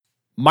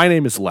My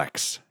name is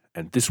Lex,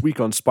 and this week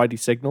on Spidey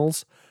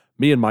Signals,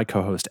 me and my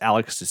co host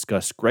Alex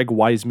discuss Greg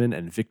Weisman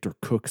and Victor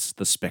Cook's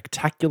The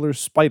Spectacular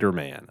Spider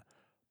Man,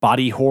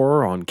 body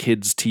horror on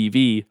kids'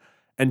 TV,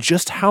 and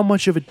just how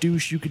much of a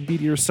douche you can be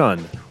to your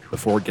son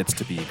before it gets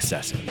to be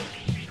excessive.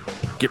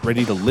 Get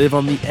ready to live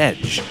on the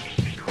edge,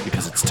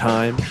 because it's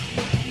time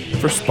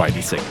for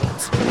Spidey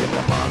Signals.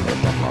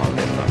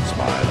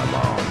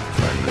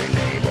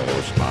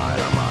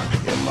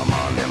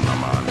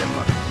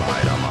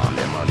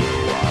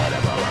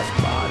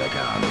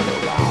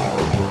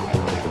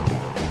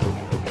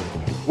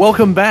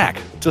 Welcome back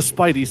to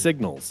Spidey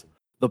Signals,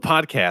 the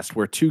podcast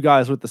where two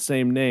guys with the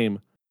same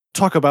name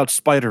talk about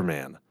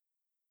Spider-Man.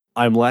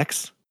 I'm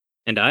Lex.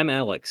 And I'm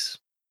Alex.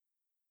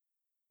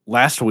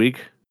 Last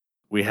week,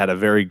 we had a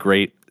very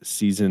great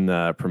season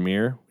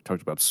premiere. We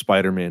talked about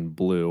Spider-Man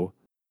Blue.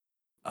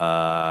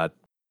 That's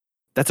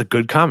a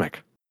good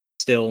comic.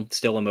 Still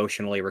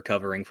emotionally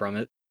recovering from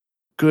it.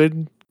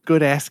 Good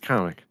ass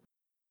comic.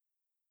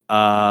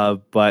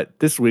 But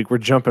this week, we're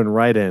jumping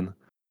right in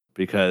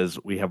because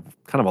we have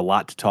kind of a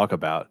lot to talk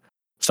about.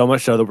 So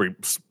much so that we,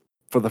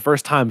 for the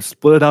first time,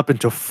 split it up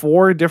into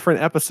 4 different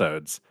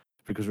episodes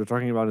because we're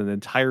talking about an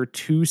entire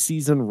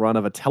 2-season run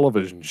of a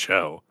television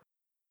show.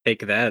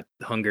 Take that,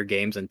 Hunger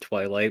Games and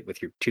Twilight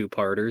with your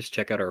 2-parters.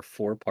 Check out our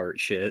 4-part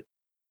shit.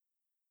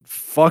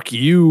 Fuck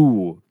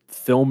you,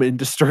 film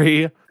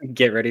industry.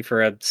 Get ready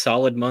for a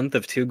solid month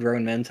of 2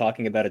 grown men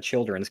talking about a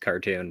children's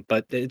cartoon.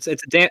 But it's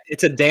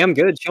a damn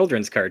good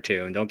children's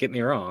cartoon, don't get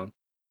me wrong.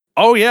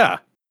 Oh yeah.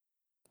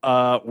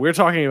 We're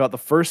talking about the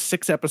first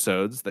 6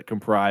 episodes that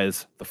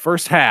comprise the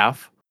first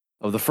half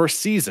of the first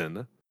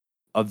season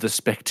of The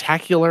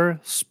Spectacular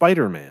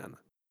Spider-Man.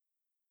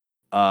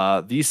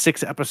 These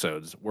 6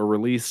 episodes were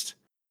released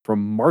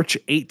from March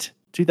 8,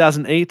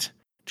 2008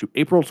 to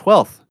April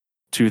 12th,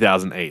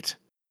 2008.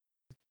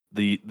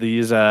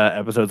 These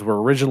episodes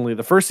were originally,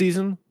 the first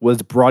season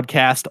was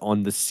broadcast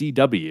on the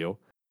CW,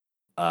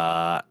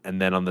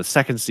 and then on the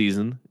second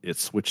season, it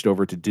switched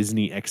over to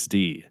Disney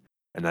XD,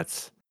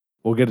 and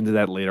we'll get into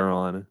that later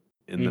on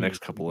in the next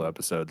couple of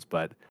episodes,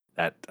 but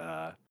that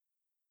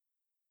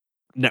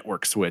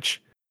network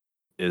switch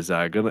is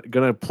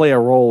gonna play a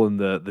role in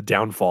the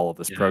downfall of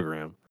this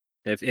program.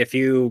 If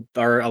you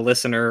are a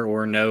listener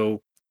or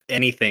know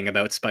anything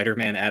about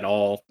Spider-Man at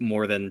all,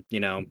 more than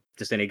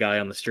just any guy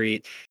on the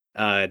street,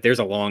 there's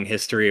a long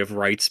history of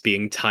rights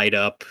being tied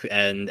up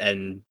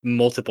and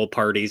multiple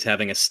parties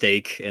having a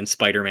stake in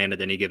Spider-Man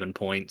at any given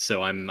point.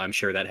 So I'm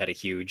sure that had a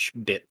huge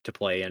bit to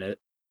play in it.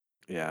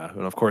 Yeah,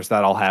 and of course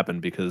that all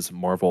happened because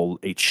Marvel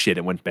ate shit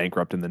and went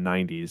bankrupt in the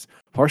 90s,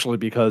 partially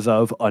because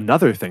of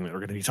another thing that we're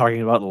going to be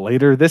talking about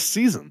later this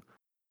season,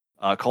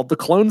 called the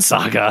Clone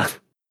Saga.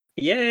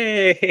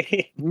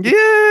 Yay!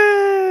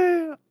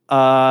 Yeah!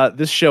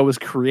 This show was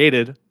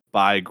created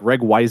by Greg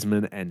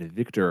Weisman and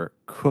Victor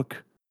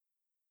Cook.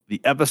 The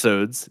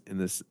episodes in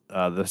this,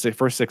 the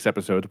first 6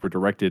 episodes were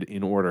directed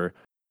in order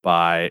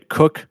by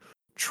Cook,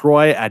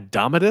 Troy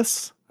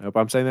Adamitis, I hope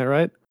I'm saying that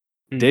right,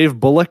 Dave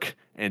Bullock,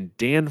 and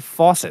Dan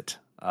Fawcett.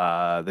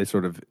 They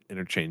sort of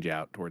interchange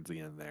out towards the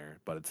end there,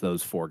 but it's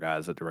those 4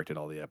 guys that directed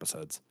all the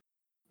episodes.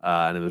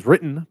 And it was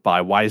written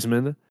by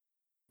Weisman,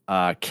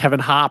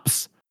 Kevin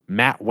Hops,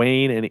 Matt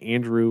Wayne, and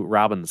Andrew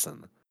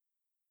Robinson.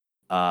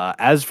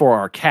 As for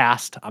our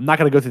cast, I'm not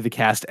going to go through the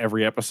cast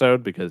every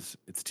episode because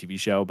it's a TV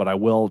show, but I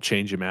will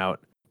change them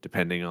out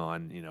depending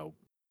on,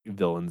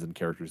 villains and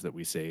characters that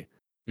we see.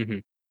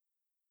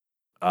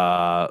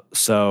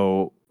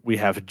 So we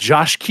have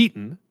Josh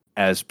Keaton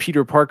as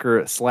Peter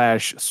Parker /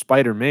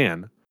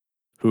 Spider-Man,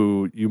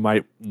 who you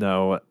might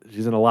know.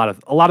 He's in a lot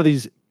of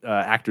these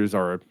actors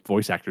are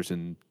voice actors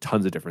in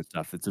tons of different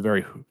stuff. It's a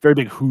very, very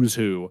big who's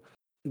who.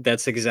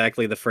 That's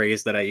exactly the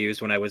phrase that I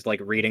used when I was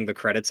reading the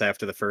credits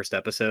after the first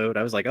episode.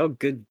 I was like, oh,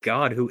 good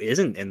God, who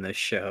isn't in this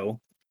show?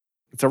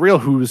 It's a real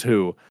who's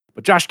who.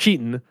 But Josh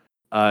Keaton,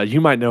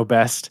 you might know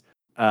best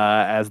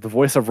as the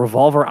voice of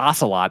Revolver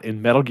Ocelot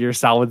in Metal Gear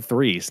Solid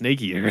 3, Snake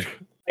Eater.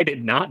 I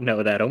did not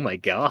know that. Oh my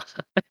God.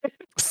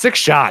 6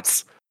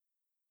 shots.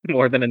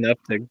 More than enough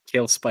to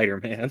kill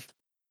Spider-Man.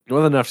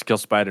 More than enough to kill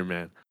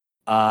Spider-Man.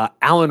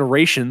 Alan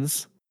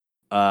Rations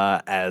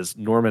as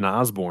Norman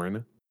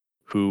Osborn,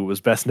 who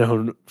was best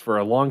known for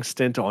a long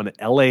stint on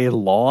LA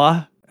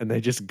Law, and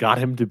they just got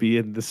him to be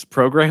in this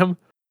program.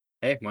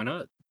 Hey, why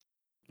not?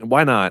 And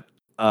why not?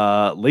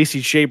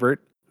 Lacey Chabert,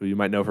 who you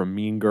might know from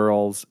Mean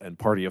Girls and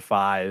Party of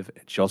 5.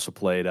 And she also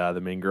played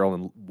the main girl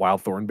in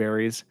Wild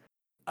Thornberrys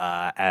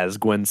as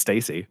Gwen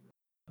Stacy.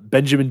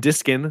 Benjamin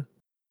Diskin,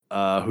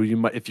 who you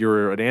might, if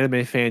you're an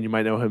anime fan, you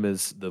might know him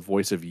as the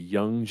voice of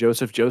young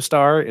Joseph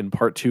Joestar in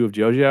Part 2 of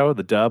JoJo,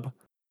 the dub.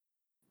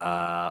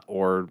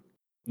 Or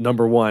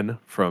Number 1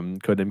 from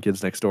Codename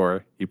Kids Next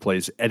Door. He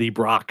plays Eddie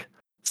Brock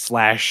 /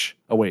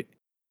 oh wait,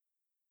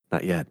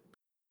 not yet.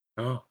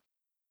 Oh,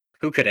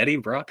 who could Eddie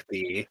Brock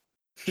be?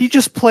 He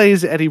just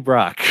plays Eddie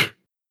Brock.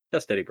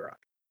 Just Eddie Brock.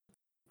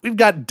 We've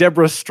got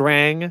Deborah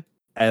Strang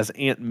as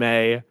Aunt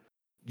May,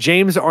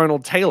 James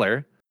Arnold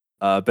Taylor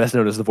best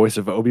known as the voice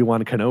of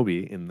Obi-Wan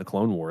Kenobi in the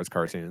Clone Wars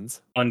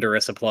cartoons,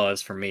 Thunderous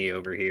applause from me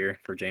over here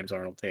for James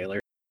Arnold Taylor.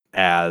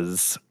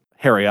 as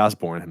Harry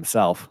Osborn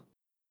himself.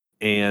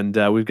 And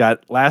we've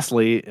got,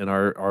 lastly, in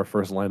our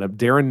first lineup,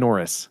 Darren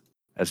Norris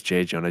as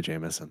J. Jonah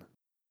Jameson.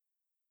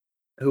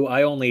 Who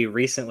I only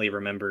recently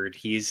remembered.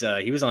 He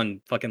was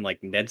on fucking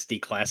like Ned's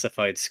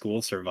Declassified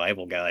School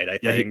Survival Guide, I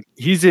Yeah, think.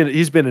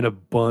 he's been in a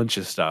bunch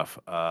of stuff,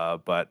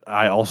 but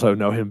I also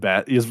know him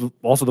best. He is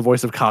also the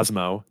voice of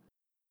Cosmo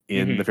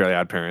in Mhm. The Fairly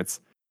Odd Parents,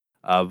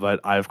 but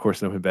I, of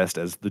course, know him best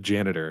as the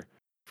janitor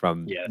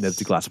from Ned's Yes.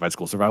 Declassified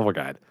School Survival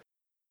Guide.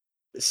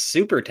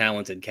 Super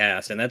talented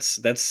cast, and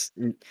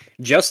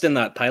just in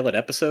that pilot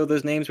episode,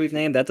 those names we've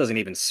named, that doesn't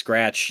even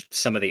scratch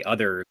some of the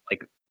other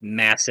like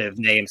massive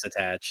names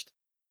attached.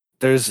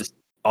 There's Just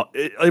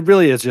it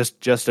really is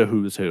just a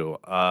who's who.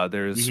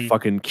 There's Mhm.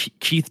 fucking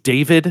Keith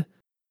David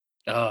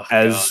Oh god.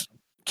 as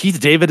Keith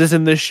David is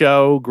in this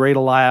show. Great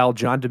Lyle,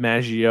 John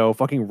DiMaggio,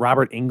 fucking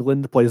Robert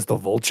England plays the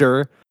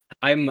Vulture.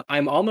 I'm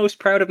almost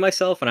proud of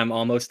myself, and I'm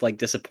almost like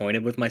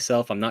disappointed with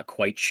myself. I'm not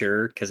quite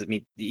sure because I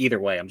mean, either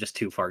way, I'm just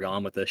too far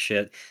gone with this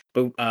shit.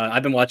 But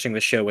I've been watching the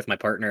show with my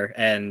partner,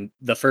 and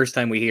the first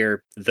time we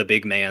hear the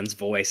big man's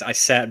voice, I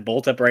sat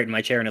bolt upright in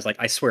my chair and I was like,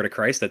 I swear to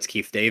Christ, that's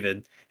Keith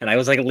David. And I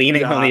was like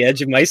leaning on Yeah, the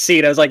edge of my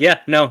seat. I was like, yeah,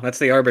 no, that's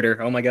the Arbiter.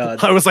 Oh my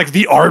god. I was like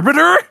the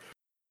Arbiter.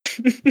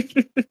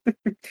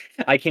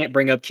 I can't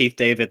bring up Keith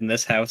David in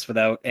this house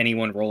without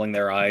anyone rolling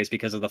their eyes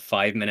because of the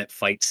 5-minute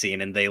fight scene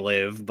in They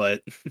Live,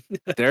 but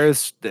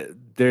There's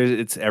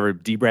it's ever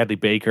D. Bradley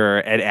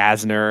Baker, Ed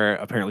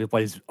Asner apparently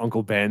plays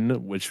Uncle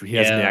Ben, which he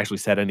hasn't yeah. actually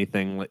said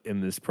anything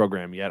in this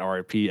program yet.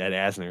 R.I.P. Ed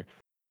Asner.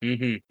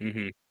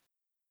 Mhm.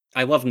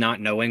 I love not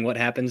knowing what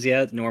happens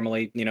yet.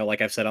 Normally,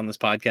 like I've said on this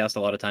podcast, a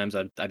lot of times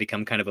I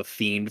become kind of a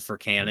fiend for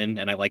canon,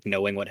 and I like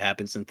knowing what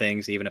happens in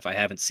things, even if I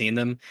haven't seen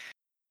them.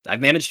 I've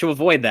managed to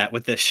avoid that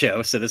with this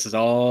show, so this is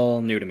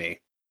all new to me.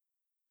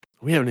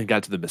 We haven't even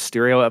got to the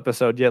Mysterio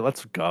episode yet.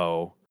 Let's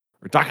go.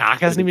 Or Doc Ock It's gonna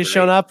hasn't be even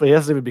shown great. up. He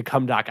hasn't even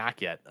become Doc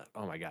Ock yet.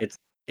 Oh my god. It's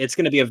it's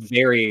going to be a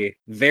very,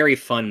 very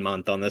fun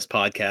month on this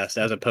podcast,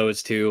 as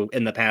opposed to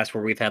in the past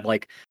where we've had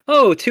like,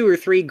 oh, 2 or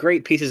 3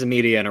 great pieces of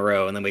media in a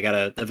row, and then we've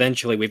got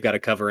to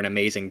cover an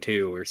amazing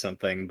two or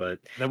something. But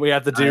Then we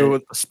have to I,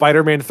 do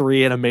Spider-Man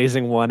 3, an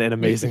Amazing 1, and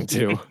Amazing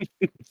 2.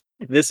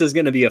 this is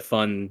going to be a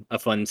fun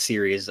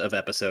series of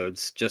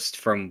episodes. Just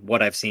from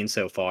what I've seen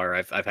so far,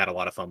 I've had a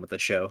lot of fun with the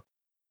show.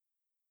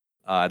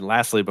 And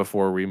lastly,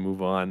 before we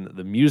move on,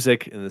 the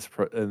music in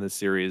in this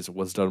series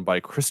was done by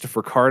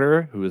Christopher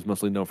Carter, who is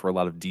mostly known for a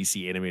lot of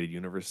DC animated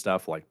universe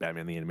stuff like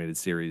Batman the Animated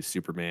Series,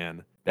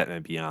 Superman,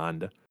 Batman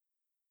Beyond.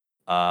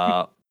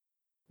 Uh,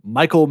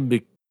 Michael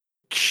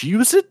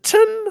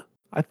McCusiton?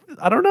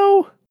 I don't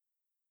know.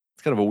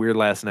 It's kind of a weird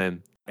last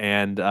name.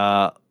 And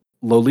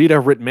Lolita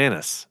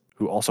Ritmanis,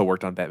 who also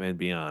worked on Batman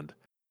Beyond.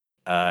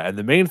 And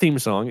the main theme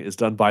song is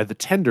done by the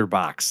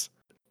Tenderbox.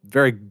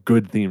 Very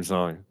good theme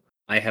song.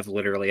 I have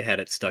literally had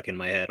it stuck in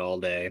my head all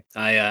day.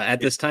 At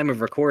this time of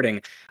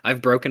recording,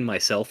 I've broken my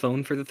cell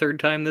phone for the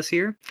third time this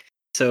year.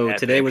 So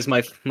today Epic.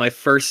 was my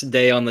first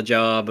day on the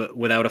job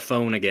without a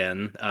phone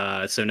again.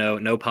 So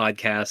no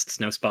podcasts,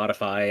 no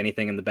Spotify,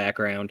 anything in the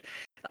background.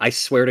 I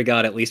swear to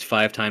God, at least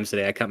 5 times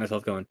today, I cut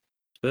myself going.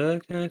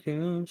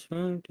 Spectacular,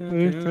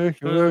 Spectacular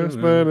spectacular.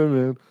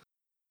 Spider-Man.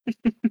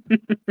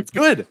 It's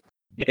good.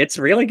 It's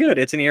really good.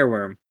 It's an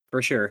earworm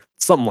for sure.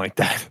 Something like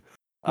that.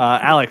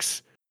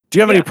 Alex, do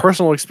you have any Yeah.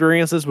 personal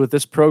experiences with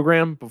this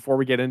program before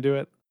we get into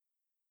it?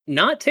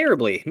 Not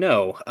terribly,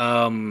 no.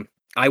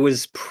 I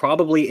was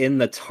probably in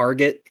the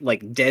target,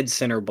 like dead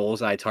center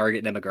bullseye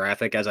target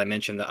demographic. As I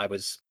mentioned, that I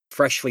was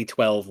freshly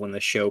 12 when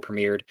the show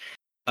premiered.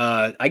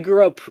 I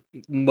grew up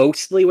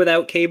mostly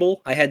without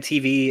cable. I had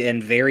TV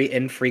in very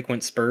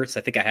infrequent spurts.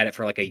 I think I had it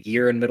for like a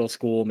year in middle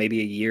school, maybe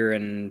a year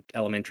in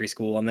elementary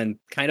school, and then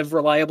kind of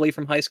reliably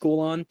from high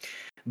school on.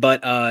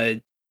 But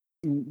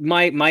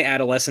my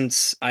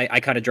adolescence, I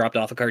kind of dropped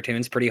off of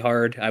cartoons pretty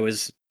hard. I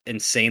was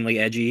insanely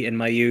edgy in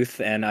my youth,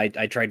 and I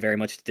tried very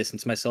much to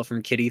distance myself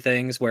from kiddie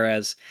things.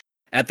 Whereas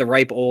at the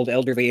ripe old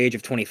elderly age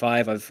of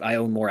 25, I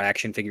own more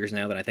action figures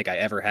now than I think I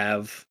ever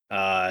have.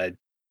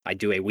 I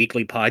do a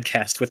weekly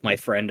podcast with my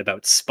friend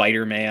about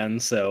Spider-Man,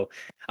 so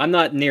I'm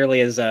not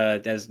nearly as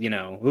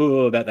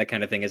ooh, about that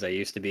kind of thing as I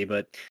used to be.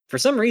 But for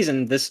some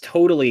reason, this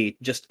totally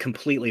just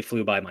completely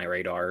flew by my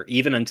radar,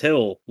 even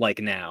until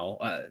like now.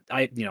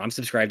 I'm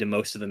subscribed to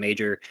most of the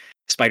major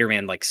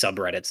Spider-Man like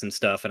subreddits and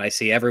stuff, and I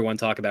see everyone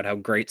talk about how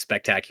great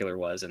Spectacular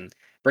was and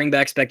bring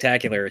back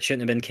Spectacular. It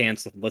shouldn't have been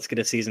canceled. Let's get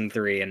a season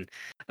 3. And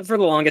for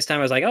the longest time,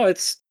 I was like, oh,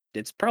 it's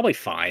probably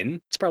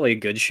fine. It's probably a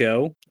good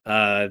show.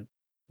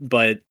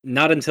 But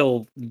not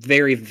until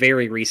very,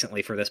 very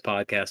recently for this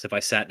podcast have I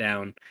sat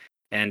down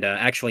and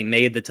actually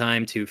made the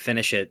time to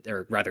finish it,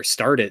 or rather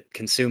start it,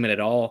 consume it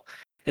at all.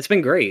 It's been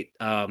great.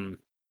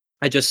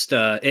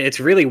 It's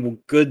really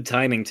good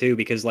timing too,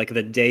 because like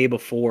the day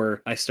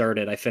before I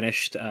started, I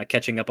finished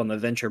catching up on the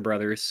Venture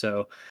Brothers.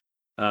 So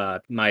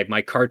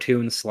my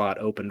cartoon slot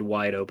opened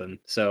wide open.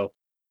 So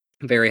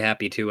I'm very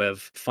happy to have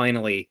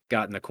finally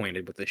gotten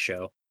acquainted with this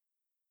show.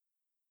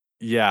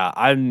 Yeah,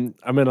 I'm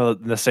in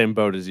the same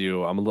boat as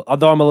you.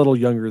 Although I'm a little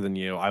younger than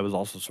you, I was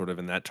also sort of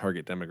in that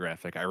target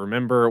demographic. I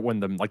remember when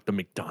the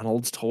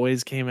McDonald's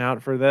toys came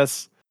out for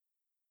this.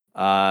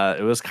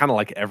 It was kind of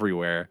like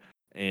everywhere.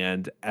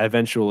 And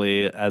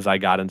eventually, as I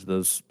got into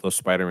those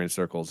Spider-Man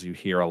circles, you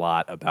hear a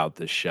lot about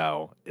this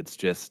show. It's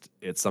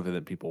something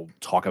that people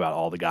talk about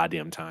all the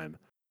goddamn time.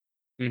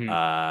 Mhm.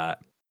 Uh,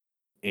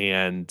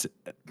 and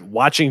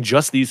watching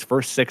just these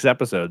first 6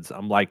 episodes,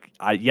 I'm like,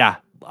 I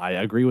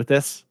agree with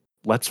this.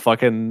 Let's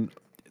fucking.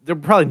 They're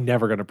probably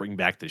never gonna bring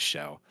back this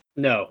show.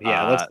 No,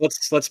 yeah, Uh,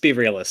 let's be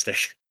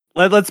realistic.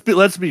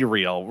 let's be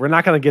real. We're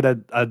not gonna get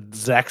a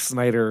Zack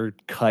Snyder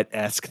cut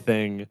esque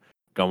thing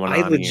going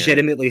I on here.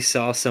 legitimately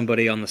saw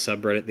somebody on the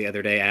subreddit the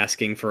other day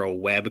asking for a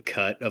web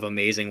cut of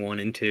Amazing 1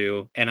 and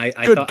 2, and I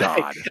Good thought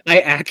God. I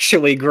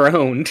actually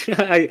groaned.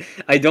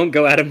 I don't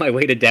go out of my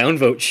way to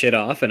downvote shit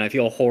off, and I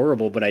feel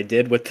horrible, but I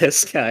did with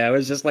this guy. I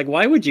was just like,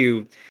 why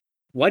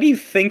do you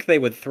think they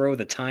would throw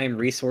the time,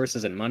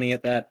 resources, and money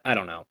at that? I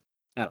don't know.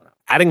 I don't know.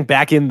 Adding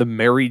back in the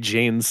Mary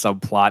Jane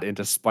subplot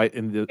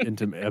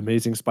into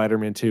Amazing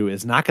Spider-Man 2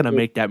 is not gonna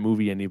make that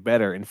movie any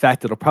better. In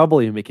fact, it'll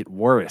probably make it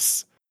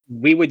worse.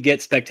 We would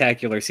get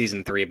Spectacular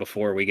season 3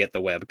 before we get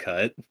the web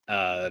cut.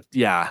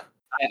 Yeah.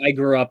 I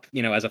grew up,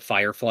 as a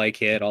Firefly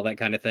kid, all that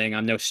kind of thing.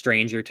 I'm no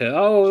stranger to,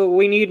 oh,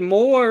 we need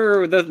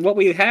more. What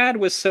we had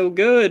was so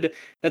good.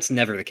 That's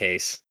never the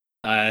case.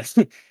 Uh,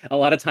 a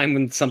lot of time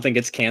when something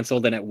gets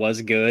canceled and it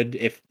was good,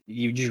 if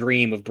you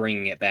dream of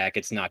bringing it back,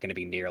 it's not going to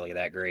be nearly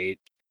that great.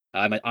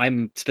 I'm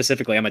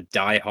a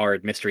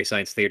die-hard Mystery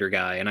Science Theater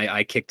guy, and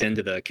I kicked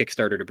into the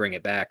Kickstarter to bring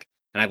it back.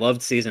 And I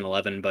loved season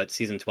 11, but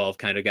season 12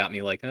 kind of got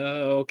me like,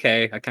 oh,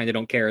 okay, I kind of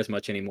don't care as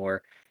much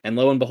anymore. And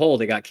lo and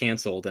behold, it got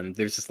canceled. And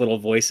there's this little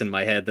voice in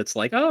my head that's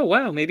like, oh,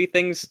 wow, maybe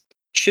things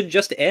should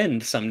just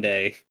end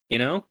someday, you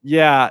know?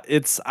 Yeah,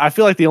 I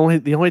feel like the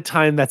only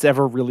time that's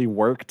ever really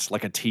worked,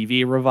 like a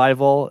TV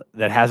revival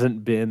that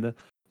hasn't been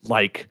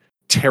like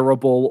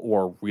terrible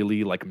or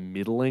really like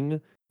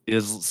middling,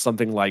 is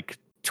something like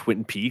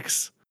Twin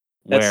Peaks,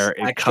 That's where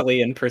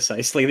actually and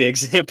precisely the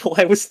example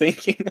I was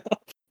thinking of.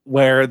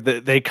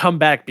 they come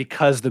back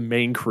because the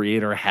main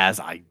creator has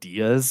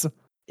ideas. You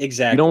don't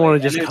Exactly.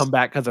 want to And just come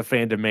back because of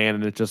fan demand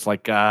and it's just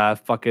like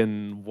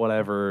fucking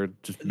whatever,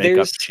 just make up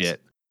there's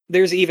shit.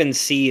 there's even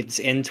seeds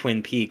in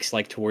Twin Peaks,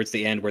 like towards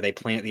the end, where they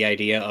plant the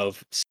idea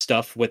of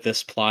stuff with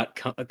this plot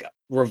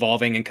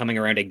revolving and coming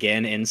around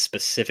again in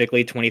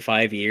specifically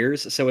 25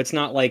 years. So it's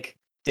not like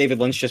David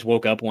Lynch just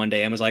woke up one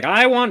day and was like,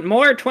 I want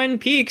more Twin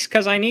Peaks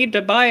because I need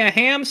to buy a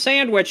ham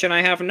sandwich and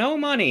I have no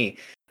money.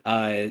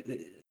 Uh,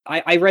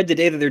 I read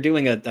today that they're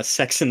doing a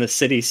Sex in the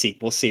City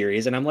sequel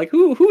series, and I'm like,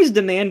 who's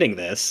demanding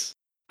this?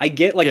 I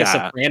get like a Yeah.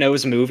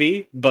 Sopranos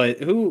movie, but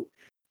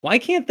why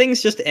can't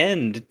things just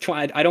end?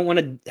 I don't want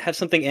to have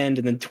something end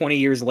and then 20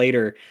 years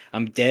later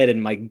I'm dead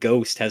and my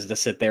ghost has to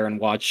sit there and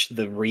watch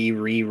the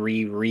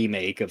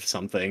remake of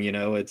something,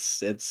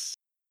 It's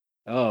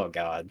oh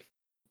god.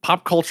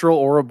 Pop cultural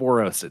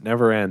Ouroboros, it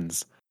never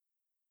ends.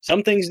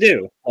 Some things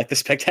do, like the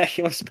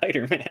Spectacular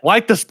Spider-Man.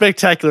 Like the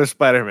Spectacular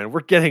Spider-Man.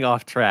 We're getting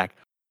off track.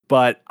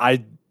 But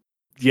I've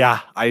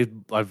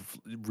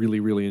really,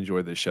 really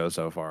enjoyed this show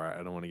so far. I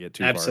don't want to get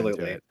too far into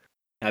Absolutely. it.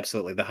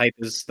 Absolutely. The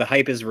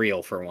hype is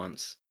real for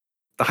once.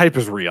 The hype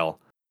is real.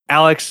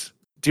 Alex,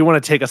 do you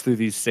want to take us through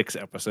these 6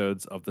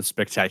 episodes of the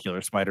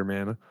Spectacular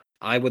Spider-Man?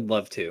 I would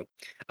love to.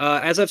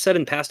 As I've said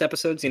in past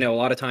episodes, a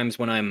lot of times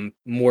when I'm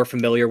more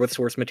familiar with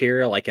source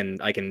material, I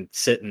can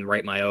sit and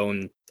write my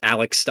own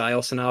Alex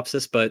style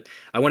synopsis. But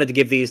I wanted to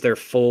give these their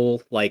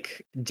full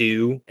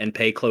due and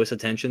pay close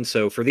attention.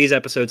 So for these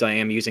episodes, I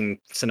am using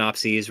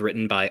synopses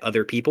written by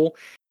other people.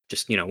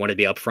 Just want to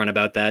be upfront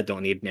about that.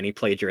 Don't need any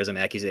plagiarism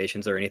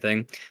accusations or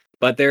anything.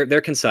 But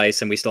they're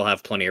concise, and we still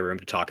have plenty of room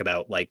to talk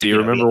about. Do you The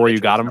remember where you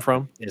individual got them stuff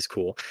from? is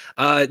cool.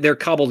 They're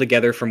cobbled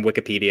together from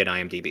Wikipedia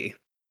and IMDb.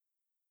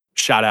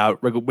 Shout out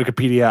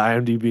Wikipedia,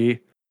 IMDb.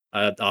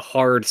 A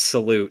hard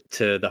salute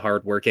to the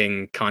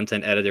hardworking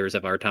content editors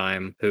of our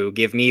time who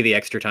give me the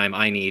extra time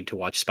I need to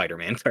watch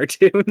Spider-Man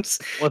cartoons.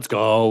 Let's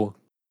go.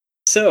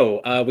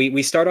 So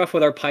we start off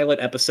with our pilot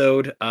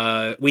episode.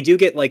 We do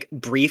get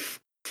brief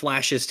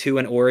flashes to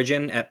an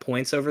origin at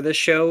points over this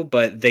show,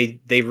 but they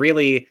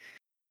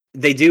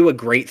do a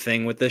great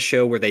thing with this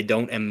show where they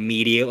don't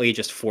immediately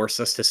just force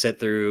us to sit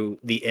through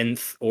the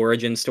nth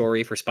origin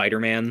story for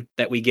Spider-Man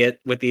that we get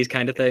with these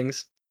kind of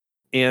things.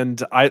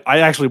 And I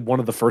actually, one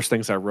of the first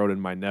things I wrote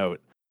in my note,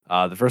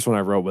 the first one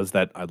I wrote was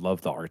that I love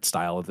the art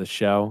style of this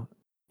show.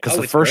 Because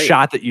Oh, it's great.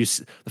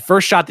 the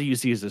first shot that you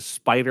see is a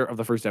spider of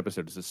the first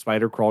episode is a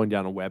spider crawling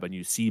down a web, and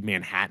you see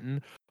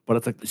Manhattan, but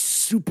it's like the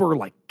super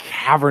like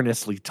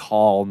cavernously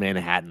tall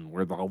Manhattan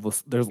where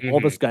there's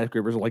all the Mhm.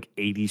 skyscrapers are like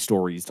 80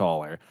 stories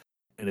taller,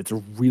 and it's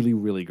really,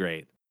 really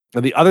great.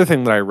 And the other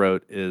thing that I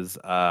wrote is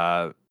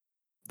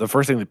the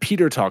first thing that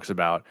Peter talks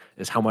about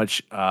is how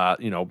much how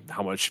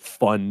much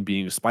fun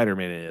being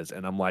Spider-Man is,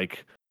 and I'm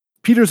like,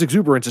 Peter's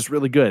exuberance is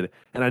really good,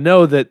 and I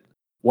know that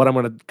what I'm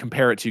going to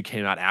compare it to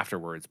came out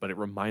afterwards, but it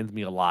reminds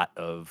me a lot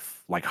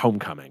of like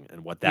Homecoming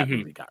and what that Mhm.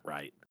 movie got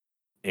right.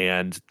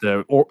 And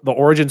the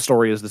origin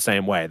story is the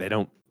same way. They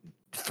don't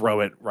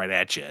throw it right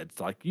at you. It's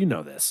like, you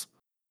know this.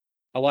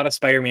 A lot of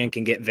Spider-Man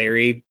can get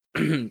very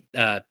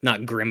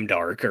not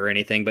grimdark or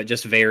anything, but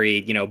just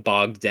very,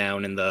 bogged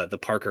down in the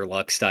Parker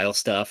Luck style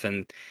stuff,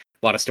 and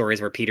a lot of stories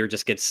where Peter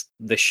just gets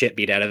the shit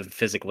beat out of him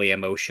physically,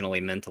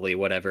 emotionally, mentally,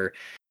 whatever.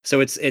 So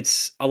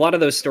it's a lot of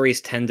those stories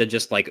tend to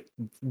just like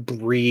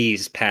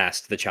breeze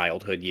past the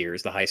childhood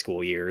years, the high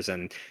school years,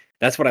 and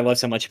that's what I love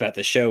so much about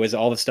this show is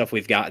all the stuff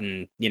we've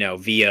gotten,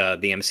 via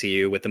the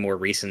MCU with the more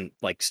recent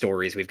like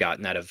stories we've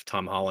gotten out of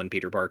Tom Holland,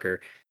 Peter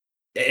Parker.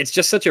 It's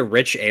just such a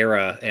rich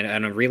era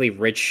and a really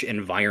rich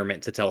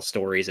environment to tell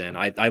stories in.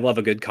 I love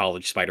a good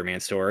college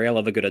Spider-Man story. I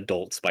love a good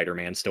adult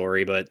Spider-Man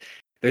story, but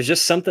there's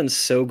just something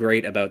so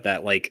great about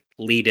that like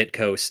Lee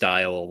Ditko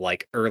style,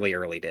 like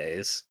early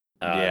days.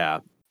 Uh, Yeah.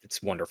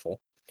 it's wonderful.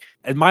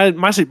 And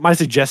my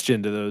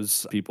suggestion to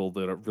those people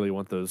that really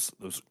want those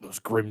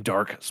grim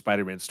dark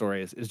Spider-Man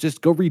stories is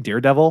just go read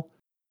Daredevil.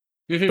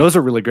 Mhm. Those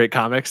are really great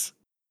comics.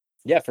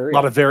 Yeah, for A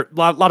lot real.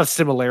 of lot of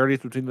similarities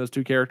between those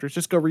two characters.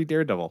 Just go read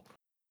Daredevil.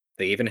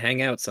 They even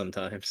hang out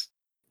sometimes.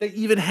 They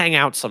even hang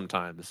out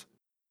sometimes.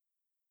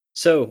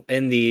 So,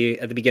 at the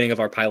beginning of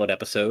our pilot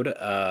episode,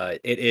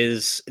 it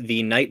is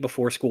the night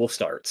before school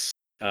starts,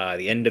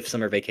 the end of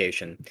summer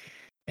vacation,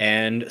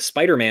 and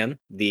Spider-Man,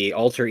 the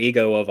alter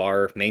ego of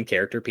our main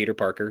character, Peter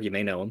Parker, you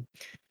may know him,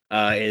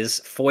 is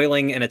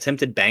foiling an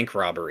attempted bank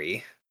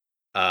robbery.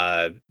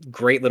 Uh,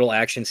 Great little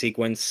action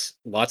sequence,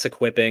 lots of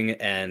quipping,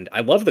 and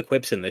I love the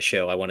quips in this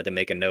show. I wanted to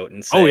make a note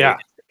and Oh say yeah.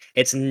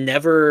 it's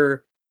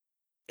never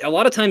a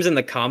lot of times in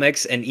the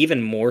comics and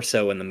even more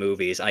so in the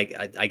movies, I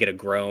get a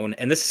groan,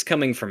 and this is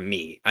coming from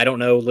me. I don't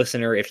know,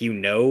 listener, if you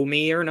know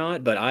me or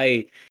not, but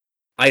I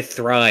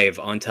thrive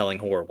on telling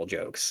horrible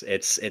jokes.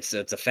 It's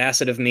a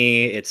facet of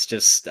me. It's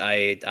just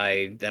I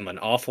am an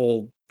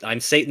awful. I'm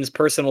Satan's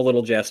personal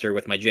little jester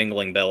with my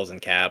jingling bells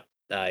and cap.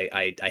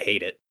 I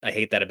hate it. I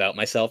hate that about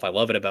myself. I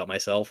love it about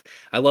myself.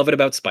 I love it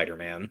about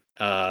Spider-Man.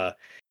 But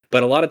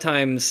a lot of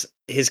times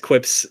his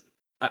quips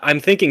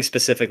I'm thinking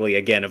specifically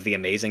again of the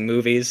Amazing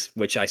movies,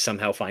 which I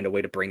somehow find a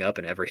way to bring up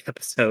in every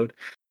episode.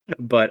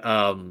 But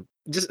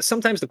just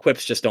sometimes the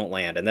quips just don't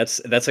land, and that's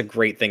a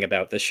great thing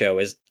about this show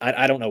is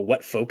I don't know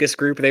what focus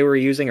group they were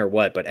using or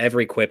what, but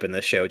every quip in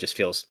this show just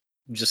feels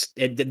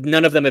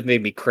none of them have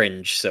made me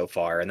cringe so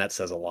far, and that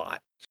says a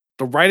lot.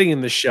 The writing in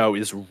the show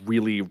is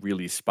really,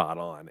 really spot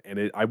on.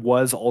 And I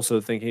was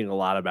also thinking a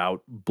lot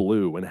about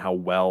Blue and how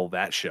well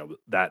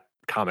that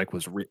comic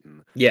was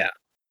written. Yeah.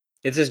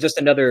 This is just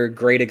another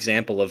great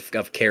example of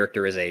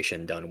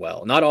characterization done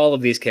well. Not all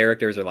of these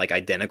characters are like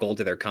identical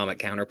to their comic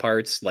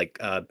counterparts. Like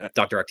Uh,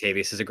 Dr.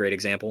 Octavius is a great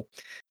example.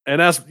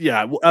 And as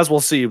we'll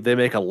see, they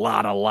make a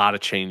lot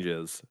of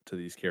changes to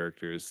these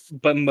characters.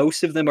 But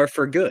most of them are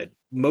for good.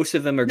 Most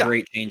of them are Yeah.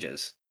 great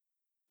changes.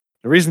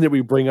 The reason that we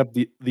bring up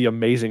the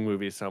Amazing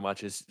movies so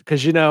much is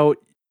because you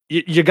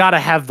got to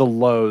have the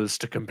lows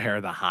to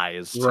compare the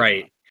highs to.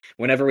 Right.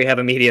 Whenever we have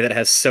a media that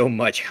has so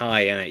much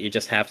high in it, you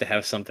just have to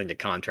have something to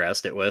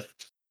contrast it with.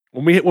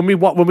 When we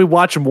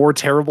watch more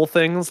terrible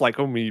things, like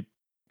when we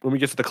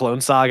get to the Clone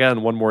Saga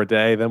and One More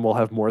Day, then we'll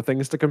have more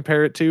things to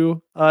compare it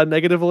to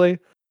negatively.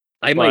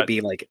 I might But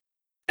be like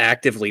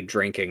actively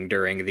drinking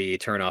during the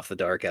Turn Off the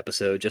Dark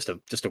episode just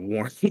to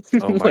warn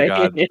oh my way in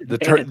god,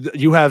 advance.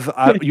 you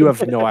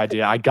have no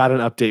idea. I got an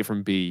update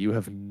from B. You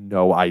have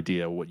no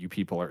idea what you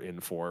people are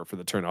in for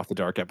the Turn Off the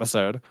Dark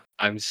episode.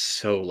 I'm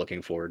so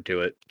looking forward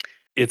to it.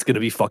 It's gonna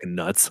be fucking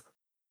nuts.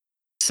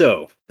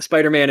 So,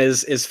 Spider-Man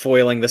is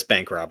foiling this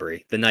bank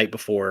robbery the night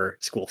before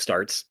school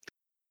starts.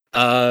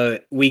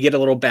 We get a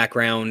little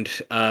background,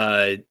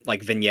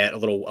 like vignette, a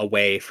little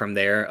away from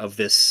there of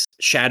this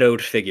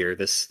shadowed figure,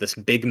 this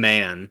big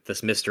man,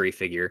 this mystery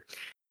figure,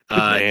 Big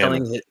man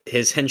telling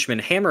his henchman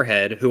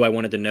Hammerhead, who I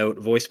wanted to note,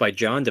 voiced by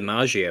John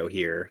DiMaggio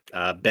here, who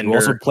also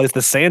Bender, plays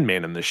the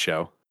Sandman in this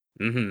show.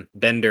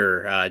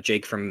 Bender,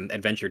 Jake from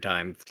Adventure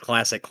Time,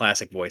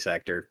 classic voice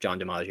actor, John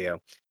DiMaggio.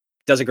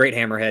 Does a great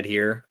Hammerhead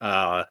here.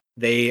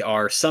 They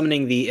are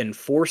summoning the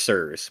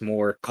Enforcers,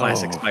 more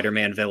classic Oh,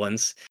 Spider-Man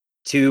villains,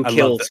 to I love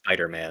kill that.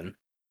 Spider-Man.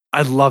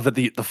 I love that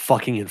the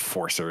fucking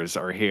enforcers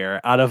are here.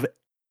 Out of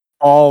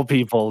all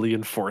people, the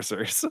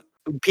enforcers.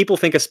 People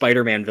think of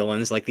Spider-Man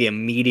villains, like the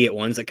immediate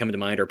ones that come to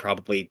mind are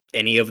probably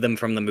any of them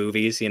from the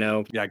movies,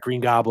 Yeah,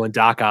 Green Goblin,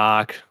 Doc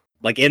Ock.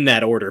 like in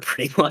that order,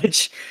 pretty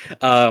much.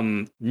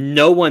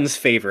 No one's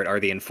favorite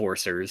are the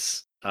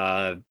Enforcers.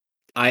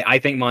 I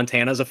think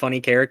Montana's a funny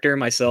character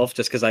myself,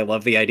 just because I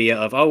love the idea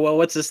of, oh well,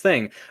 what's this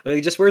thing? Well, he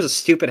just wears a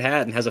stupid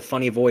hat and has a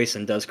funny voice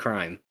and does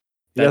crime.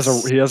 That's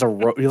He's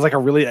like a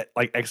really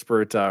like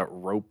expert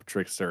rope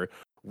trickster.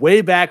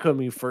 Way back when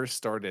we first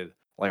started,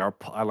 like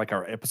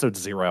our episode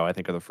 0, I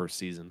think, of the first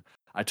season,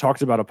 I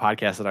talked about a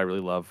podcast that I really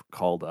love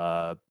called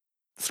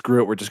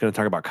Screw It, we're just going to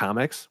talk about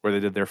comics, where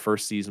they did their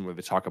first season where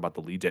they talk about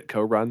the Lee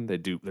Ditko run. They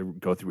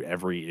go through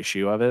every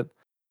issue of it.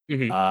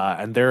 Mhm.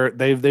 And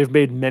they've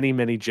made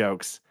many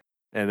jokes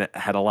and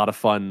had a lot of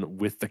fun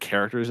with the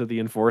characters of the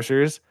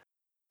enforcers.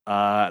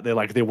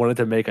 They wanted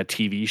to make a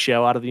TV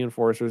show out of the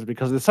Enforcers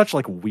because it's such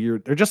like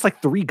weird. They're just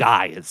like three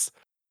guys.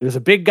 There's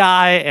a big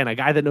guy and a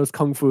guy that knows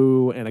kung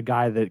fu and a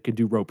guy that can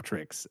do rope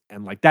tricks,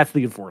 and like that's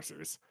the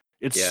Enforcers.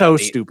 It's Yeah, so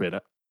the stupid.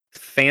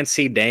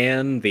 Fancy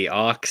Dan, the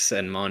Ox,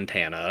 and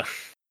Montana.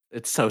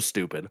 It's so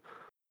stupid.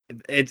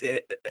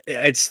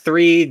 It's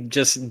three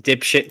just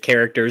dipshit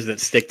characters that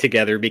stick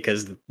together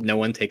because no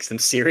one takes them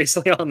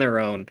seriously on their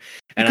own,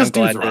 and Because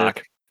dudes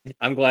rock.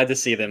 I'm glad to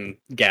see them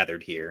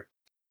gathered here.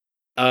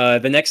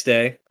 The next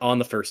day, on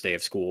the first day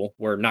of school,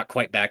 we're not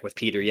quite back with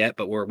Peter yet,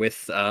 but we're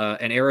with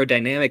an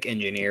aerodynamic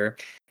engineer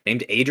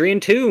named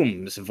Adrian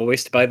Toombs,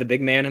 voiced by the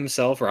big man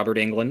himself, Robert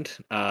Englund.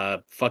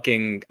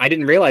 I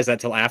didn't realize that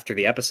till after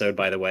the episode,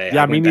 by the way.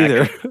 Yeah, I me went back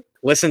neither. and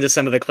listened to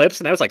some of the clips,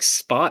 and I was like,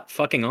 spot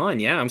fucking on.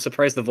 Yeah, I'm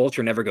surprised the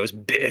Vulture never goes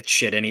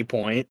bitch at any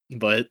point,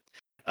 but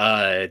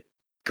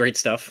great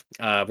stuff.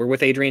 We're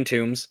with Adrian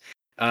Toombs.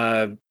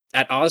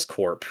 At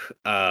Oscorp,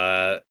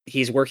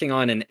 he's working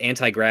on an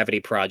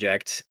anti-gravity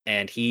project,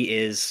 and he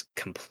is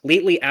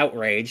completely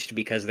outraged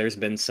because there's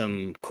been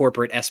some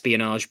corporate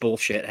espionage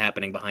bullshit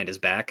happening behind his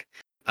back.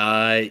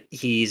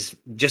 He's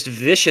just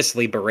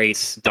viciously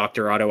berates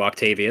Dr. Otto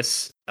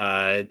Octavius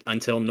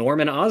until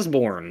Norman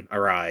Osborn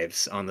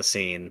arrives on the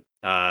scene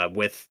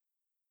with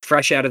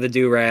fresh out of the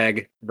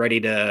do-rag, ready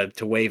to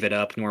wave it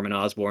up. Norman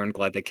Osborn,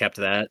 glad they kept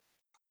that.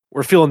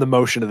 We're feeling the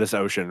motion of this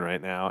ocean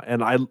right now,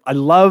 and I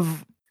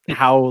love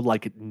how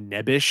like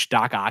nebbish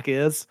Doc Ock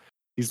is.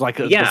 He's like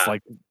this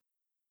like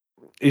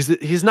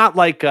he's not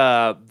like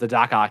the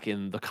Doc Ock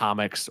in the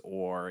comics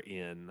or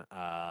in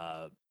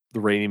the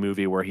Raimi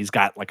movie where he's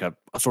got like a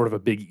sort of a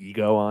big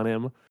ego on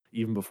him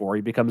even before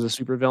he becomes a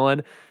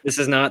supervillain. This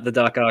is not the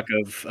Doc Ock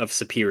of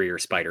Superior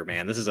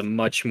Spider-Man. This is a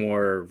much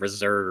more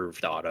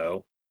reserved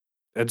Otto.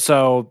 And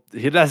so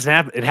it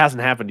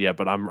hasn't happened yet,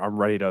 but I'm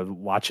ready to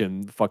watch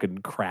him fucking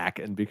crack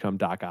and become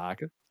Doc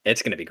Ock.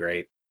 It's gonna be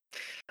great.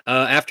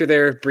 After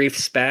their brief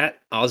spat,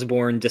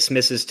 Osborn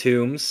dismisses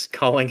Toombs,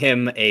 calling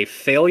him a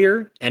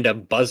failure and a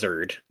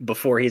buzzard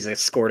before he's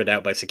escorted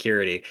out by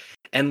security.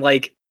 And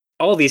like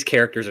all these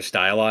characters are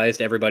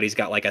stylized. Everybody's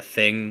got like a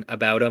thing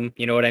about them.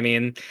 You know what I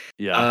mean?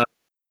 Yeah.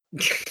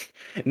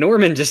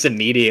 Norman just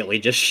immediately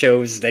just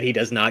shows that he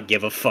does not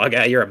give a fuck.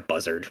 You're a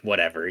buzzard,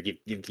 whatever.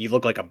 You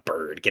look like a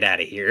bird. Get out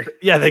of here.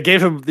 Yeah, they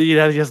gave him he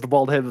has the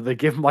bald head, but they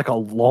gave him like a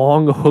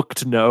long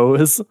hooked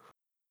nose.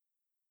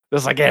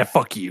 It's like, yeah,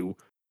 fuck you.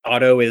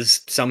 Otto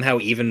is somehow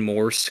even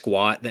more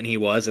squat than he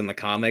was in the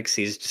comics.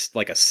 He's just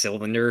like a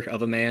cylinder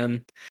of a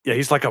man. Yeah,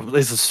 he's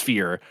a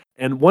sphere.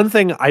 And one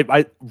thing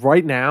I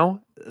right now,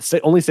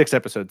 only 6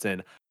 episodes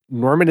in,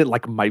 Norman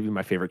like might be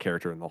my favorite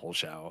character in the whole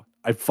show.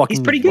 I fucking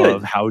He's pretty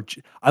love good. how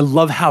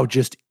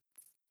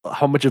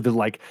much of it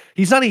like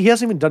he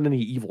hasn't even done any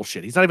evil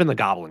shit. He's not even the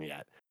Goblin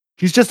yet.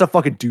 He's just a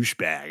fucking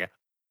douchebag.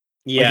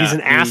 Yeah, Like, he's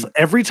an ass.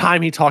 Every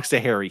time he talks to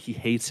Harry, he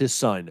hates his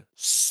son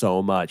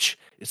so much.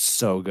 It's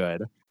so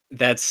good.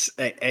 That's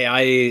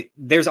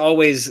there's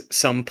always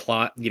some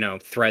plot,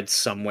 thread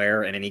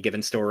somewhere in any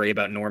given story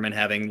about Norman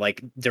having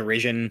like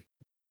derision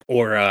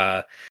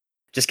or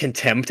just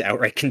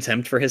outright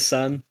contempt for his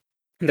son.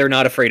 They're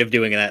not afraid of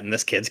doing that in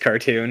this kid's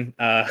cartoon.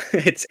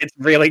 It's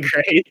really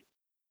great.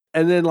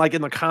 And then like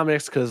in the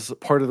comics, because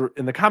part of the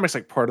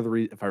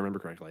reason, if I remember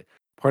correctly,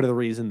 part of the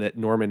reason that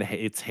Norman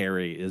hates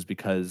Harry is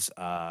because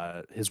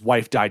his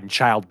wife died in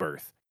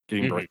childbirth,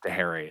 giving birth to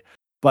Harry.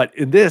 But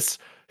in this,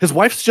 his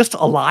wife's just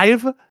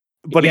alive,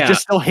 but he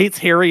just still hates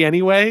Harry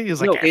anyway.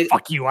 He's like,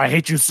 fuck you, I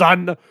hate you,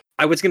 son.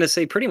 I was gonna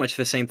say pretty much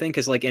the same thing,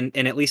 because like in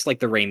at least like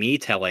the Raimi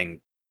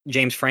telling,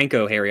 James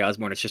Franco, Harry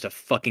Osborn is just a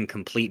fucking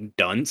complete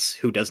dunce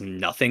who does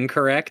nothing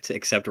correct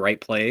except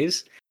write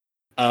plays.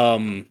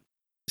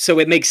 So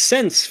it makes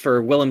sense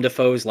for Willem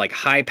Dafoe's like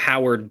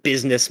high-powered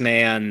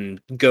businessman,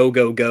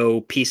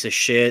 go piece of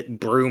shit,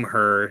 broom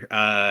her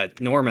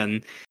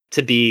Norman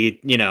to be,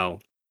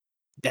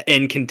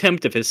 in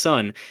contempt of his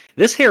son.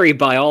 This Harry,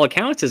 by all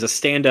accounts, is a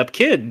stand-up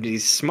kid.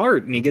 He's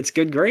smart and he gets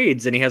good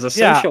grades and he has a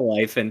social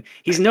life, and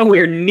he's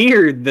nowhere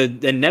near the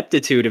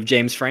ineptitude of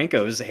James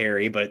Franco's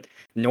Harry, but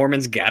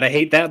Norman's gotta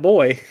hate that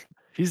boy.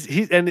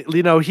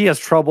 He has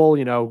trouble,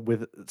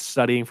 with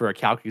studying for a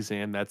calc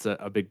exam. That's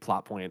a big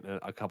plot point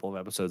a couple of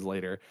episodes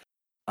later.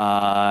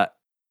 But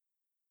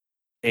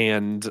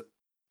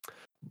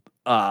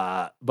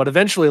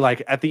eventually,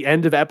 like at the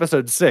end of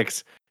episode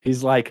 6,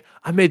 he's like,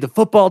 I made the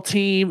football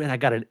team and I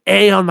got an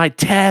A on my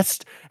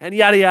test and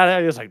yada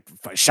yada. He's like,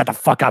 shut the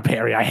fuck up,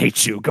 Harry. I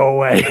hate you. Go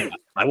away.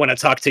 I want to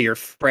talk to your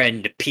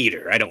friend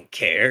Peter. I don't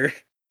care.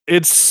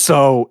 It's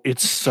so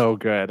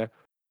good.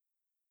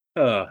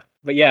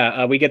 But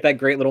yeah, we get that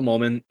great little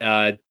moment.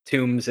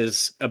 Toombs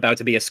is about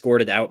to be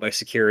escorted out by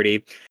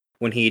security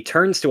when he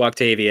turns to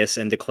Octavius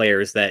and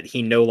declares that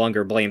he no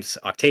longer blames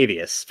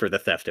Octavius for the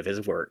theft of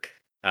his work.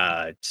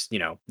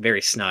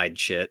 Very snide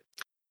shit.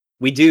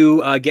 We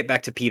do get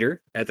back to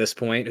Peter at this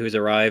point, who's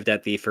arrived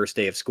at the first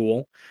day of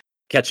school,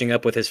 catching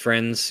up with his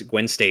friends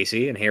Gwen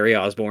Stacy and Harry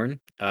Osborn.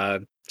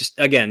 Just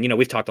again,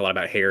 we've talked a lot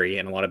about Harry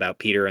and a lot about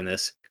Peter in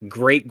this.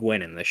 Great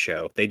Gwen in this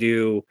show. They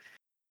do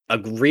a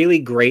really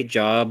great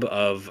job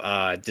of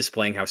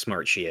displaying how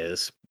smart she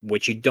is,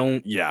 which you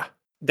don't. Yeah.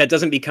 That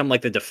doesn't become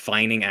like the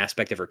defining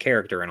aspect of her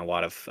character in a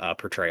lot of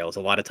portrayals.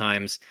 A lot of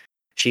times,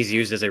 she's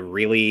used as a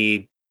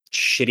really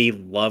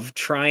shitty love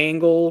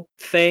triangle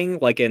thing,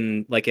 like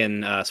in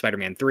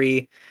Spider-Man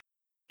 3.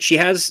 She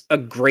has a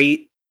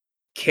great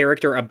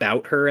character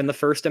about her in the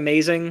first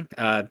Amazing.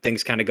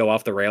 Things kind of go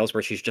off the rails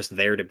where she's just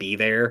there to be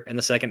there in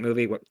the second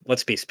movie.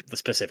 Let's be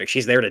specific.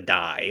 She's there to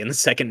die in the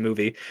second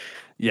movie.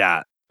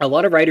 Yeah. A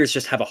lot of writers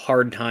just have a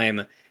hard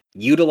time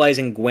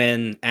utilizing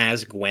Gwen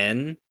as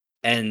Gwen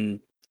and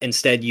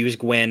instead use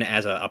Gwen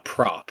as a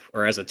prop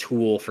or as a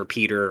tool for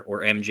Peter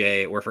or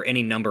MJ or for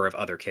any number of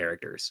other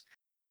characters.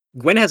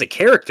 Gwen has a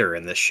character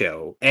in this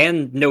show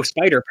and no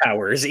spider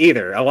powers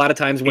either. A lot of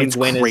times when It's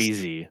Gwen is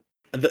crazy.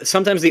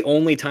 sometimes the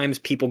only times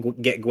people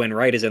get Gwen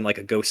right is in like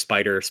a Ghost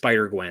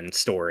Spider Gwen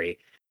story.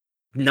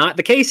 Not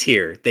the case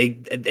here.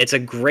 It's a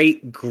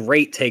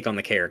great take on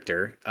the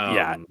character.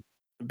 Yeah.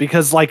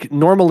 Because like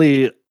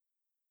normally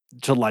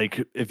to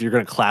like if you're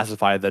gonna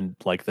classify the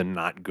like the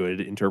not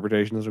good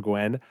interpretations of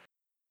Gwen,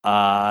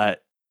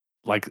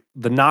 like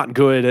the not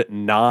good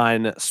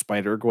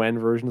non-Spider Gwen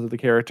versions of the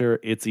character,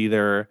 it's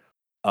either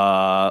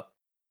uh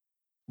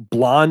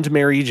blonde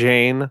Mary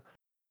Jane,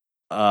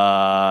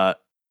 uh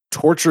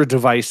torture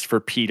device for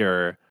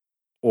Peter,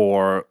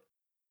 or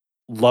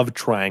love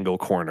triangle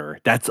corner.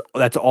 That's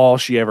all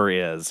she ever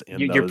is in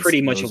You're those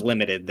pretty much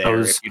limited there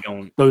if you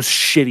don't. those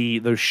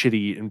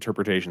shitty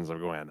interpretations of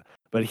Gwen.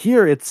 But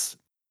here it's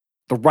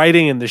the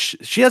writing and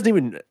she hasn't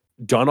even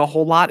done a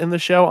whole lot in the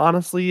show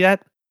honestly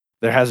yet.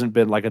 There hasn't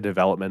been like a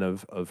development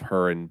of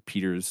her and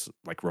Peter's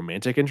like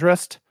romantic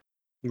interest.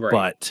 Right.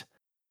 But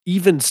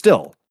even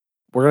still,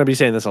 we're going to be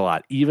saying this a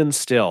lot. Even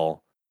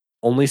still,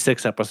 only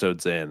 6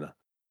 episodes in,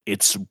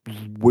 it's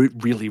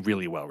really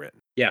really well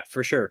written. Yeah,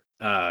 for sure.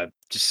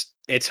 Just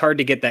it's hard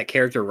to get that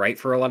character right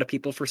for a lot of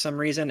people for some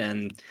reason,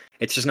 and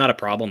it's just not a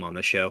problem on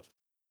the show.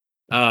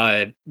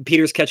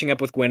 Peter's catching up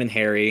with Gwen and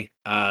Harry,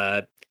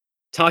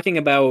 talking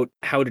about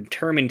how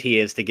determined he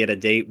is to get a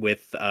date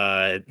with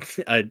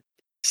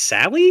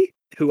Sally,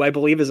 who I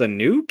believe is a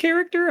new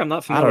character. I'm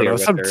not I don't familiar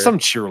know, with her. some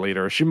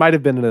cheerleader. She might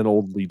have been in an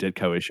old Lee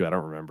Ditko issue. I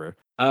don't remember.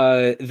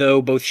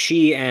 Though both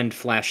she and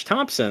Flash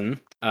Thompson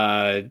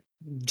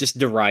just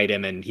deride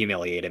him and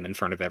humiliate him in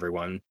front of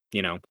everyone.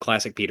 You know,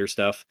 classic Peter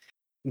stuff.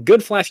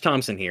 Good Flash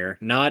Thompson here.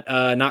 Not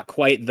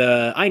quite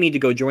the I need to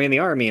go join the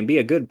army and be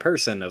a good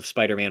person of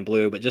Spider-Man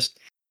Blue, but just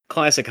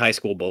classic high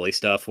school bully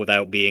stuff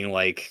without being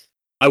like,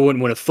 I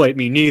wouldn't want to fight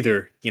me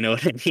neither. You know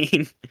what I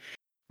mean?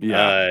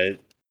 Yeah.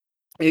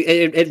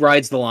 It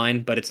rides the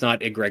line, but it's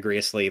not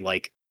egregiously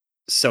like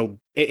so.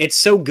 It's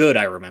so good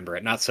I remember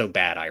it, not so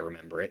bad I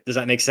remember it. Does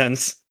that make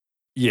sense?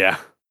 Yeah.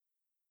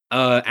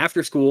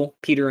 After school,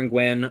 Peter and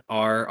Gwen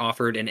are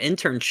offered an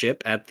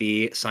internship at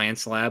the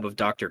science lab of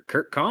Dr.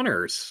 Kurt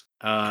Connors.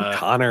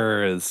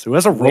 Connors, who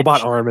has a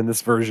robot arm in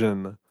this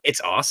version.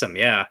 It's awesome,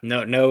 yeah.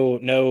 No,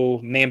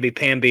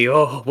 mamby-pamby,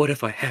 oh, what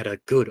if I had a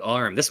good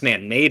arm? This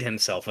man made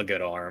himself a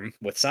good arm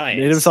with science.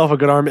 Made himself a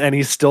good arm, and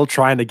he's still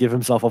trying to give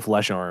himself a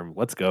flesh arm.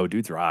 Let's go,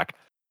 dudes rock.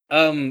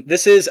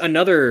 This is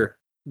another...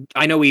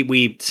 I know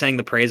we sang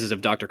the praises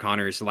of Dr.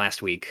 Connors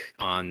last week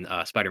on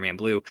Spider-Man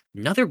Blue.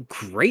 Another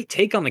great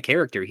take on the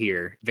character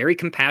here. Very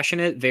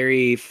compassionate,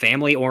 very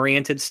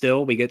family-oriented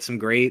still. We get some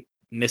great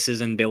Mrs.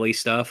 and Billy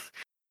stuff.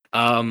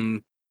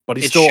 But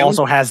he still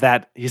also has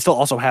that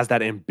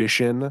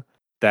ambition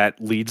that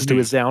leads to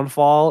his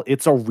downfall.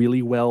 It's a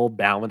really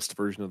well-balanced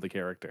version of the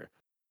character.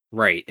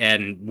 Right,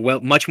 and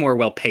much more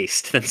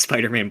well-paced than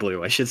Spider-Man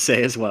Blue, I should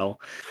say as well.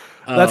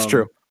 That's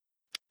true.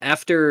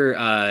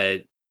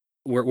 After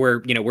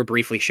we're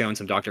briefly shown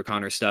some Dr.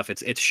 Connors stuff.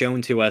 It's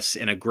shown to us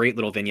in a great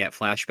little vignette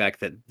flashback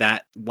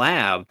that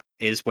lab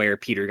is where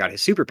Peter got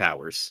his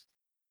superpowers.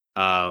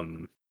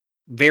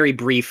 Very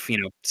brief,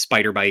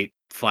 spider bite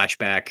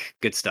flashback,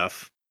 good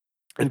stuff.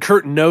 And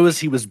Kurt knows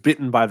he was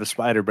bitten by the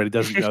spider, but he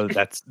doesn't know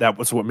that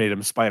was what made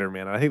him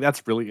Spider-Man. And I think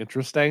that's really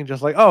interesting.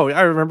 Just like, oh,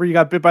 I remember you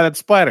got bit by that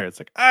spider. It's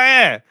like, oh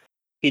yeah.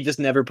 He just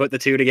never put the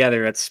two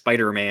together. That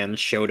Spider-Man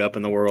showed up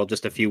in the world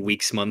just a few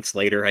months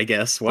later, I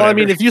guess. Whatever. Well, I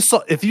mean,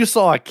 if you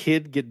saw a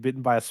kid get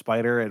bitten by a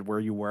spider at where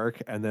you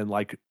work, and then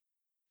like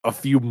a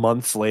few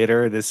months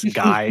later, this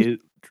guy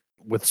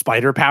with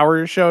spider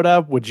powers showed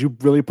up, would you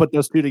really put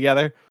those two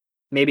together?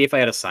 Maybe if I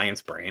had a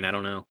science brain, I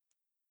don't know.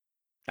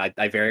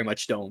 I very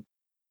much don't.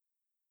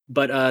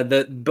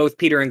 But both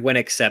Peter and Gwen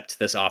accept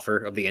this offer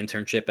of the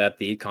internship at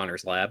the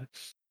Connors lab.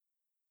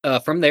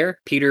 From there,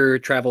 Peter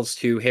travels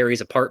to Harry's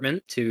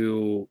apartment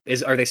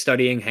are they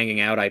studying, hanging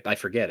out? I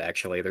forget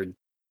actually. They're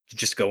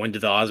just going to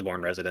the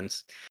Osborn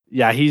residence.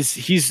 Yeah,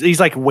 he's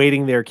like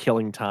waiting there,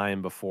 killing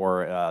time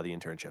before the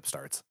internship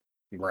starts.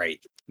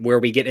 Right, where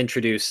we get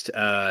introduced.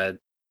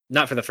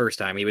 Not for the first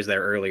time. He was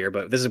there earlier,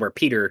 but this is where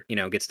Peter,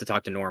 gets to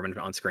talk to Norman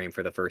on screen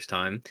for the first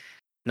time.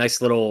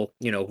 Nice little,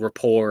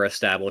 rapport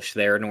established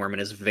there. Norman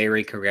is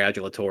very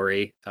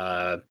congratulatory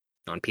on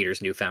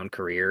Peter's newfound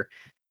career.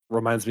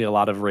 Reminds me a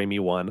lot of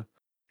Raimi 1.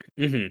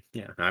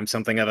 Yeah, I'm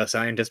something of a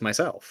scientist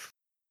myself.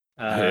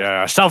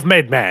 Yeah,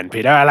 self-made man,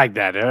 Peter. I like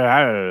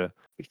that.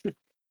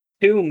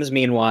 Toombs,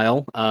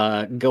 meanwhile,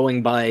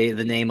 going by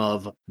the name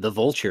of the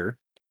Vulture,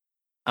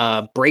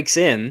 breaks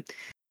in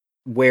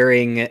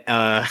wearing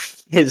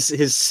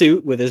his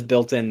suit with his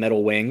built-in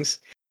metal wings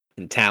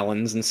and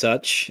talons and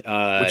such.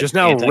 Which is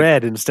now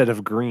red instead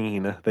of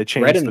green. They Red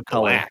changed the and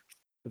color. black.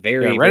 Yeah,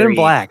 Very, red and very,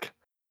 black.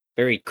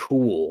 very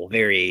cool.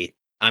 Very.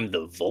 I'm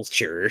the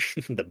Vulture,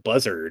 the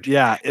buzzard.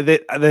 Yeah,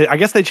 I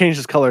guess they changed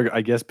his color.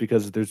 I guess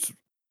because there's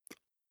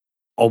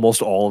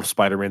almost all of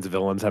Spider-Man's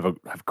villains have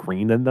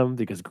green in them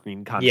because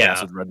green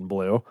contrasts Yeah, with red and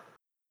blue.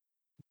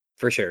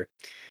 for sure.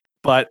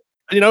 But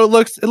it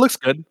looks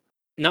good.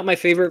 Not my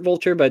favorite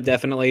Vulture, but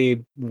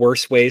definitely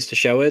worse ways to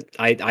show it.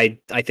 I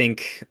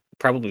think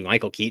probably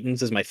Michael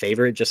Keaton's is my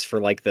favorite, just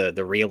for like the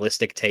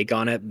realistic take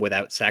on it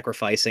without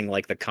sacrificing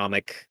like the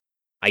comic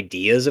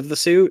ideas of the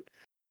suit.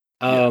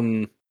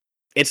 Yeah.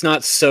 It's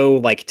not so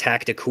like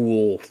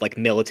tactical, like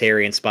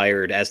military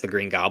inspired as the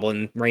Green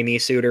Goblin Raimi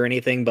suit or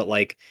anything, but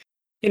like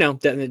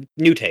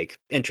new take,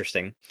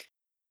 interesting.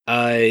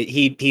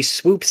 He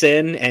swoops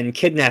in and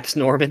kidnaps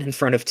Norman in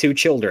front of two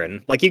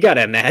children. Like, you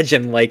gotta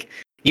imagine, like,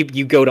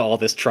 you go to all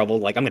this trouble,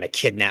 like, I'm gonna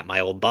kidnap my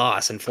old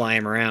boss and fly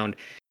him around.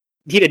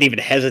 He didn't even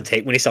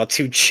hesitate when he saw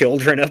two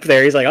children up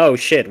there. He's like, oh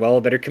shit, well, I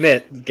better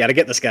commit. Gotta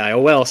get this guy.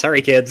 Oh well,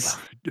 sorry kids.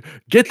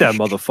 Get that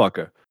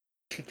motherfucker.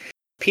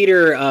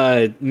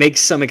 Peter makes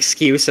some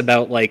excuse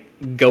about like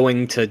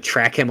going to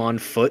track him on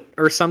foot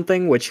or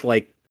something, which,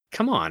 like,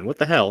 come on, what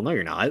the hell? No,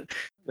 you're not.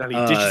 And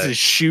he ditches his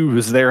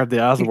shoes there at the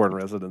Osborn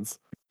residence.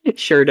 It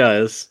sure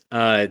does.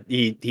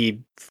 He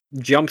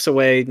jumps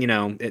away,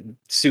 it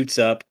suits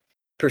up,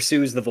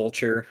 pursues the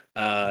Vulture.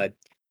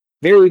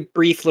 Very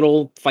brief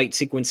little fight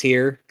sequence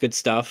here. Good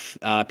stuff.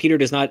 Peter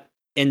does not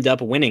end up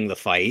winning the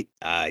fight.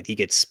 He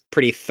gets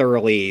pretty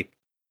thoroughly,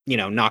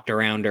 knocked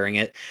around during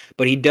it,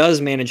 but he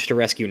does manage to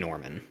rescue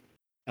Norman,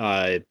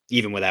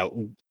 even without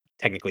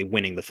technically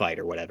winning the fight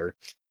or whatever.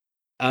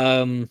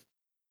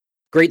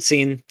 Great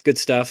scene, good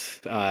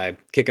stuff.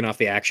 Kicking off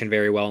the action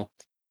very well.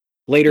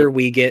 Later,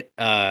 we get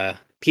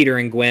Peter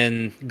and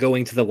Gwen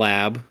going to the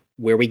lab,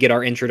 where we get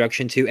our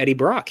introduction to Eddie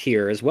Brock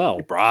here as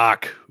well.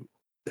 Brock,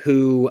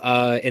 who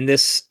in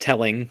this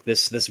telling,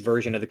 this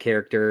version of the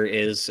character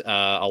is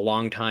a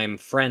longtime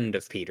friend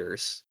of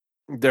Peter's.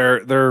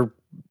 They're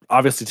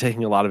obviously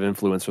taking a lot of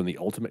influence from the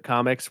Ultimate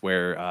Comics,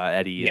 where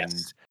Eddie and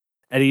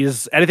I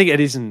think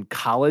Eddie's in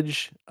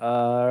college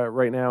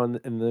right now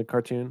in the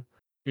cartoon.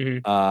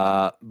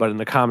 But in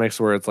the comics,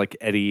 where it's like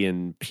Eddie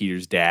and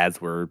Peter's dads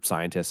were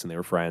scientists and they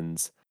were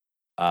friends,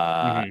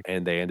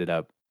 and they ended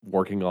up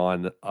working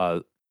on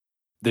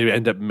they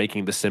end up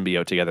making the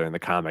symbiote together in the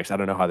comics. I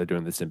don't know how they're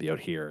doing the symbiote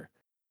here,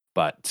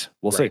 but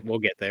we'll see. We'll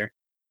get there.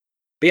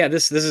 But yeah,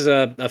 this is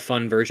a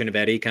fun version of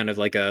Eddie, kind of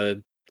like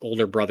a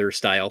older brother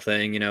style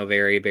thing.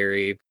 Very,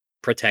 very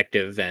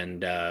protective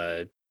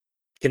and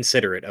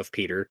considerate of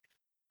Peter.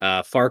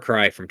 Far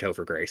cry from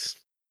Topher Grace.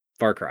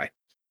 Far cry.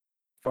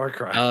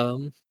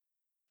 But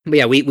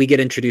yeah, we get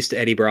introduced to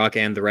Eddie Brock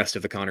and the rest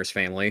of the Connors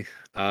family.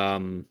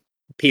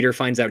 Peter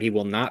finds out he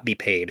will not be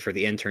paid for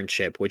the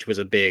internship, which was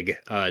a big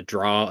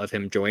draw of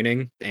him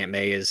joining. Aunt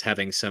May is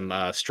having some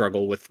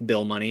struggle with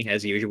bill money,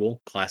 as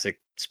usual. Classic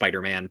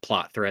Spider-Man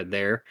plot thread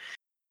there.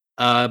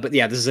 But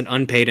yeah, this is an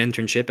unpaid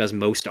internship, as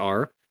most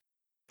are.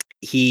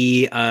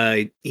 He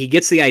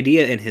gets the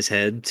idea in his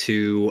head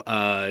to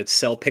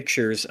sell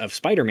pictures of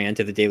Spider-Man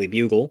to the Daily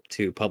Bugle,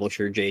 to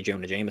publisher J.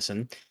 Jonah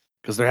Jameson.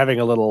 Because they're having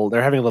a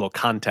little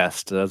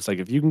contest. It's like,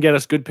 if you can get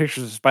us good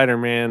pictures of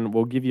Spider-Man,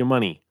 we'll give you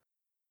money.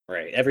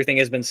 Right. Everything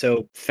has been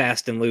so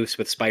fast and loose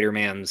with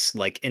Spider-Man's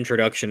like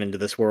introduction into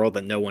this world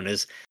that no one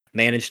has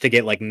managed to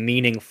get like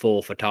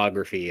meaningful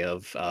photography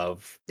of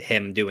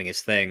him doing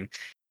his thing.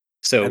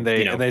 So and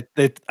they I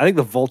think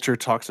the Vulture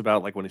talks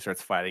about, like, when he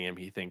starts fighting him,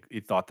 he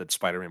thought that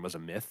Spider-Man was a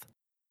myth.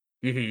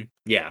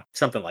 Yeah,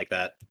 something like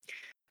that.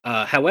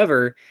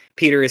 However,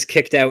 Peter is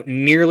kicked out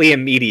nearly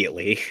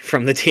immediately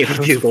from the Daily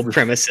Bugle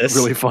premises.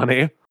 Really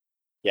funny.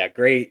 Yeah,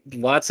 great.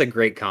 Lots of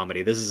great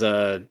comedy. This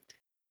is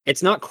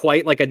it's not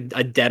quite like a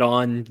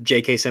dead-on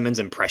J.K. Simmons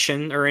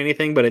impression or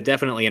anything, but it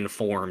definitely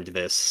informed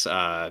this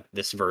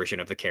this version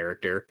of the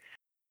character.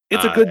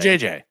 It's a good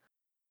JJ.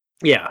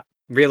 Yeah,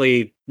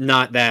 really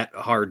not that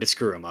hard to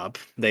screw him up.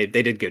 They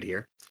did good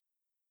here.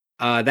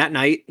 That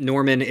night,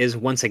 Norman is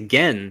once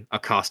again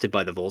accosted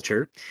by the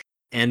Vulture.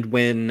 And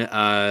when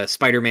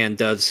Spider-Man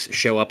does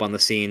show up on the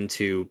scene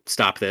to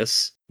stop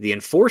this, the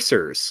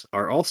Enforcers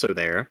are also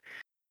there,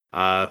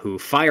 who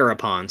fire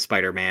upon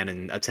Spider-Man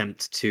and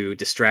attempt to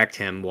distract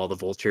him while the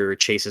Vulture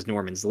chases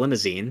Norman's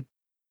limousine.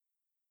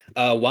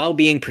 While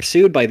being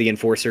pursued by the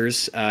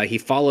Enforcers, he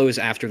follows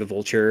after the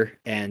Vulture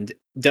and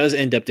does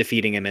end up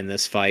defeating him in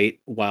this fight,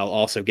 while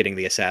also getting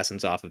the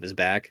assassins off of his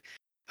back.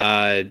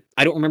 I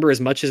don't remember as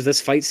much as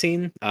this fight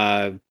scene,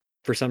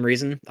 for some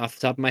reason, off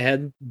the top of my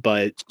head,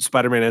 but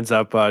Spider-Man ends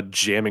up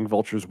jamming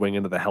Vulture's wing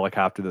into the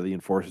helicopter that the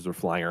Enforcers are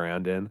flying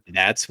around in.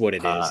 That's what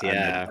it is,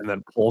 yeah. And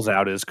then pulls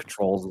out his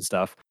controls and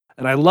stuff.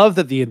 And I love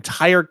that the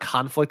entire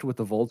conflict with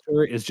the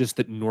Vulture is just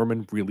that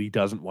Norman really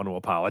doesn't want to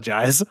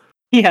apologize.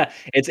 Yeah,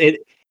 it's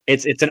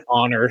an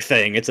honor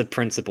thing, it's a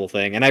principle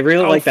thing, and I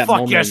really Go like that fuck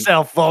moment.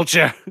 yourself,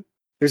 Vulture.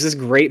 There's this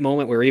great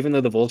moment where even though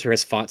the Vulture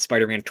has fought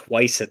Spider-Man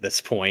twice at this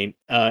point,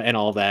 and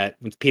all that,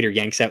 when Peter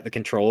yanks out the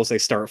controls, they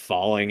start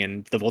falling,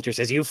 and the Vulture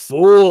says, "You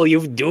fool!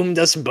 You've doomed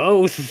us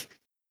both."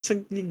 It's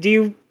like, do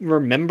you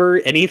remember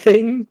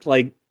anything?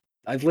 Like,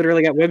 I've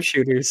literally got web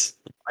shooters.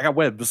 I got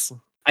webs.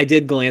 I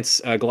did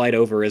glide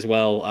over as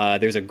well.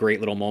 There's a great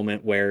little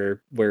moment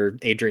where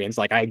Adrian's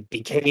like, "I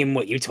became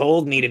what you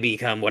told me to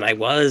become. What I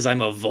was.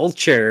 I'm a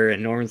vulture."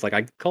 And Norman's like,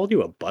 "I called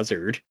you a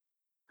buzzard."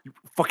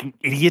 Fucking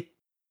idiot.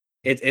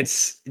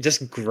 It's just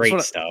That's great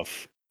what,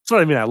 stuff. that's what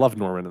I mean. I love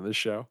Norman in this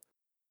show.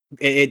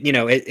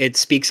 It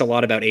speaks a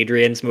lot about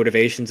Adrian's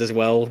motivations as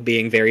well,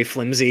 being very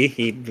flimsy.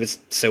 He was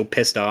so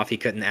pissed off he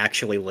couldn't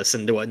actually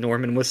listen to what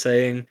Norman was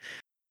saying.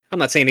 I'm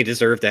not saying he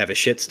deserved to have his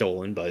shit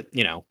stolen, but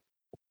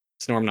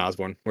it's Norman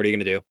Osborn. What are you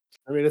gonna do?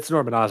 I mean, it's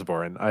Norman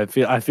Osborn. I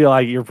feel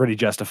like you're pretty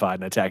justified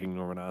in attacking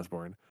Norman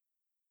Osborn.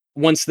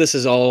 Once this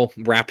is all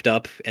wrapped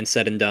up and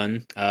said and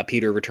done,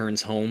 Peter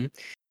returns home,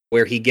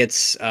 where he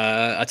gets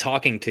a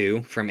talking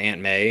to from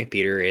Aunt May.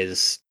 Peter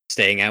is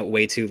staying out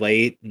way too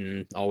late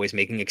and always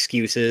making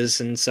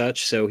excuses and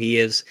such, so he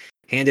is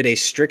handed a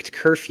strict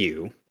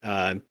curfew.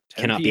 10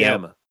 Cannot be out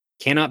p.m.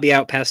 cannot be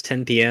out past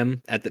 10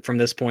 p.m. From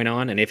this point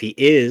on, and if he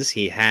is,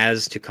 he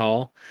has to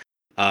call.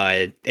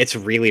 It's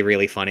really,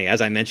 really funny.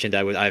 As I mentioned,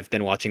 I've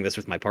been watching this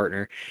with my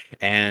partner,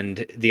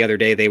 and the other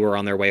day they were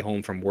on their way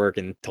home from work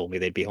and told me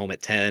they'd be home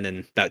at 10.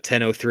 And about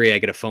 10:03, I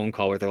get a phone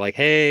call where they're like,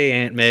 "Hey,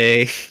 Aunt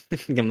May,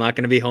 I'm not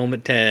going to be home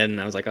at 10." And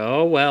I was like,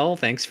 "Oh well,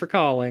 thanks for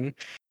calling."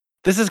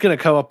 This is going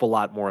to come up a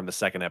lot more in the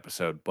second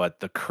episode, but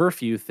the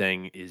curfew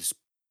thing is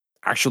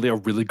actually a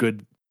really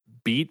good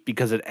beat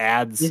because Hmm.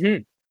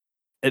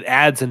 it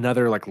adds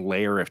another like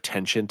layer of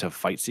tension to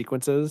fight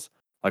sequences.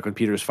 Like when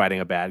Peter's fighting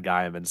a bad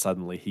guy and then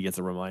suddenly he gets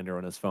a reminder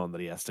on his phone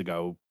that he has to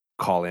go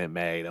call Aunt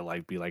May to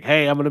like be like,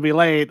 "Hey, I'm gonna be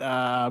late.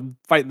 I'm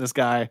fighting this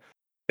guy."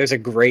 There's a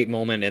great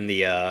moment in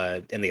the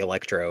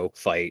Electro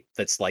fight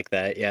that's like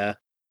that. Yeah.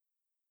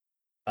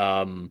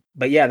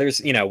 But yeah,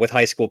 there's with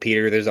high school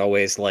Peter, there's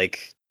always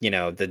like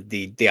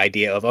the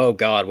idea of, oh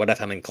God, what if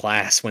I'm in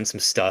class when some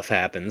stuff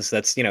happens?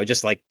 That's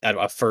just like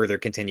a further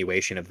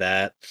continuation of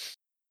that.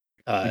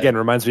 Uh, Again,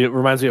 reminds me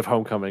of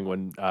Homecoming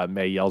when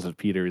May yells at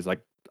Peter. He's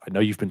like, "I know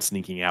you've been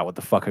sneaking out. What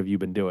the fuck have you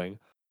been doing?"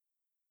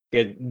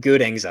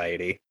 good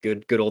anxiety,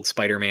 good old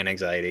Spider-Man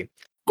anxiety.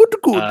 Good,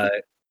 good. Uh,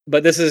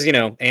 but this is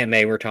Aunt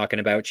May we're talking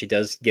about. She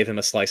does give him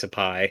a slice of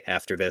pie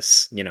after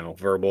this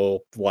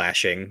verbal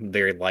lashing,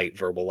 very light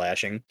verbal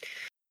lashing.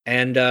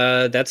 And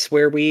that's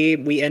where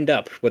we end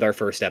up with our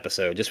first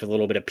episode, just with a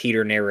little bit of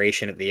Peter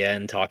narration at the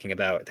end, talking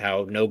about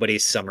how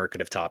nobody's summer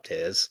could have topped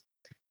his.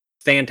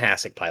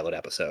 Fantastic pilot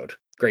episode.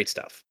 Great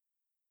stuff.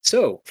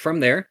 So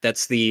from there,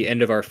 that's the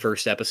end of our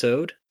first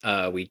episode.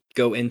 We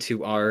go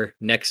into our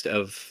next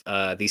of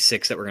these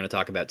six that we're going to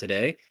talk about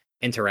today.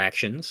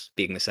 Interactions,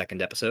 being the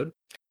second episode.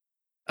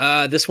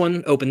 This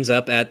one opens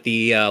up at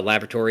the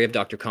laboratory of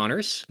Dr.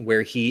 Connors,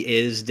 where he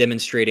is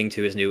demonstrating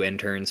to his new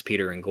interns,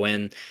 Peter and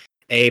Gwen,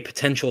 a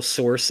potential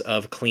source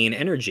of clean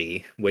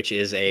energy, which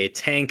is a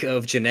tank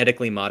of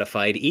genetically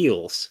modified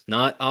eels.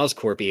 Not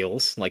Oscorp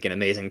eels, like in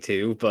Amazing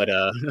 2, but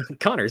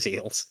Connors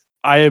eels.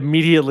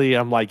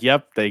 I'm like,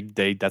 "Yep, they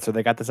that's where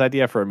they got this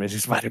idea for Amazing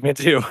Spider-Man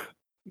 2."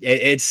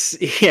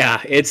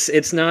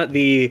 It's not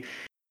the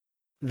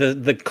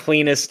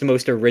cleanest,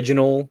 most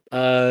original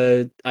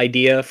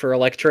idea for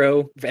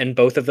Electro, and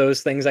both of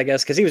those things, I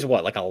guess, because he was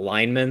what, like a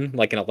lineman,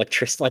 like an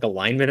electrician, like a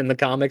lineman in the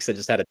comics that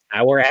just had a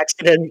tower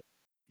accident.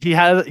 He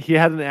had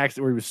an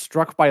accident where he was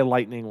struck by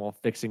lightning while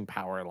fixing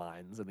power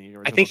lines in the I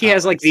original think he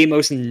has like comics. the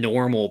most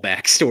normal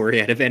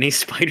backstory out of any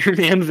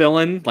Spider-Man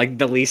villain, like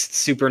the least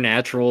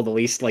supernatural, the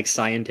least like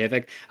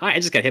scientific. I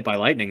just got hit by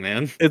lightning,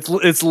 man.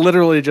 It's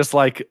literally just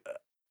like,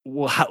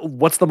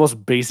 what's the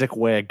most basic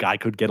way a guy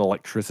could get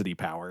electricity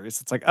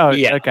powers? It's like, oh,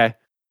 Yeah. okay.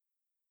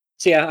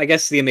 So yeah, I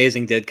guess the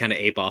Amazing did kind of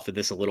ape off of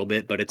this a little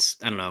bit, but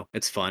I don't know,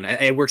 it's fun.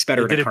 It works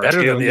better It in a did it better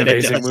than cartoon the than it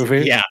Amazing does.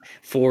 movie. Yeah,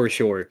 for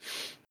sure.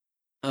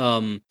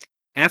 Um,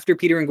 After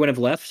Peter and Gwen have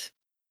left,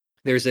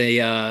 there's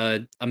a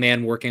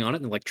man working on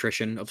it, an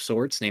electrician of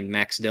sorts named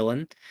Max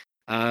Dillon,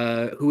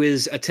 who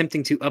is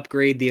attempting to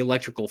upgrade the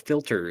electrical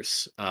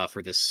filters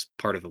for this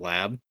part of the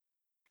lab.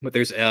 But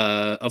there's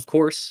of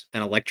course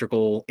an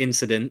electrical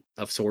incident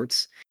of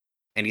sorts,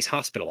 and he's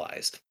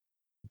hospitalized.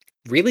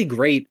 Really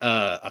great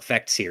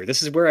effects here.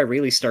 This is where I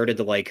really started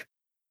to like,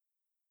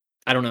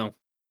 I don't know,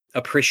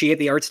 appreciate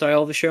the art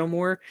style of the show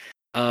more.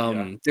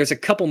 Yeah. There's a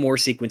couple more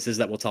sequences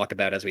that we'll talk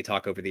about as we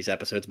talk over these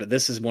episodes, but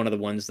this is one of the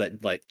ones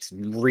that like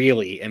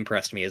really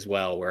impressed me as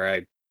well, where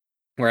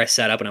I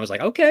sat up and I was like,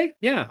 okay,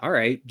 yeah, all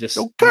right, just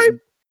Okay.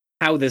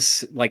 how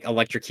this like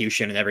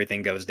electrocution and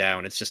everything goes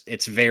down.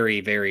 It's very,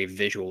 very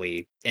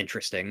visually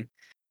interesting.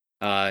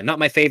 Not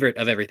my favorite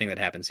of everything that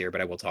happens here,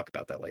 but I will talk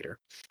about that later.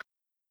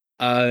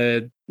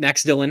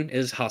 Max Dillon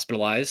is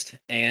hospitalized,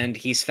 and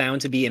he's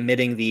found to be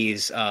emitting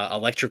these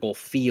electrical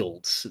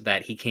fields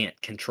that he can't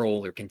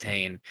control or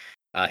contain.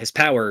 His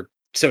power,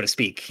 so to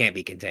speak, can't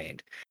be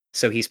contained.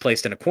 so he's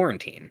placed in a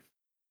quarantine.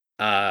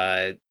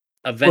 Wait,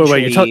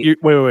 Eventually,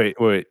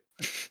 wait.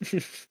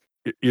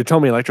 You're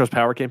telling me Electro's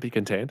power can't be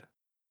contained?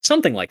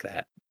 something like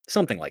that.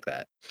 Something like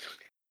that.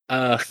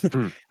 Uh,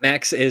 Hmm.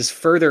 Max is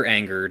further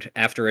angered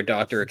after a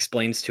doctor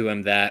explains to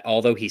him that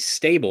although he's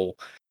stable,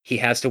 he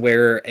has to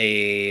wear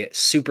a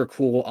super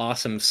cool,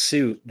 awesome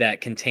suit that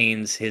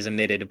contains his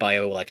emitted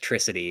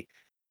bioelectricity.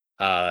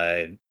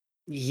 Uh,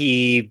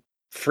 he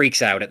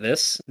freaks out at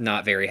this,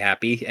 not very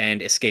happy,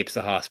 and escapes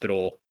the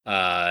hospital,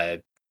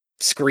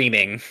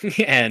 screaming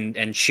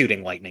and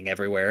shooting lightning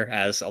everywhere,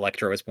 as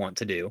Electro is wont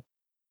to do.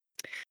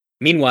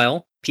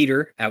 Meanwhile,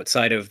 Peter,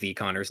 outside of the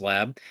Connors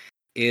lab,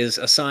 is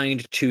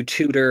assigned to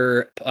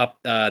tutor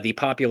the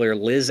popular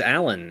Liz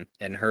Allen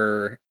in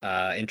her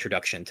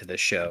introduction to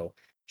this show.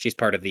 She's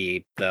part of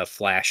the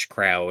Flash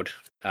crowd,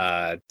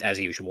 as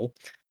usual.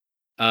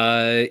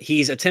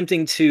 He's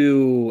attempting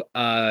to,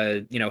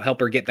 help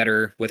her get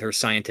better with her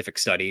scientific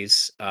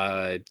studies,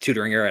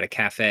 tutoring her at a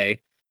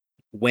cafe.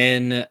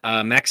 When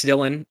Max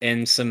Dillon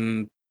and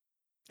some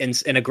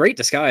in a great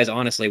disguise,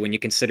 honestly, when you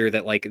consider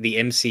that like the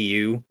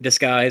MCU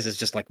disguise is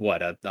just like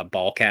what a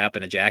ball cap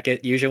and a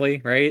jacket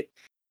usually, right?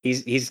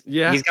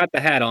 Yeah. He's got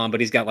the hat on, but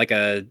he's got like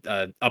a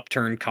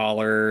upturned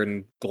collar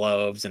and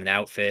gloves and an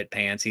outfit,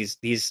 pants.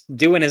 He's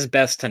doing his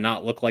best to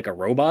not look like a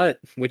robot,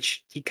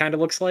 which he kind of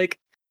looks like.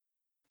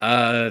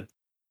 Uh,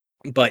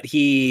 but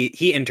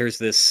he enters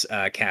this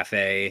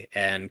cafe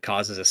and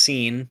causes a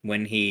scene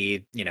when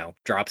he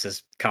drops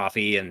his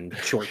coffee and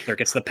short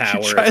circuits the He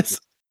power. tries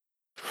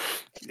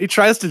he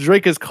tries to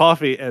drink his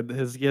coffee, and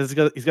he's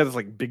got this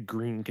like big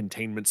green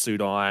containment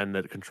suit on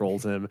that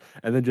controls him,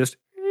 and then just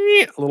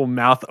a little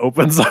mouth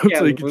opens up Yeah,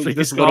 so he can drink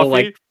his this little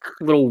coffee.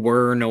 little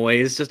whir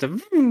noise, just a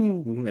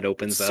it It's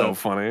opens so up,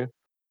 funny.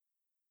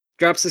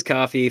 drops his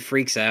coffee,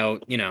 freaks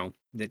out,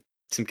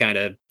 some kind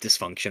of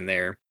dysfunction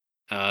there.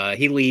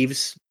 He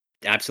leaves,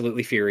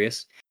 absolutely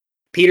furious.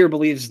 Peter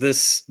believes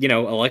this,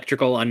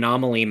 electrical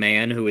anomaly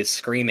man who is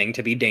screaming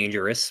to be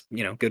dangerous,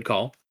 good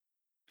call,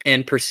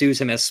 and pursues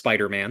him as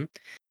Spider-Man.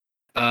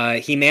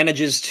 He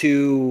manages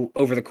to,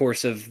 over the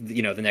course of,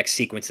 the next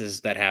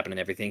sequences that happen and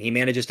everything, he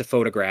manages to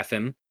photograph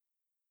him.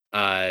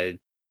 Uh,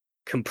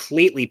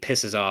 Completely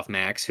pisses off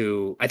Max,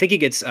 who I think he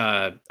gets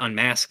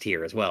unmasked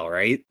here as well,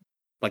 right?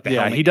 Like the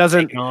Yeah, helmet gets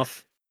taken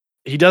off.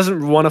 he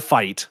doesn't want to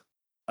fight.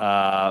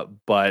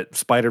 But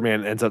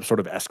Spider-Man ends up sort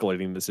of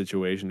escalating the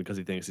situation because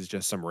he thinks he's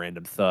just some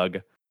random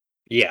thug.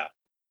 Yeah.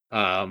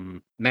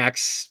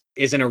 Max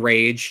is in a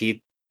rage.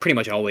 He pretty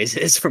much always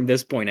is from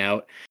this point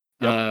out.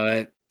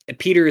 Yep. Uh,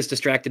 Peter is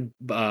distracted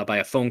by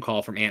a phone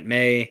call from Aunt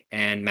May,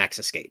 and Max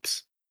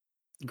escapes.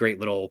 Great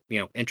little,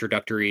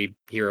 introductory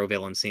hero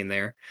villain scene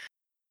there.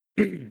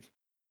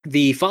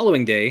 The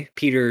following day,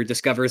 Peter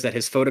discovers that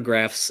his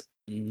photographs,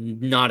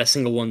 not a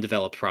single one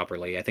developed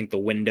properly. I think the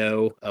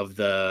window of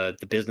the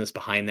business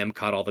behind them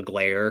caught all the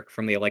glare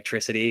from the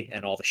electricity,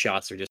 and all the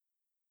shots are just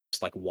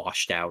like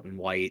washed out and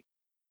white.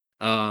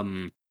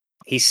 Um,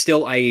 he's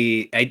still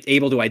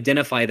able to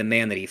identify the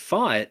man that he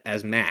fought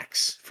as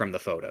Max from the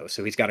photo,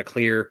 so he's got a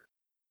clear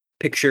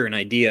picture and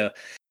idea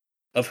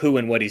of who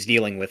and what he's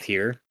dealing with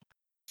here.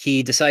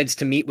 He decides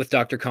to meet with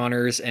Dr.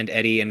 Connors and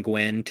Eddie and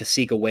Gwen to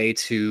seek a way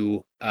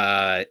to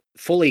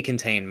fully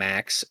contain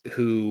Max,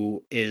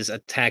 who is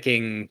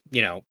attacking,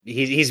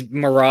 he's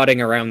marauding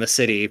around the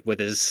city with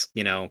his,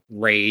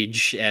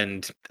 rage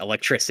and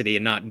electricity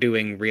and not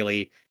doing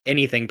really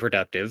anything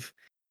productive.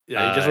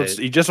 Yeah, Uh,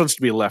 he just wants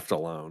to be left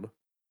alone.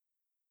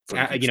 That's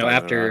what he keeps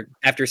talking about.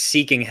 after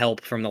seeking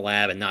help from the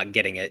lab and not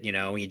getting it,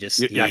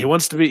 Yeah, he he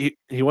wants to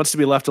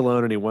be left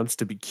alone, and he wants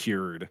to be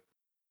cured.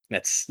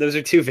 those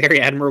are two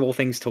very admirable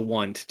things to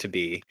want to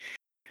be.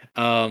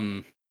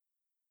 Um,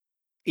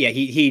 yeah,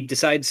 he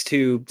decides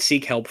to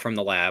seek help from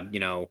the lab,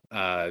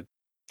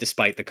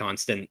 despite the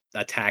constant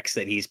attacks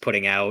that he's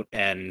putting out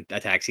and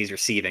attacks he's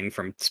receiving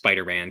from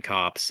Spider-Man,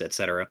 cops,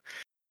 etc.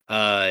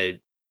 Uh,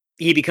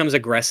 he becomes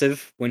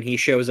aggressive when he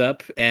shows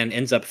up and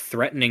ends up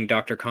threatening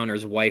Dr.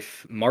 Connor's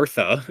wife,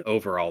 Martha,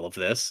 over all of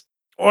this.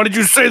 Why did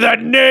you say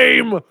that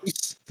name?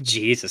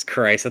 Jesus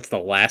Christ, that's the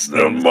last The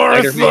thing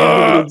Spider-Man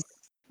Martha. needs.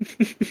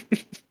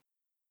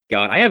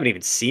 God, I haven't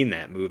even seen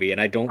that movie,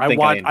 and I don't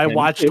think I intend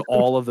watched to.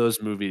 all of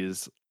those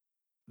movies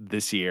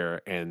this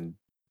year, and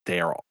they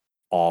are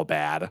all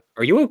bad.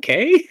 Are you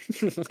okay?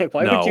 Like,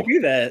 why would you No, do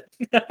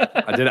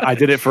that? I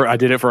did it for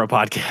a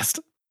podcast.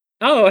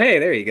 Oh, hey,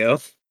 there you go.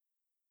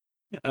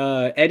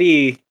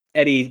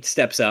 Eddie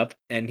steps up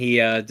and he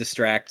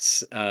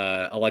distracts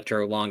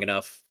Electro long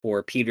enough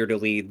for Peter to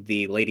lead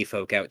the lady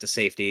folk out to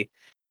safety.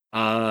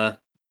 Uh,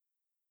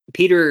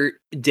 Peter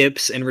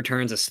dips and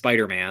returns as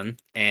Spider-Man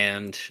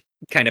and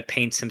kind of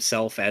paints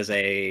himself as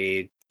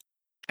I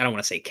don't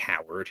want to say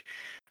coward,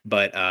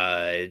 but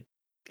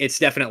it's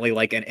definitely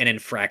like an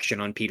infraction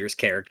on Peter's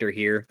character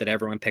here that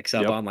everyone picks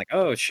up Yep, on, like,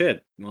 oh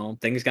shit, well,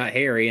 things got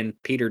hairy and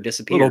Peter little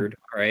disappeared.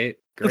 All right,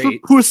 little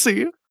great.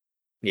 pussy.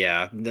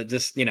 Yeah,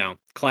 just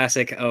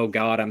classic. Oh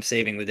God, I'm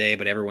saving the day,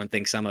 but everyone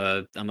thinks I'm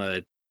a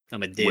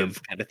Wimp.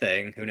 div kind of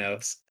thing. Who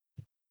knows?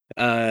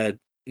 Uh,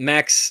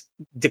 Max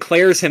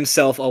declares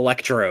himself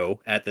Electro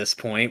at this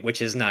point,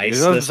 which is He nice. does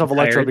This himself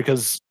Electro entire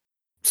because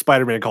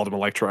Spider-Man called him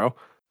Electro.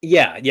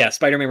 yeah,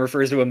 Spider-Man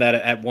refers to him that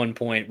at one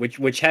point,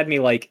 which had me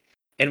like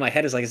in my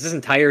head is like, is this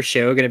entire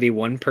show going to be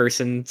one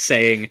person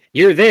saying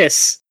 "You're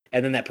this,"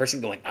 and then that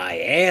person going, "I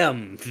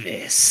am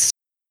this."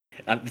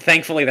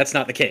 Thankfully, that's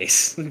not the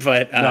case.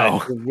 But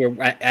No. we're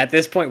at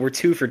this point, we're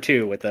 2 for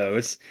 2 with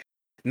those.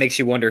 Makes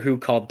you wonder who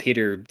called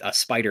Peter a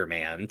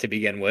Spider-Man to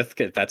begin with,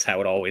 because that's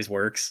how it always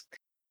works.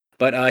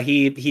 But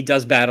he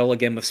does battle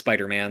again with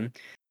Spider-Man,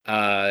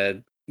 uh,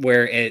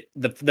 where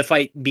the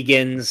fight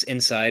begins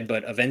inside,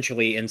 but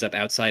eventually ends up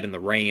outside in the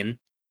rain,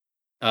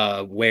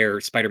 where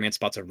Spider-Man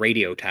spots a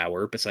radio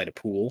tower beside a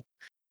pool.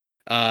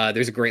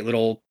 There's a great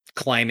little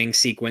climbing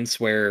sequence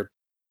where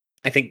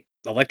I think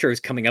Electro is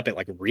coming up it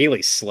like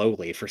really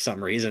slowly for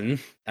some reason,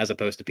 as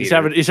opposed to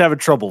Peter. He's having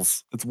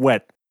troubles. It's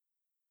wet.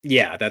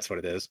 Yeah, that's what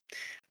it is.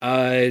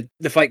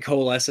 The fight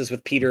coalesces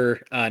with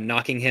Peter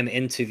knocking him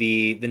into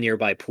the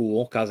nearby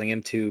pool, causing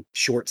him to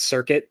short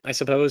circuit, I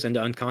suppose, into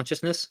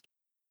unconsciousness.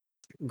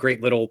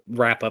 Great little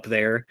wrap up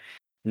there.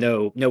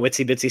 No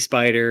itsy bitsy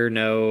spider,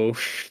 no,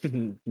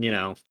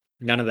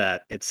 none of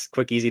that. It's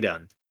quick, easy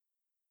done.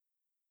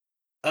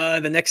 The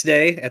next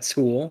day at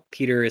school,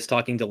 Peter is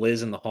talking to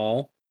Liz in the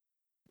hall,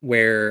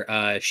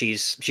 where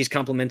she's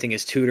complimenting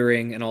his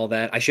tutoring and all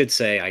that. I should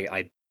say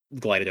I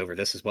glided over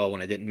this as well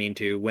when I didn't mean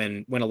to.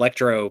 When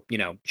Electro,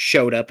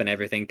 showed up and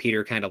everything,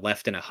 Peter kind of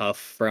left in a huff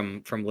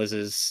from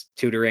Liz's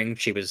tutoring.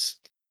 She was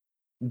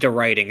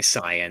deriding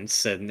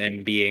science and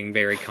then being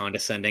very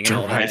condescending and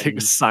all that. Deriding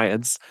And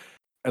science.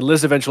 And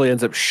Liz eventually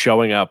ends up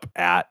showing up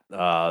at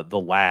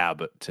the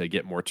lab to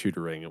get more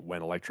tutoring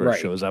when Electro right.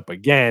 shows up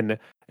again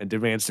and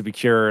demands to be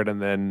cured,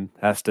 and then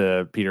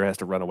Peter has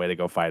to run away to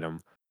go fight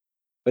him.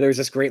 But there's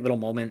this great little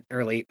moment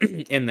early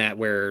in that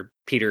where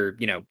Peter,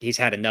 he's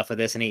had enough of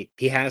this and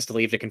he has to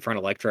leave to confront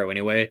Electro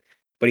anyway.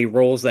 But he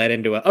rolls that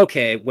into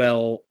okay,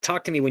 well,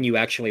 talk to me when you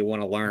actually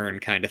want to learn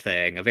kind of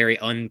thing. A very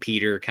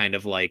un-Peter kind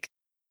of like,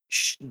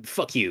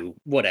 fuck you,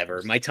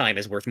 whatever. My time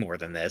is worth more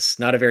than this.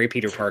 Not a very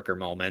Peter Parker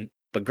moment,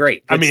 but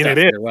great. Good stuff It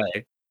is. either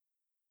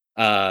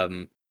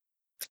way.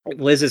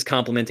 Liz is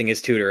complimenting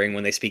his tutoring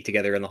when they speak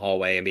together in the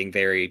hallway and being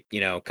very,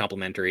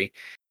 complimentary.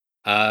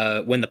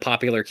 When the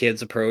popular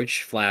kids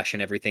approach, Flash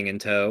and everything in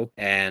tow,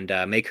 and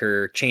make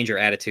her change her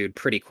attitude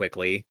pretty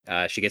quickly.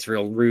 She gets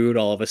real rude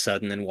all of a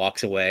sudden and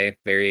walks away.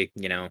 Very,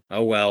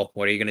 oh well,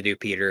 what are you gonna do,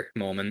 Peter?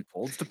 Moment.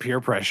 Folds to peer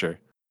pressure.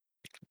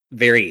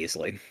 Very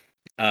easily.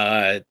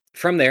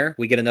 From there,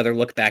 we get another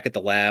look back at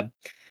the lab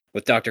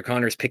with Dr.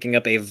 Connors picking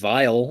up a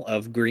vial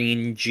of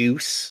green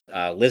juice,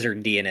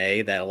 lizard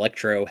DNA that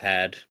Electro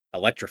had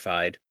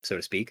electrified, so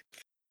to speak.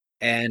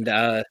 And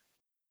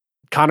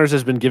Connors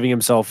has been giving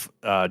himself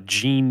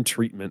gene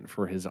treatment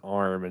for his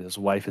arm, and his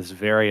wife is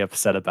very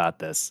upset about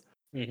this.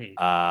 mhm.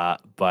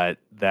 But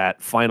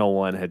that final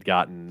one had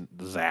gotten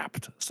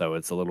zapped, so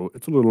it's a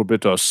little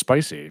bit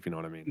spicy, if you know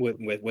what I mean.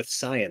 With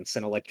science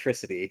and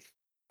electricity,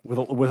 With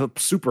a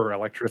super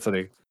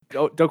electricity.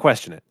 Don't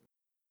question it.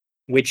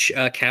 which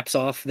caps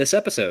off this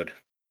episode.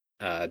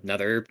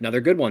 Another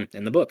good one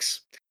in the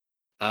books.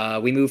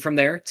 We move from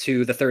there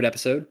to the third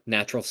episode,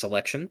 Natural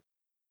Selection.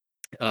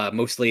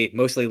 Mostly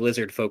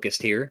lizard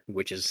focused here,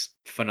 which is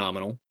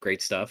phenomenal.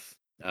 Great stuff.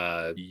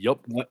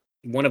 Yup.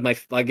 One of my,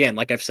 again,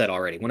 like I've said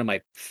already, one of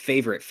my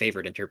favorite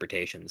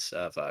interpretations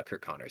of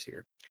Kurt Connors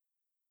here.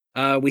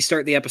 We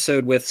start the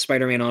episode with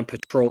Spider-Man on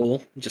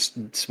patrol, just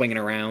swinging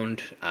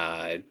around,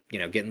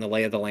 getting the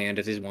lay of the land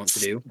as he's wont to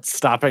do.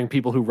 Stopping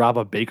people who rob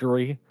a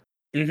bakery.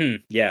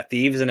 Yeah,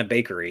 thieves in a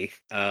bakery.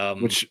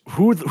 Which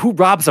who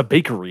robs a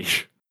bakery?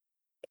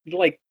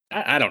 Like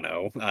I don't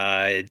know.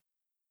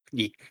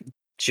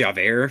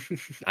 Javert.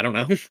 I don't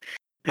know.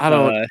 I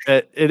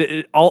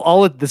don't.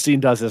 All the scene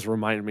does is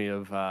remind me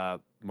of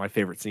my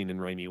favorite scene in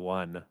Raimi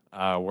 1,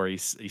 where he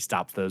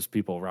stops those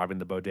people robbing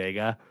the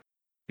bodega.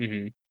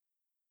 Mm-hmm.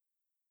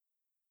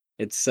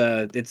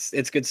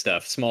 It's good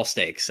stuff. Small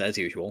stakes as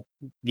usual.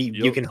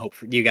 You can hope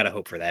you gotta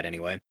hope for that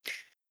anyway.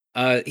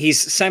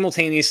 He's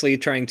simultaneously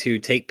trying to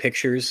take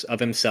pictures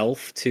of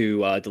himself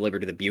to deliver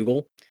to the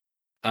Bugle.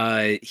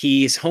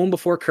 He's home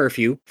before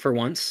curfew for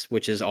once,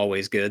 which is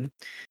always good.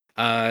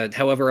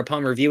 However,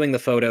 upon reviewing the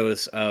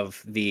photos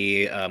of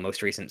the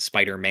most recent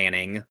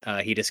Spider-Manning,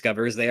 he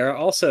discovers they are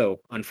also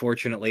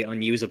unfortunately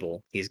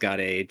unusable. He's got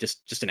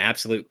just an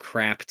absolute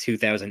crap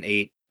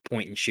 2008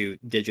 point and shoot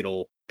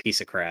digital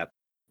piece of crap.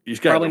 He's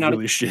got probably a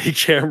really shitty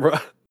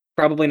camera.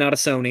 Probably not a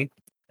Sony.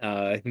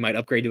 He might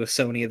upgrade to a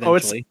Sony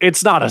eventually. Oh,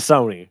 it's not a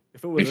Sony.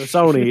 If it was a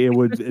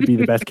Sony, it'd be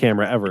the best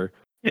camera ever.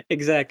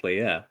 Exactly,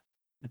 yeah.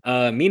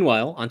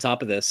 Meanwhile, on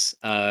top of this,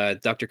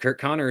 Dr. Kurt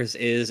Connors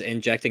is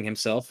injecting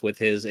himself with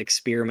his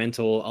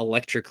experimental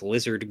electric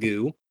lizard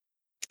goo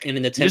in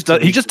an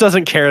attempt. He just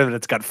doesn't care that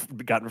it's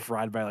gotten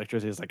fried by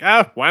electricity. He's like,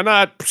 why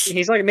not?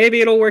 He's like, maybe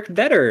it'll work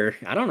better.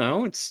 I don't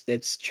know.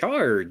 It's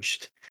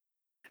charged.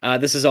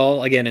 This is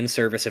all again in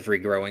service of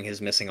regrowing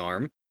his missing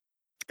arm.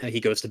 He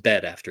goes to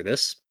bed after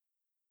this.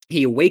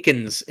 He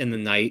awakens in the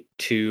night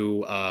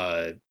to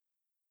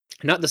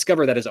not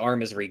discover that his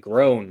arm is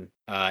regrown.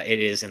 It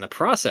is in the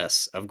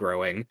process of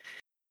growing.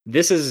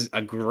 This is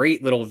a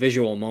great little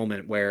visual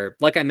moment where,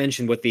 like I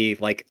mentioned with the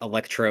like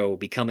Electro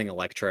becoming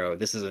Electro,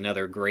 this is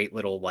another great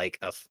little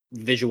like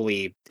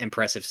visually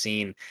impressive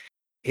scene.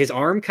 His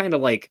arm kind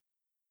of like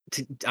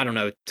I don't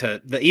know,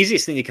 to the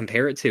easiest thing to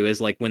compare it to is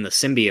like when the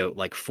symbiote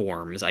like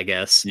forms, I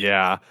guess.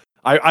 Yeah.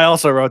 I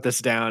also wrote this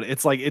down.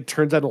 It's like it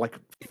turns out like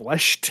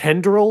flesh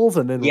tendrils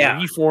and then Yeah,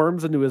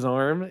 reforms into his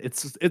arm.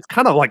 It's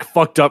kind of like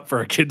fucked up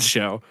for a kids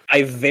show.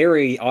 I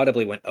very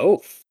audibly went,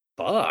 "Oh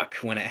fuck,"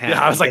 when it Yeah, I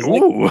happened was like, 'cause,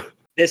 like, ooh.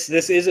 this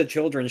is a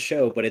children's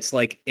show, but it's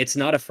like it's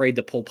not afraid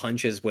to pull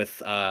punches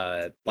with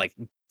like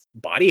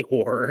body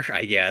horror,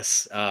 I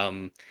guess.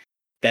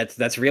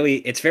 That's really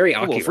it's very A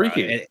little Akira.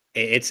 freaky.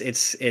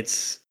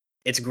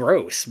 It's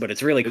gross, but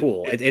it's really It,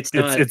 cool. it, It's it's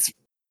not it's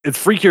it's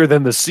freakier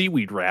than the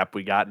seaweed wrap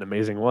we got in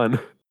Amazing One.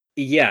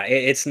 yeah,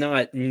 it's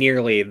not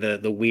nearly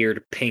the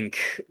weird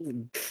pink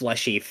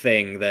fleshy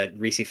thing that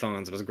Reese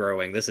Fons was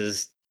growing. This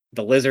is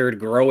the lizard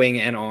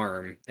growing an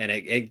arm, and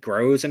it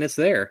grows and it's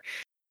there.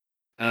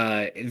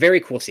 Very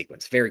cool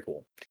sequence. Very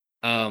cool.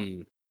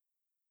 Um,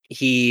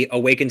 he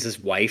awakens his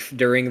wife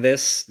during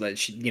this. That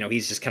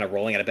he's just kind of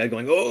rolling out of bed,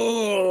 going,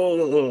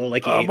 "Oh!"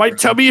 like he ate My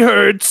tummy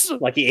hurts.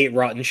 like he ate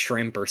rotten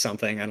shrimp or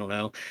something. I don't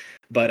know.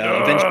 But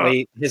Ugh.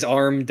 eventually, his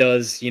arm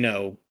does,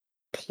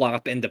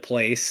 plop into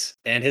place,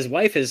 and his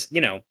wife is,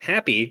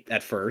 happy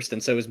at first,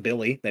 and so is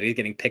Billy that he's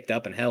getting picked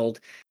up and held.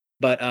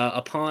 But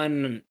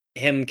upon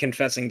him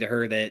confessing to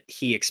her that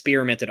he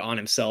experimented on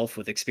himself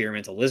with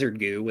experimental lizard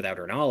goo without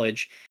her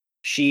knowledge,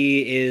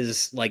 she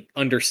is like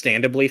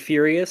understandably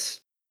furious,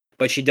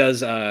 but she does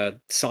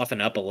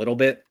soften up a little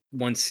bit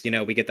once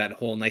we get that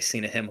whole nice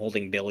scene of him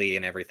holding Billy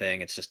and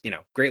everything. It's just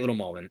great little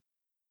moment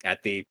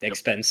at the Yep.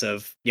 expense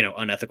of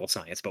unethical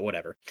science, but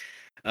whatever.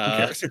 Who Uh,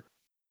 cares?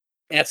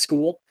 at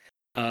school,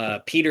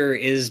 Peter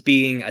is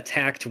being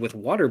attacked with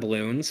water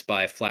balloons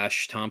by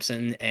Flash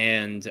Thompson,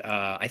 and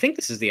I think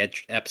this is the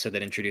episode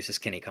that introduces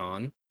Kenny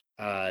Khan.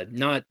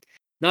 Not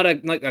a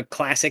like a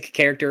classic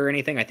character or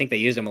anything. I think they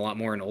used him a lot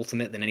more in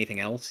Ultimate than anything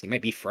else. He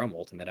might be from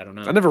Ultimate. I don't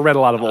I know. never read a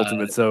lot of Uh,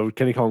 Ultimate, so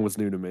Kenny Kong was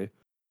new to me.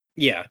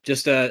 yeah,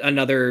 just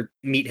another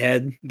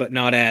meathead, but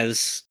not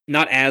as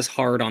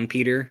hard on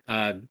Peter.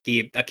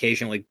 He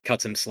occasionally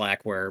cuts him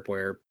slack where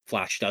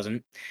Flash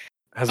doesn't.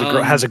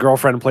 Has a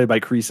girlfriend played by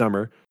Cree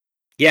Summer.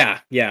 Yeah,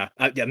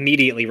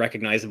 immediately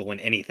recognizable in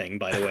anything.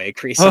 By the way,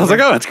 Kree I was like,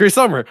 Summer. oh, it's Cree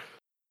Summer.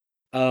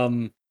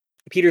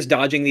 Peter's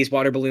dodging these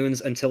water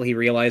balloons until he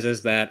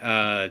realizes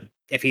that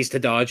if he's to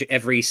dodge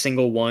every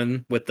single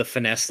one with the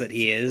finesse that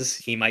he is,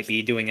 he might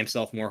be doing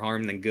himself more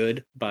harm than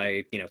good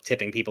by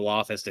tipping people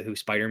off as to who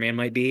Spider-Man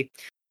might be.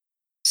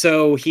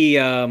 So he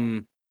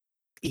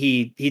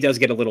does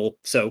get a little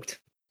soaked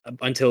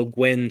until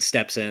Gwen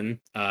steps in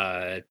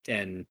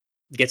and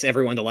gets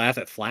everyone to laugh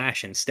at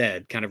Flash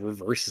instead, kind of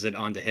reverses it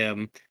onto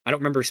him. I don't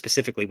remember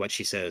specifically what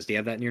she says. Do you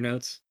have that in your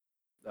notes?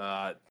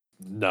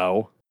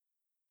 No.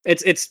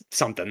 It's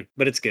something,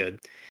 but it's good.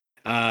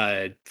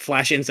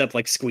 Flash ends up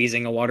like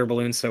squeezing a water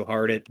balloon so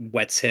hard it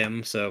wets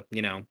him, so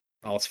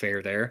all's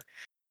fair there.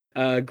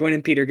 Gwen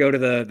and Peter go to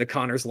the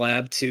Connors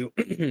lab to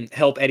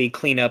help Eddie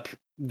clean up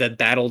the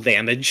battle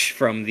damage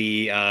from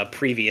the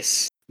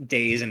previous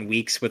days and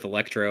weeks with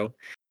Electro.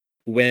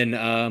 When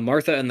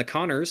Martha and the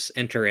Connors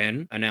enter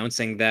in,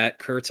 announcing that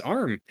Kurt's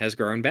arm has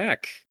grown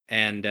back,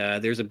 and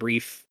there's a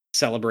brief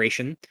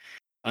celebration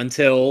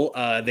until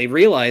they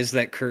realize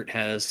that Kurt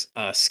has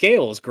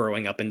scales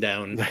growing up and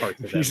down parts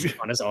of him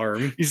on his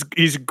arm.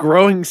 He's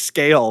growing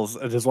scales,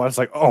 and his wife's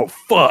like, "Oh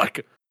fuck!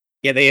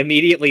 Yeah, they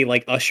immediately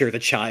like usher the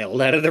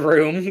child out of the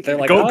room. They're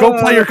like, Go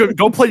play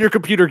 "Ah!" your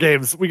computer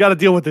games. We got to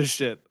deal with this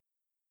shit."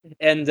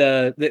 And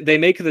they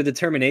make the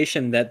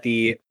determination that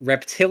the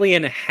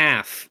reptilian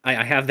half, I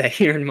have that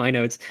here in my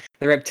notes,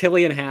 the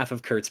reptilian half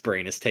of Kurt's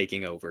brain is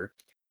taking over.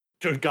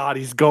 Good God,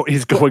 he's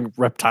going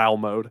reptile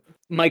mode.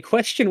 My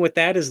question with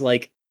that is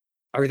like,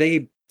 are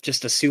they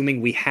just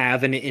assuming we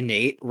have an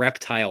innate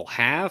reptile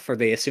half? Are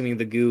they assuming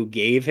the goo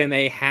gave him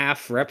a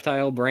half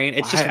reptile brain?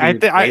 It's just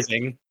weird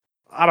phrasing.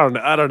 I don't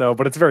know,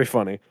 but it's very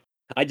funny.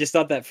 I just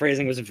thought that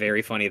phrasing was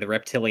very funny. The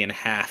reptilian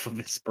half of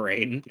his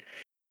brain.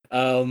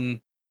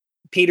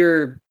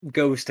 Peter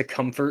goes to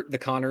comfort the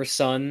Connor's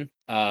son,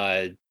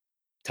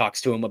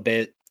 talks to him a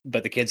bit,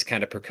 but the kid's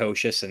kind of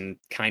precocious and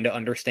kind of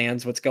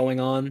understands what's going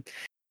on.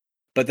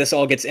 But this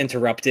all gets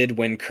interrupted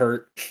when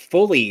Kurt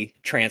fully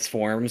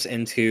transforms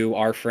into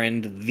our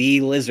friend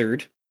the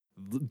Lizard,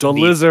 The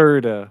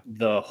lizard.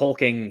 the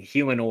hulking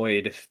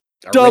humanoid.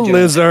 The original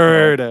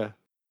lizard.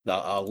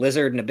 The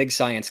lizard in a big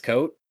science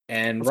coat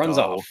and Let's runs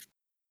go. off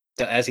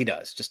as he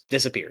does, just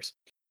disappears.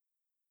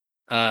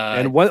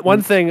 And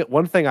one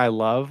thing I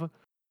love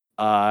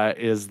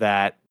is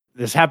that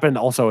this happened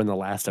also in the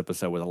last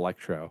episode with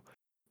Electro.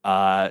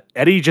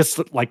 Eddie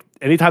just like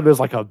anytime there's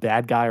like a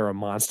bad guy or a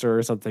monster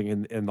or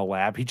something in the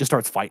lab, he just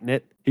starts fighting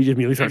it. He just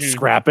immediately starts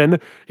scrapping.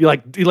 He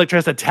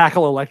tries to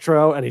tackle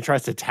Electro and he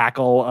tries to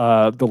tackle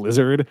the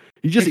lizard.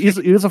 He's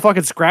a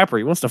fucking scrapper.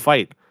 He wants to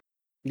fight.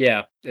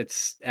 Yeah,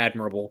 it's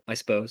admirable, I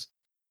suppose.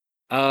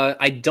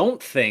 I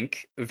don't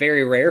think,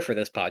 very rare for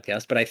this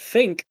podcast, but I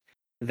think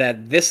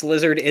that this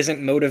lizard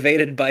isn't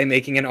motivated by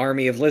making an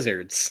army of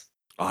lizards.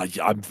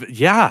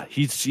 Yeah,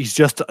 he's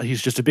just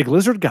a big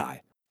lizard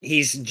guy.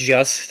 He's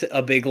just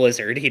a big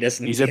lizard. He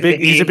doesn't. He's a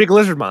big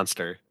lizard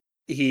monster.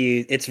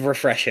 It's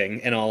refreshing,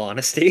 in all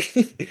honesty.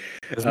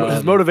 His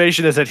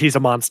motivation is that he's a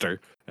monster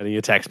and he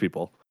attacks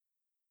people.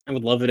 I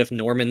would love it if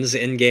Norman's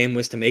end game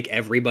was to make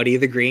everybody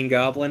the Green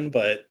Goblin,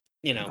 but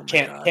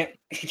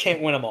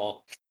can't win them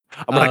all.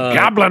 I'm gonna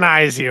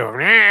goblinize you.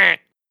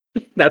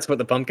 That's what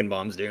the pumpkin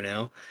bombs do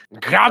now.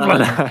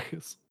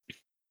 Goblinize.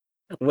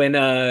 When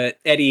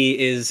Eddie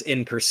is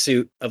in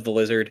pursuit of the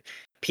lizard,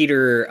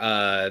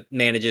 Peter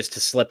manages to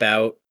slip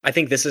out. I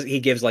think he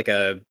gives like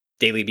a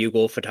Daily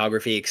Bugle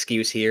photography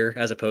excuse here,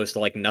 as opposed to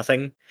like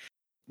nothing.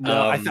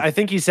 No, I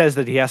think he says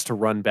that he has to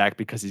run back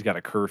because he's got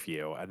a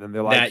curfew, and then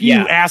they're like,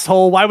 "You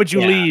asshole! Why would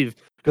you leave?"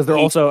 Because they're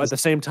also at the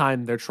same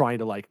time they're trying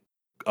to like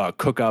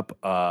cook up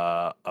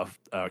a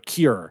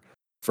cure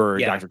for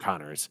Dr.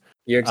 Connors.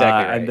 You're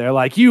exactly right. And they're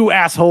like, "You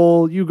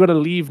asshole! You gotta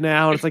leave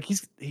now." And it's like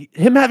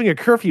him having a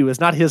curfew is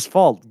not his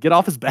fault. Get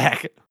off his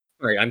back.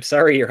 Right. I'm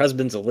sorry, your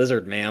husband's a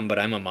lizard, ma'am, but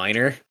I'm a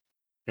minor.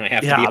 And I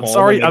have to be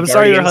home. I'm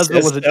sorry, your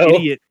husband was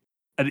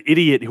an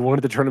idiot who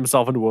wanted to turn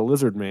himself into a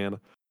lizard man.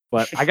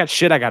 But I got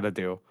shit I gotta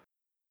do.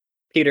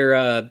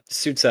 Peter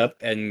suits up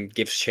and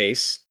gives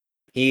chase.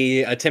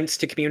 He attempts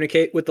to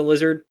communicate with the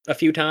lizard a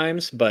few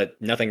times, but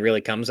nothing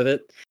really comes of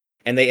it.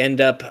 And they end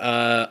up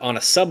on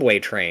a subway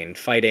train,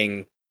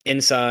 fighting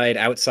inside,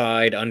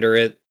 outside, under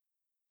it.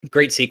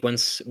 Great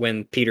sequence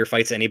when Peter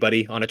fights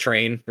anybody on a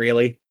train,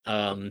 really.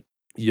 But,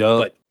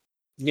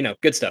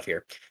 good stuff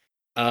here.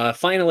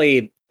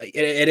 Finally,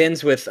 it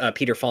ends with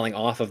Peter falling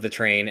off of the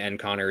train and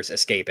Connors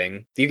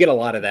escaping. You get a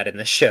lot of that in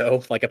this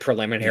show, like a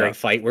preliminary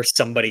fight where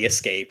somebody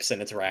escapes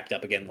and it's racked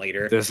up again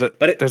later. There's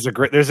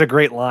a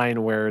great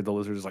line where the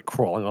lizard is like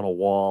crawling on a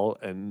wall,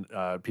 and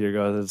Peter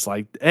goes, "It's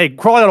like, hey,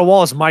 crawling on a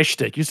wall is my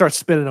shtick. You start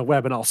spinning a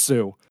web, and I'll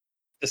sue."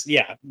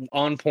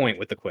 On point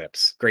with the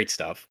quips. Great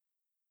stuff.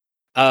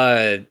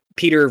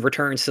 Peter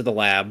returns to the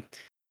lab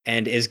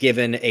and is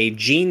given a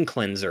gene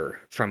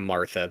cleanser from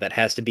Martha that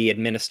has to be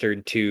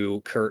administered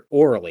to Kurt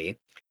orally.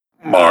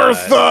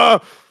 Martha!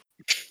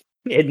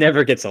 It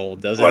never gets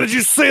old, does it? Why did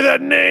you say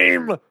that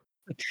name?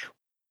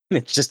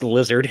 It's just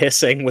lizard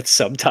hissing with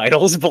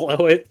subtitles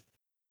below it.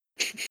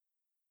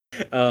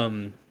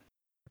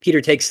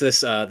 Peter takes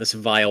this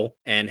vial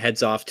and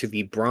heads off to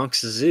the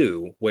Bronx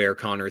Zoo, where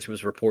Connors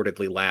was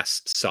reportedly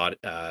last spotted,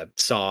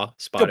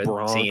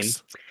 seen.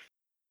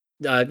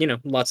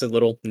 Lots of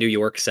little New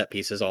York set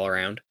pieces all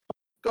around.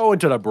 Go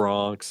into the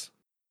Bronx.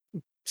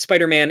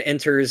 Spider-Man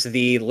enters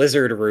the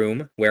lizard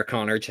room where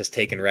Connors has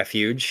taken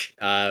refuge.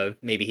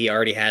 Maybe he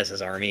already has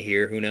his army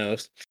here, who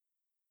knows?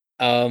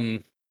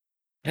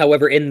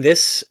 However, in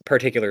this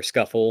particular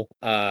scuffle,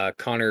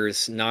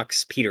 Connors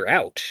knocks Peter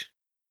out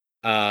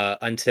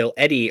until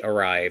Eddie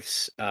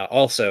arrives,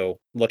 also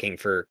looking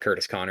for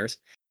Curtis Connors.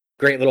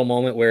 Great little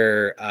moment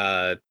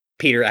where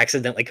Peter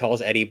accidentally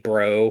calls Eddie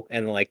bro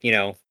and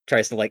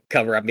tries to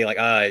cover up and be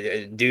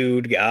like,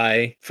 dude,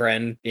 guy,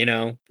 friend,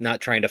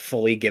 not trying to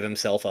fully give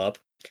himself up.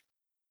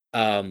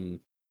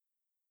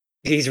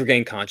 He's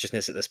regained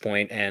consciousness at this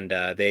point, and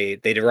they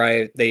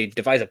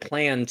devise a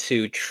plan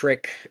to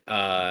trick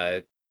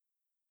the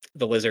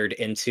lizard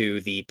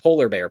into the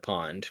polar bear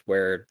pond,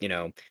 where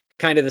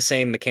kind of the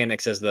same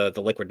mechanics as the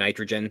liquid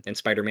nitrogen in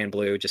Spider-Man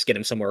Blue. Just get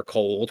him somewhere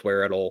cold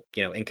where it'll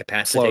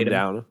incapacitate him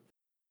down.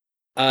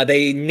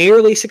 They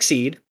nearly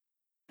succeed,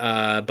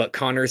 but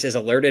Connors is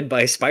alerted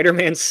by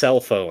Spider-Man's cell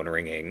phone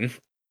ringing.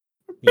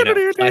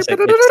 Classic.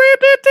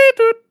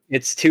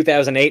 It's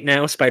 2008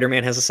 now.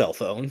 Spider-Man has a cell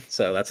phone,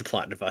 so that's a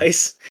plot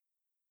device.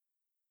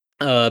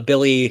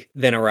 Billy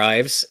then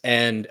arrives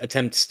and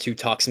attempts to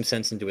talk some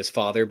sense into his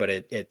father, but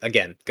it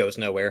again goes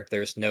nowhere.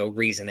 There's no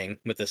reasoning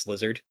with this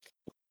lizard.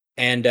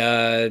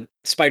 And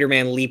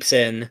Spider-Man leaps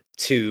in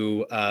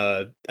to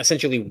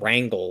essentially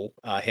wrangle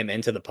him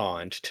into the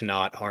pond to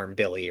not harm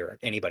Billy or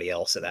anybody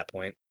else at that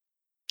point.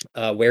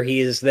 Where he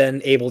is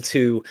then able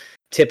to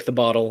tip the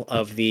bottle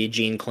of the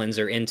gene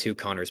cleanser into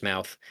Connor's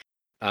mouth,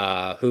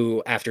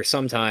 who, after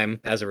some time,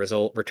 as a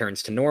result,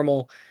 returns to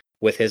normal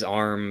with his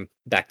arm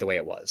back the way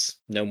it was.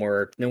 No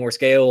more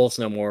scales,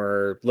 no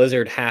more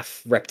lizard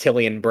half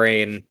reptilian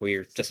brain.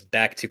 We're just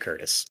back to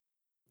Curtis.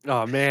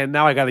 Oh man,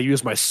 now I gotta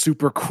use my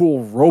super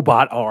cool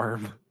robot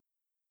arm.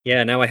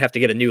 Yeah, now I have to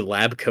get a new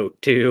lab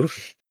coat too.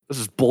 This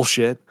is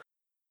bullshit.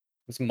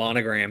 It's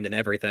monogrammed and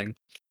everything.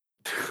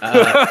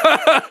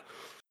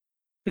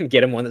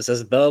 Get him one that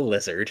says "The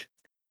Lizard."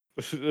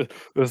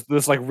 this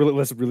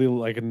really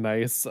like a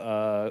nice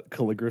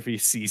calligraphy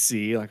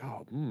CC. Like,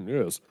 oh,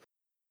 yes.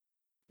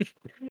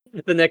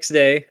 The next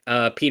day,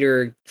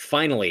 Peter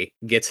finally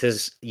gets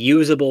his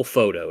usable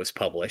photos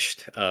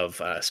published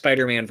of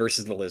Spider-Man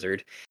versus the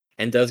Lizard,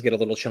 and does get a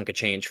little chunk of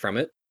change from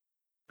it.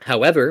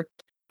 However,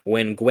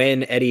 when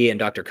Gwen, Eddie, and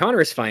Dr.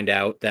 Connors find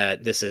out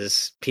that this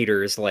is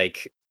Peter's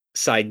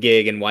side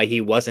gig and why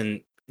he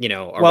wasn't,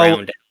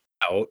 around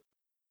out.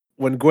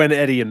 when Gwen,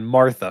 Eddie, and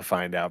Martha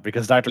find out,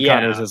 because Dr.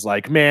 Connors Yeah. is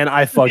like, man,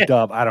 I fucked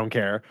up. I don't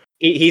care.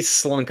 He's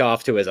slunk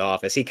off to his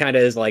office. He kind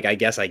of is like, I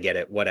guess I get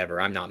it.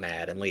 Whatever. I'm not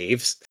mad, and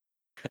leaves.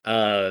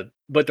 But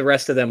the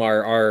rest of them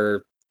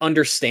are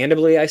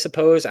understandably, I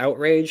suppose,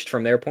 outraged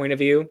from their point of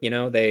view. You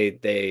know,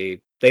 they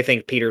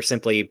think Peter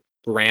simply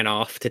ran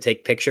off to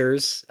take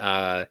pictures.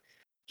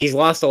 He's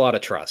lost a lot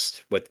of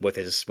trust with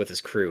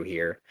his crew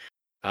here.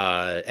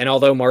 And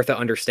although Martha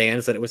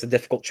understands that it was a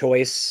difficult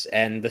choice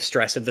and the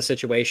stress of the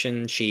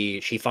situation, she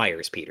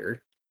fires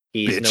Peter.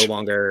 He's no Bitch.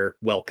 longer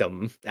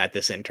welcome at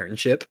this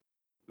internship.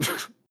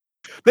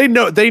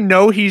 They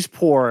know he's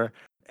poor,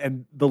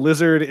 and the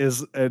lizard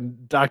is,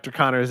 and Dr.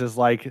 Connors is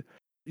like,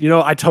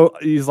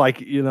 he's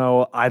like,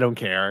 I don't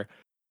care.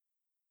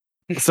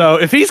 So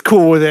if he's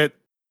cool with it,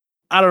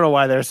 I don't know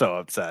why they're so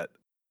upset.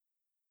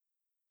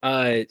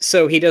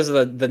 So he does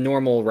the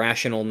normal,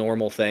 rational,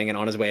 normal thing, and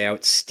on his way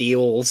out,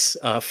 steals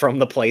from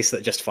the place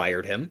that just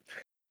fired him,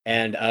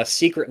 and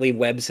secretly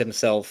webs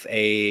himself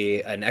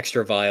an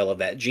extra vial of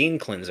that gene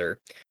cleanser.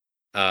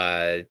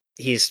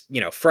 He's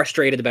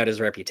frustrated about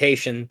his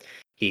reputation.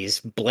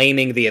 He's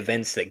blaming the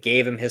events that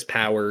gave him his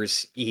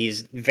powers.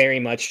 He's very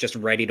much just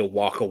ready to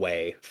walk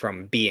away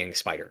from being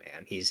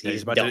Spider-Man. He's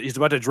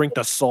about to drink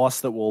the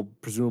sauce that will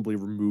presumably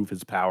remove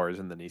his powers,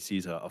 and then he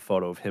sees a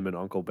photo of him and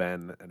Uncle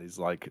Ben, and he's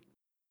like,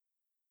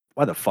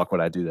 why the fuck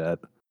would I do that?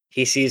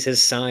 He sees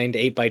his signed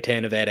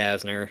 8x10 of Ed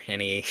Asner,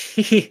 and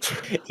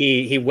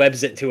he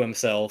webs it to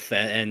himself,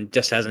 and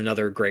just has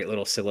another great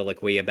little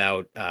soliloquy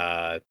about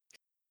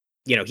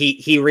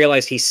he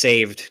realized he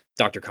saved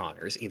Dr.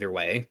 Connors either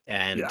way,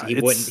 and Yeah,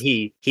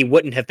 he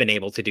wouldn't have been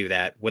able to do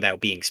that without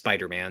being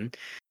Spider-Man.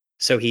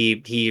 So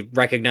he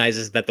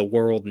recognizes that the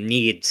world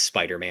needs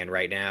Spider-Man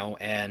right now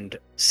and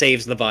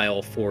saves the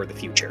vial for the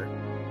future.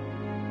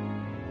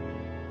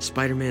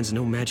 Spider-Man's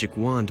no magic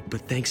wand,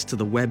 but thanks to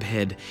the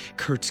webhead,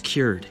 Kurt's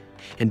cured,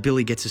 and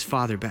Billy gets his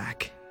father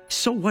back.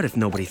 So what if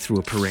nobody threw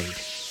a parade?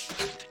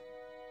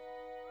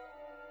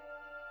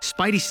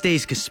 Spidey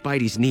stays because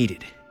Spidey's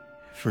needed.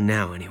 For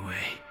now, anyway.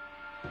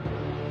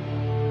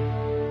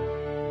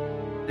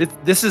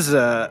 This is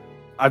I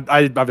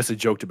obviously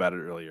joked about it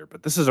earlier,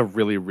 but this is a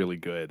really, really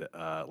good,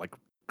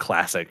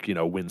 classic,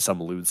 win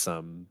some, lose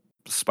some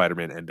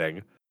Spider-Man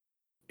ending.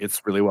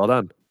 It's really well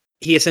done.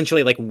 He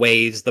essentially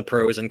weighs the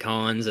pros and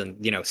cons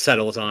and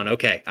settles on,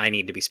 okay, I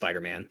need to be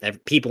Spider-Man.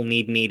 People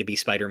need me to be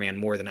Spider-Man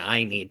more than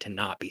I need to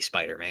not be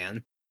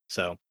Spider-Man.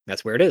 So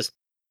that's where it is,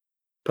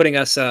 putting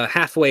us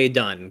halfway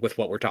done with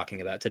what we're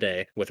talking about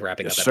today with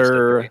wrapping up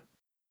episode 3.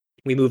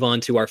 We move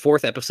on to our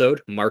 4th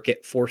episode,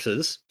 Market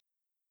Forces.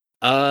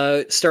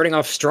 Starting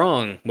off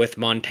strong with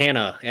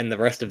Montana and the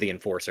rest of the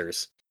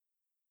Enforcers.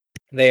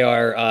 They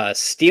are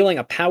stealing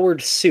a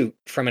powered suit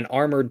from an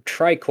armored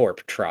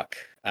Tricorp truck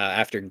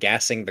after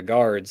gassing the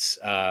guards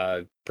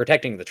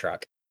protecting the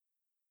truck.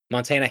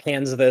 Montana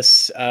hands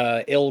this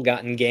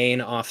ill-gotten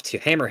gain off to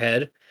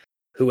Hammerhead,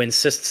 who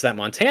insists that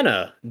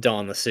Montana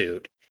don the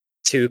suit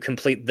to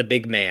complete the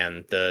big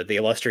man, the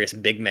illustrious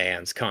big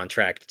man's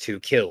contract to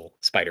kill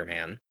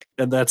Spider-Man.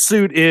 And that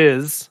suit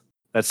is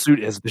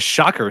the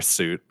Shocker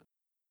suit.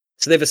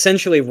 So they've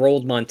essentially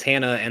rolled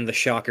Montana and the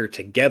Shocker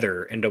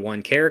together into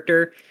one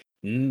character.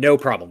 No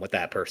problem with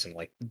that,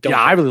 personally.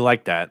 I really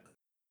like that.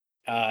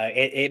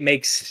 It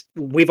makes,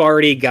 we've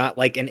already got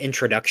an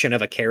introduction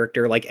of a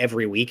character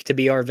every week to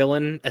be our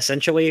villain,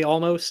 essentially,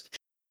 almost.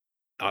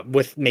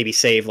 With maybe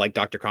save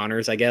Dr.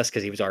 Connors, I guess,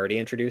 because he was already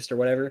introduced or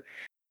whatever.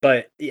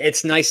 But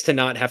it's nice to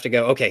not have to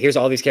go, okay, here's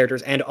all these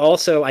characters, and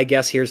also, I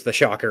guess, here's the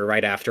Shocker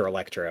right after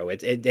Electro.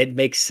 It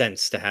makes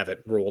sense to have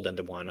it rolled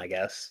into one, I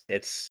guess.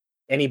 It's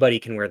anybody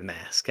can wear the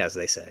mask, as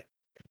they say.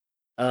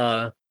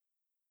 The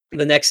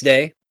next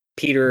day,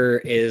 Peter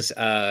is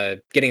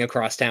getting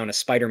across town as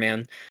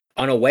Spider-Man,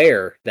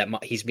 unaware that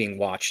he's being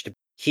watched.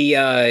 He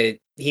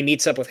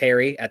meets up with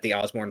Harry at the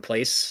Osborn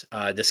place,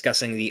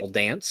 discussing the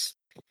dance,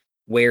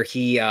 where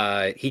he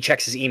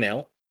checks his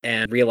email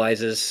and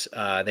realizes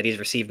that he's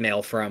received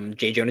mail from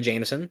J. Jonah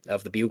Jameson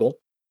of the Bugle,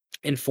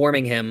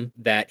 informing him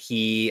that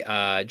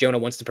Jonah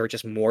wants to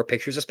purchase more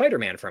pictures of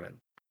Spider-Man from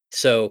him.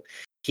 So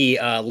he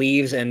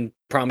leaves and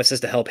promises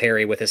to help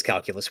Harry with his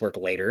calculus work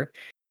later.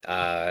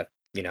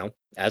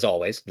 As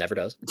always, never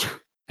does.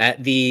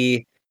 At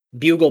the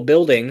Bugle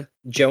building,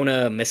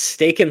 Jonah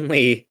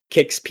mistakenly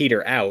kicks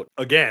Peter out.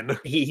 Again.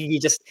 He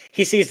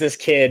sees this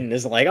kid and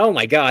is like, oh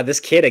my god, this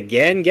kid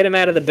again? Get him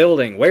out of the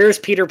building. Where's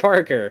Peter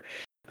Parker?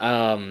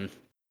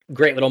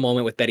 Great little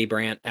moment with Betty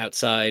Brant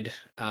outside.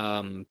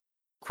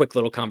 Quick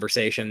little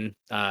conversation.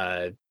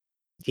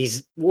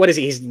 He's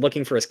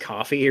looking for his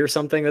coffee or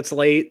something that's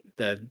late.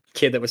 The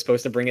kid that was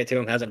supposed to bring it to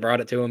him hasn't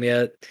brought it to him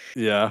yet.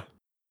 Yeah.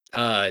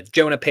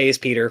 Jonah pays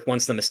Peter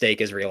once the mistake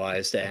is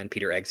realized, and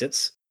Peter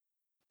exits.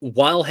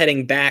 While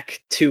heading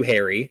back to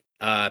Harry,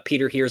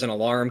 Peter hears an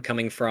alarm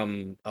coming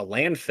from a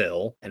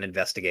landfill and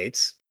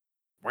investigates.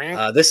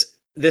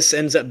 This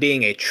ends up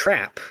being a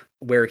trap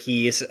where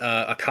he's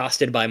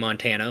accosted by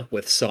Montana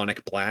with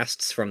sonic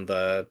blasts from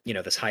the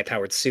this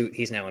high-powered suit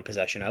he's now in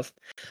possession of.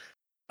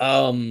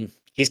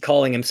 he's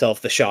calling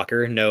himself the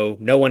Shocker. No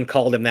one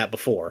called him that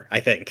before. I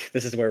think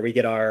this is where we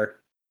get our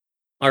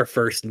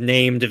first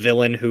named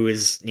villain who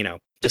is,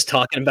 just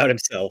talking about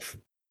himself.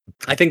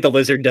 I think the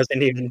lizard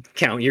doesn't even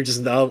count. You're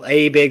just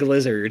a big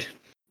lizard.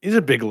 He's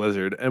a big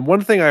lizard, and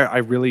one thing I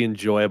really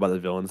enjoy about the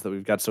villains that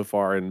we've got so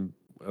far, and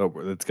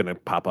it's going to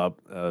pop up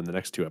in the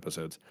next 2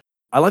 episodes.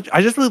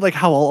 I just really like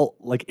how all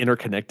like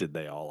interconnected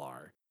they all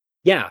are.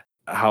 Yeah,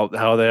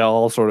 How they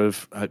all sort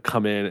of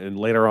come in, and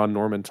later on,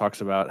 Norman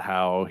talks about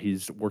how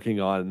he's working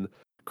on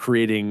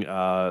creating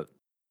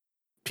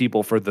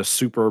people for the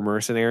super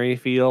mercenary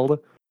field.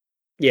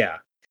 yeah.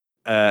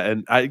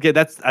 And I get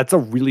that's a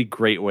really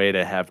great way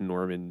to have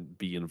Norman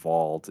be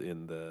involved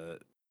in the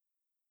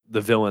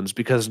villains,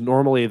 because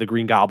normally the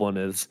Green Goblin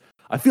is,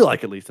 I feel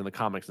like, at least in the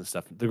comics and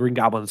stuff, the Green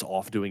Goblin's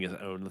off doing his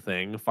own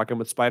thing, fucking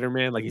with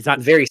Spider-Man. Like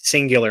Very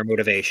singular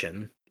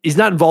motivation. he's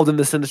not involved in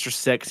the Sinister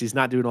Six. He's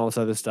not doing all this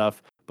other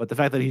stuff. But the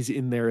fact that he's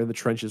in there in the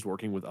trenches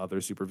working with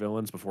other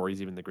supervillains before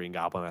he's even the Green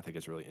Goblin, I think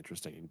is really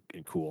interesting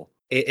and cool.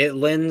 It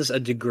lends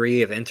a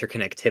degree of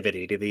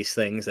interconnectivity to these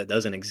things that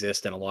doesn't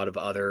exist in a lot of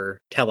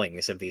other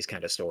tellings of these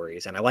kind of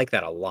stories, and I like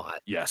that a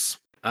lot. Yes.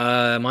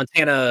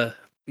 Montana's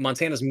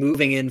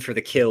moving in for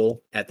the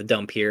kill at the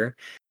dump here.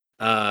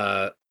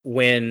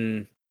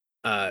 When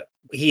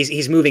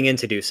he's moving in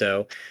to do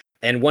so,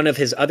 and one of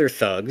his other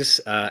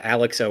thugs,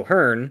 Alex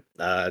O'Hearn,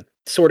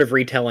 sort of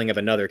retelling of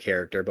another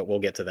character, but we'll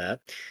get to that.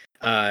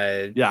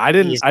 Yeah, I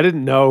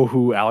didn't know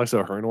who Alex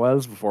O'Hearn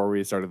was before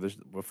we started this.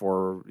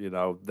 Before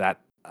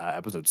that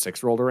episode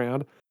 6 rolled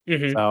around,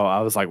 Mhm. so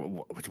I was like,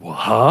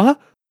 "Huh?"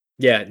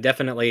 Yeah,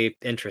 definitely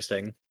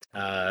interesting.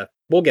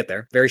 We'll get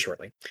there very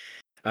shortly.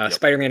 Yep.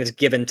 Spider-Man is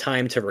given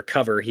time to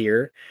recover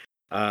here,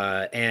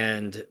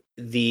 and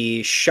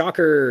the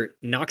Shocker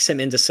knocks him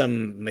into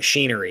some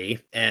machinery,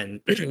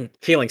 and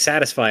feeling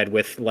satisfied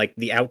with like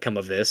the outcome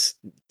of this,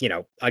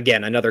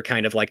 again, another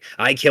kind of like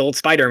I killed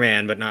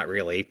Spider-Man, but not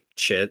really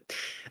shit.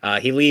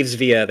 He leaves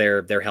via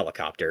their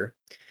helicopter.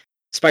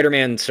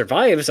 Spider-Man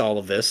survives all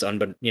of this,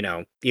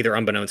 either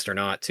unbeknownst or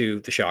not to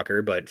the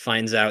Shocker, but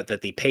finds out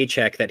that the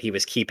paycheck that he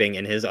was keeping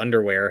in his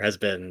underwear has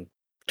been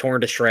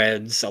torn to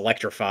shreds,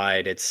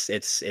 electrified.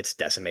 It's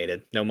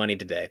decimated. No money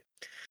today.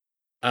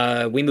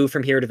 We move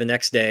from here to the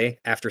next day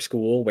after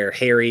school, where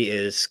Harry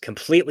is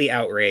completely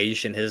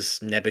outraged in his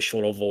nebbish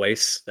little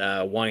voice,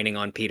 whining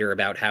on Peter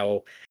about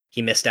how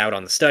he missed out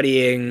on the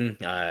studying.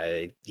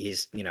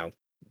 He's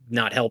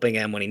not helping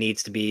him when he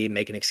needs to be,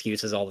 making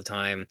excuses all the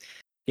time.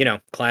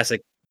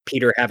 Classic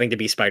Peter having to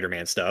be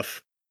Spider-Man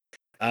stuff.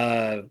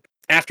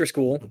 After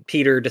school,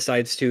 Peter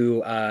decides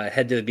to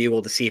head to the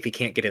Bugle to see if he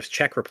can't get his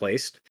check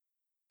replaced,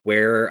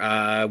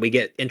 where we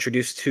get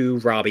introduced to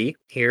Robbie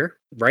here,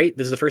 right?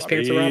 This is the first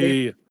appearance of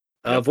Robbie.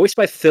 Yep. Voiced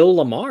by Phil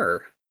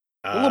Lamar.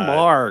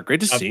 Lamar, great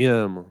to see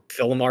him.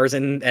 Phil Lamar's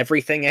in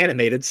everything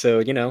animated,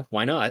 so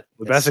why not?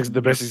 The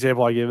best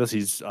example I give is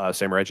he's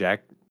Samurai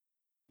Jack.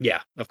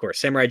 Yeah, of course.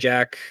 Samurai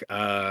Jack,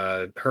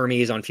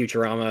 Hermes on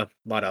Futurama, a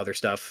lot of other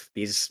stuff.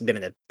 He's been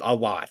in it a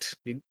lot.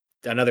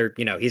 Another,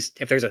 he's,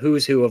 if there's a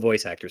who's who of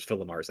voice actors, Phil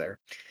Lamar's there.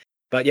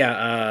 But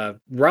yeah,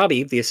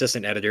 Robbie, the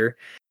assistant editor,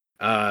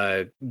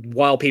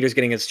 while Peter's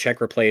getting his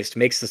check replaced,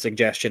 makes the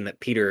suggestion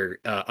that Peter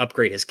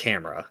upgrade his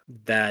camera.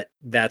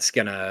 That's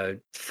gonna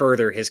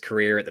further his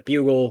career at the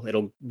Bugle.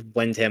 It'll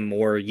lend him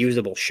more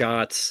usable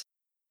shots.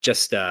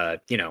 Just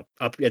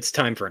it's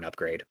time for an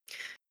upgrade.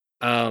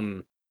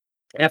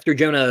 After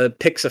Jonah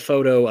picks a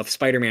photo of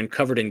Spider-Man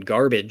covered in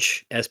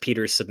garbage as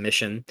Peter's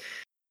submission,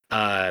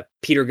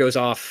 Peter goes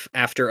off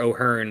after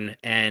O'Hearn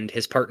and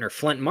his partner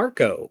Flint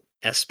Marko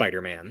as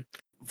Spider-Man.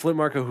 Flint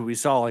Marko, who we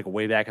saw like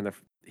way back in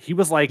he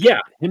was like,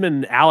 him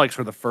and Alex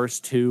were the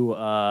first two.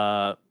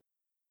 Oh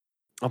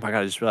my god,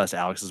 I just realized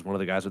Alex is one of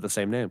the guys with the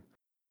same name.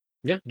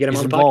 Yeah, get him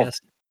on the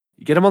podcast.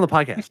 Get him on the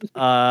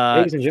podcast.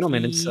 Ladies and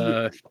gentlemen, it's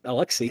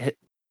Alexi.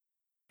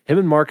 Him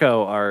and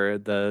Marko are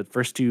the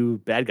first two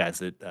bad guys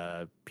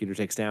that Peter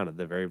takes down at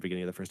the very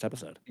beginning of the first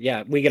episode.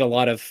 Yeah, we get a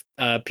lot of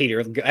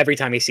Peter every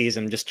time he sees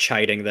him, just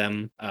chiding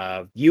them.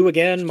 You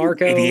again,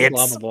 Marko? Idiots.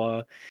 Blah blah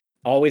blah.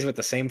 Always with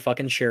the same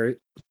fucking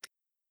shirt.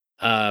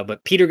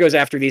 But Peter goes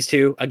after these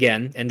two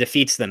again and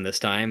defeats them this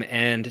time,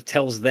 and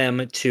tells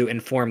them to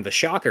inform the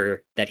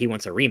Shocker that he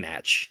wants a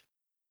rematch.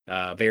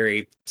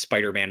 Very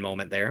Spider-Man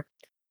moment there.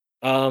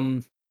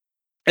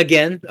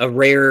 Again, a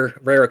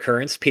rare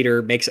occurrence.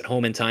 Peter makes it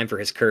home in time for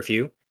his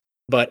curfew,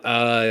 but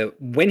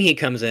when he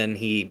comes in,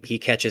 he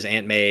catches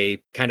Aunt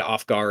May kind of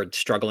off guard,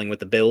 struggling with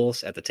the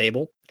bills at the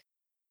table.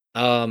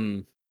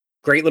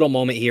 Great little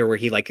moment here where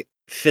he like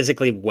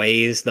physically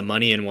weighs the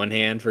money in one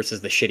hand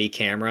versus the shitty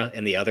camera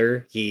in the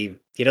other. He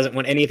doesn't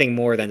want anything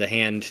more than to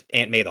hand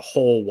Aunt May the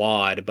whole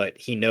wad, but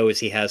he knows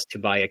he has to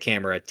buy a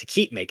camera to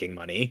keep making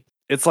money.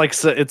 It's like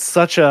it's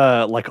such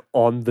a like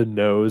on the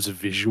nose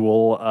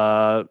visual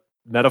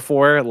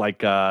metaphor,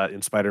 like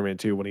in Spider-Man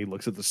 2 when he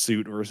looks at the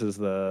suit versus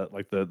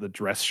the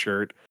dress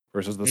shirt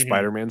versus the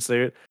Spider-Man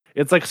suit.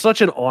 It's like such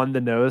an on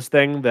the nose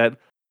thing that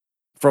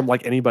from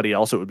like anybody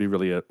else it would be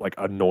really like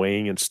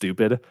annoying and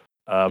stupid.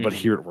 But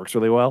here it works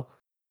really well.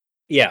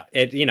 Yeah,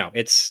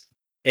 it's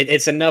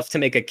it's enough to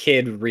make a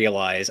kid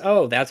realize,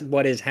 oh, that's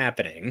what is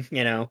happening,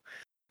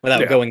 without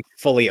Yeah. going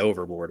fully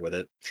overboard with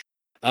it.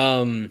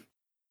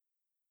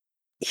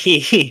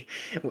 He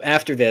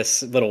after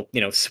this little,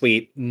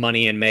 sweet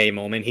Money in May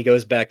moment, he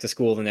goes back to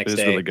school the It next was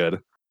day, really good.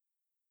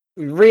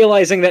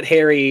 realizing that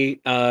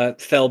Harry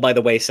fell by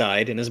the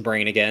wayside in his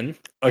brain again.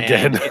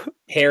 Again. And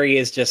Harry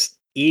is just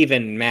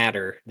even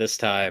madder this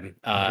time.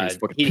 He's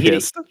fucking He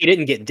pissed.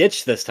 didn't get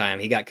ditched this time.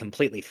 He got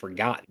completely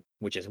forgotten,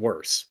 which is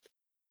worse.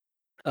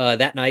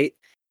 That night,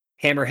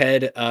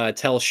 Hammerhead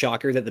tells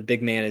Shocker that the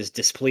big man is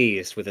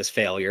displeased with his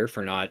failure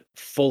for not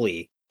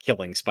fully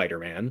killing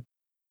Spider-Man.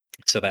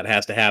 So that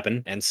has to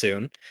happen, and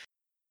soon.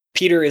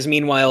 Peter is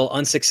meanwhile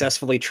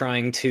unsuccessfully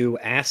trying to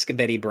ask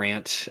Betty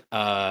Brant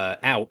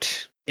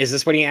out. Is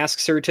this when he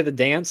asks her to the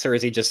dance, or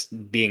is he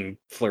just being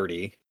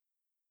flirty?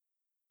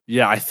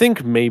 Yeah, I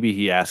think maybe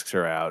he asks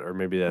her out, or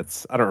maybe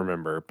that's I don't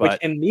remember. Which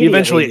But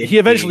immediately he made me-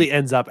 eventually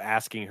ends up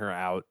asking her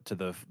out to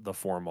the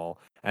formal,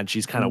 and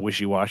she's kind of Mm.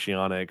 wishy-washy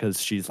on it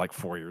because she's like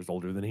 4 years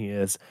older than he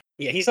is.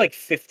 Yeah, he's like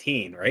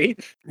 15, right?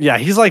 Yeah,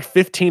 he's like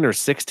 15 or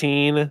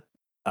 16.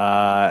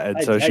 And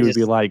I so she would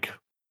be just like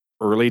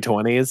early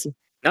 20s.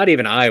 not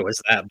even I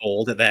was that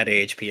bold at that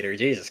age, Peter.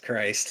 Jesus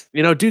Christ.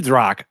 Dudes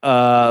rock.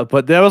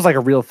 But that was like a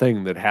real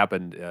thing that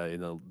happened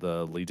in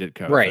the Lee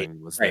Ditko Right,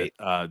 thing was right.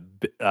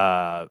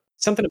 that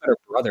Something about her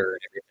brother and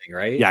everything,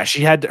 right? yeah,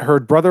 she had her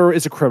brother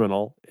is a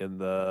criminal in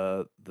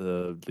the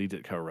Lee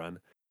Ditko run.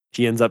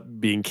 He ends up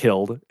being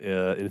killed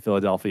in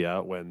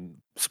Philadelphia when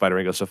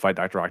Spider-Man goes to fight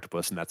Dr.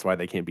 Octopus, and that's why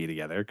they can't be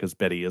together because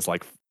Betty is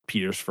like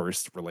Peter's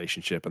first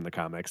relationship in the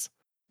comics.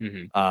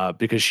 Mhm.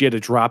 Because she had to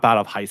drop out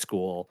of high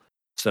school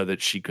so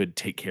that she could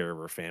take care of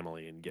her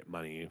family and get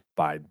money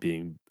by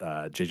being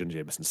J. Jonah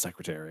Jameson's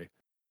secretary.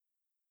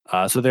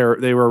 So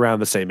they were around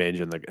the same age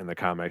in the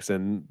comics,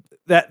 and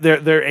that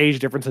their age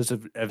differences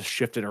have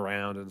shifted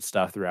around and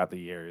stuff throughout the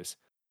years.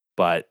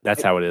 But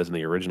that's how it is in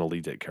the original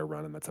Lee Ditko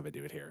run, and that's how they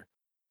do it here.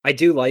 I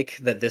do like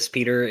that this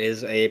Peter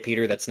is a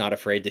Peter that's not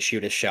afraid to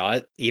shoot his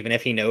shot, even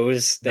if he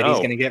knows that he's No.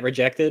 going to get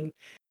rejected.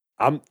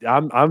 I'm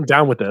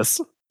down with this.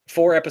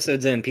 4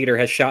 episodes in, Peter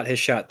has shot his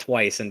shot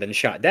twice and been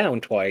shot down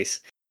twice,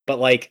 but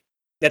like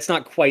that's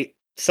not quite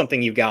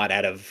something you got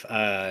out of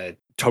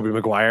Tobey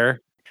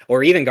Maguire.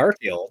 or even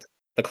Garfield.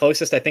 The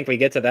closest I think we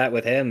get to that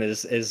with him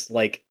is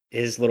like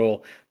his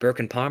little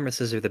broken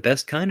promises are the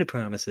best kind of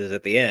promises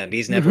at the end.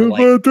 He's never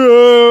like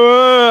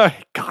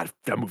God,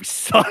 that movie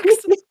sucks.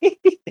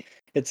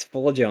 it's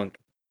full of junk.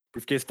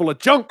 Briefcase full of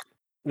junk.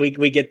 We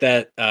get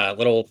that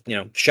little,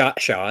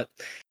 shot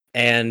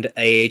and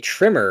a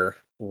trimmer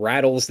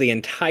rattles the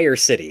entire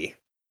city.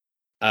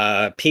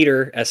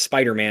 Peter, as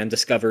Spider-Man,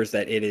 discovers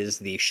that it is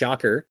the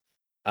Shocker,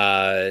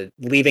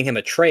 leaving him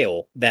a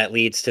trail that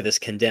leads to this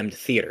condemned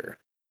theater.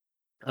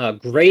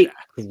 Great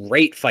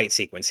fight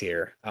sequence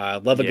here.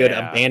 Love a good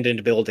Yeah.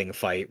 abandoned building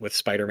fight with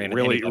Spider-Man. And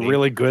Really, anybody.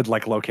 really good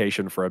like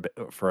location for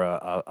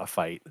a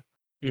fight.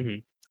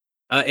 Mhm.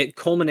 It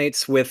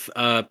culminates with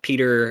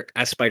Peter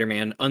as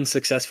Spider-Man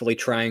unsuccessfully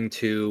trying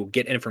to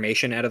get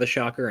information out of the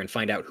Shocker and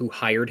find out who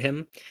hired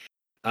him,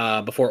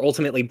 before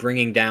ultimately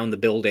bringing down the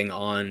building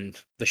on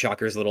the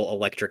Shocker's little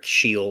electric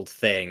shield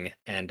thing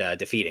and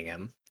defeating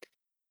him.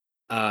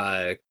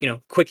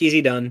 Quick,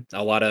 easy done.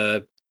 A lot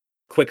of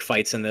quick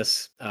fights in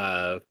this,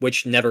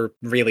 which never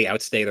really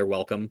outstay their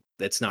welcome.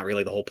 It's not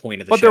really the whole point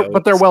of the show.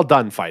 But they're well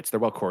done fights. They're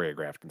well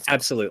choreographed and stuff.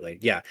 Absolutely,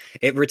 yeah.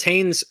 It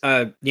retains,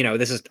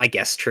 this is, I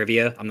guess,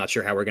 trivia. I'm not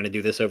sure how we're going to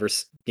do this over,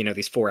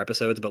 these 4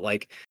 episodes, but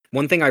like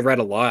one thing I read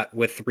a lot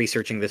with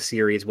researching this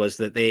series was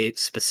that they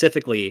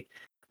specifically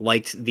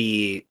liked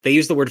they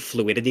use the word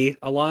fluidity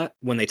a lot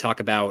when they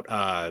talk about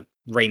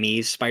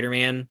Raimi's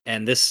Spider-Man,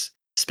 and this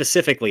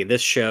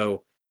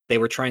show, they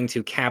were trying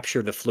to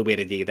capture the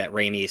fluidity that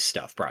Raimi's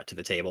stuff brought to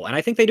the table, and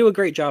I think they do a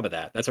great job of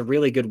that. That's a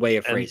really good way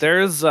of And phrasing.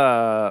 there's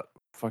I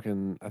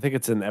think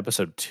it's in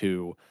episode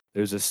 2.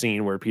 There's a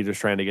scene where Peter's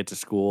trying to get to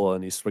school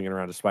and he's swinging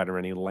around to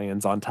Spider-Man. He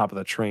lands on top of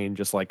the train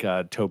just like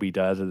Toby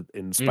does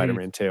in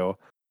Spider-Man 2.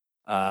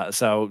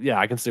 So yeah,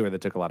 I can see where they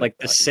took a lot like of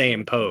the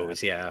same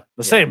pose, yeah.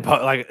 The same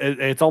pose, like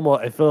it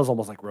feels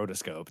almost like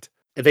rotoscoped.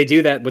 They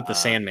do that with the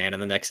Sandman in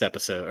the next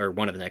episode, or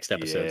one of the next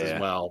episodes as Yeah.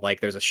 well.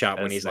 Like there's a shot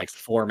when That's he's like next-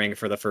 forming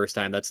for the first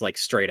time. That's like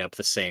straight up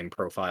the same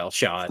profile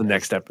shot.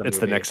 It's the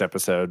movie. next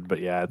episode,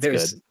 but yeah, it's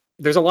good.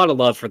 There's a lot of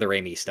love for the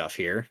Raimi stuff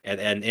here,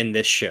 and in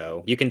this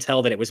show, you can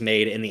tell that it was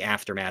made in the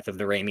aftermath of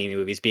the Raimi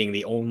movies being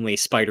the only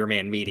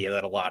Spider-Man media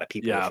that a lot of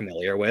people are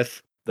familiar with.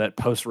 That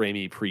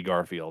post-Raimi,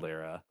 pre-Garfield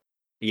era.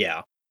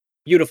 Yeah,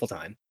 beautiful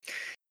time.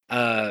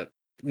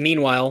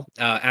 Meanwhile,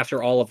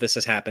 after all of this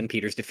has happened,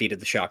 Peter's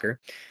defeated the Shocker.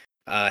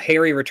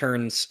 Harry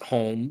returns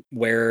home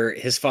where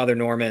his father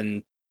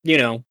Norman,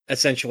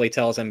 essentially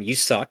tells him, "You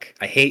suck.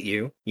 I hate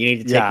you. You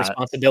need to take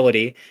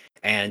responsibility,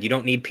 and you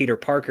don't need Peter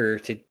Parker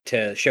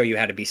to show you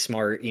how to be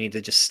smart. You need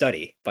to just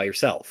study by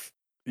yourself."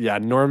 Yeah,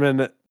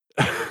 Norman.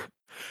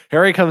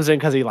 Harry comes in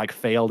because he like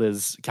failed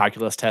his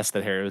calculus test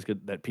that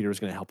Peter was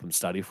going to help him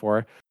study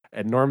for,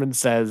 And Norman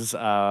says,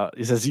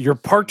 he says, "You're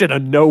parked in a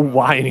no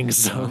whining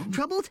zone."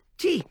 Troubled?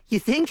 Gee, you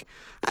think?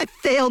 I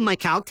failed my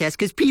calc test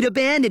because Pete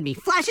abandoned me.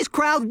 Flash's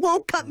crowd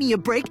won't cut me a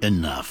break.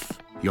 Enough.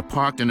 You're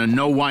parked in a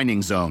no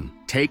whining zone.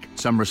 Take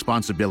some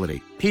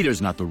responsibility.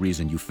 Peter's not the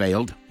reason you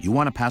failed. You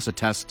want to pass a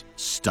test?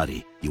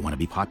 Study. You want to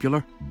be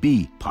popular?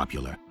 Be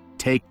popular.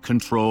 Take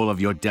control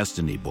of your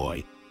destiny,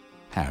 boy.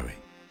 Harry,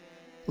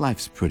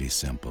 life's pretty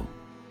simple.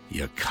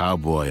 You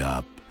cowboy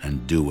up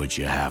and do what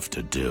you have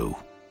to do.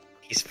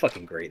 He's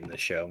fucking great in this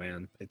show,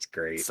 man. It's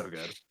great. So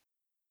good.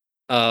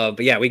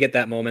 But yeah, we get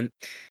that moment.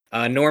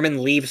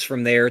 Norman leaves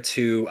from there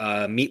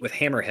to meet with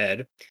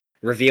Hammerhead,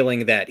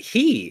 revealing that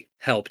he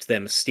helped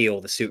them steal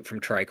the suit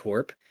from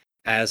Tricorp,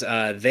 as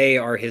they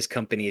are his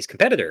company's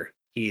competitor.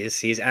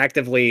 He's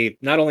actively,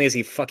 not only is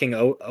he fucking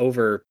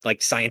over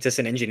like scientists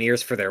and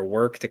engineers for their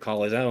work to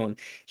call his own,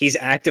 he's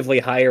actively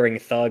hiring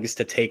thugs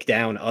to take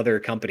down other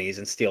companies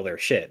and steal their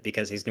shit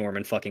because he's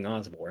Norman fucking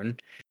Osborn.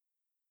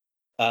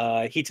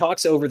 He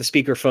talks over the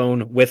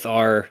speakerphone with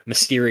our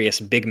mysterious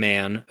big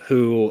man,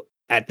 who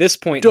at this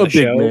point in the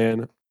show,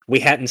 man. we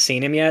hadn't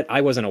seen him yet.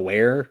 I wasn't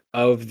aware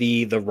of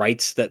the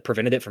rights that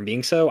prevented it from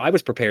being so. I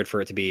was prepared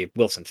for it to be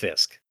Wilson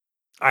Fisk.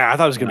 I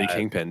thought it was gonna be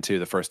Kingpin too.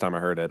 The first time I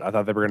heard it, I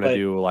thought they were gonna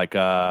do like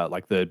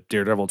the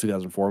Daredevil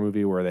 2004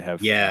 movie where they have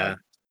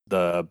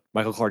the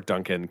Michael Clark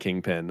Duncan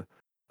Kingpin.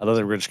 I thought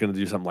they were just gonna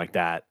do something like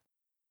that.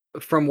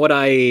 From what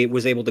I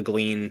was able to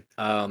glean,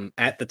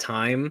 at the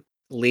time,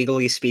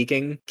 legally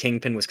speaking,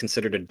 Kingpin was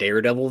considered a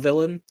Daredevil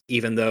villain,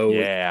 even though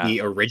he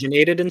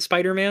originated in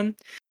Spider-Man.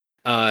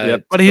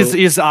 But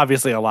he's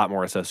obviously a lot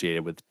more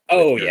associated with.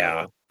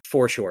 Yeah,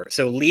 for sure.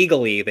 So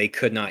legally, they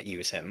could not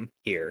use him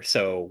here.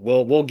 So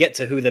we'll get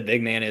to who the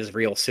big man is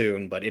real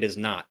soon, but it is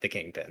not the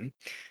Kingpin.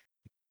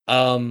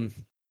 But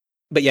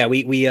yeah,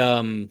 we get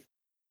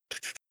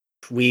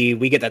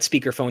that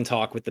speakerphone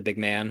talk with the big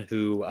man,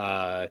 who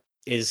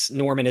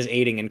Norman is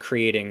aiding in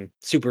creating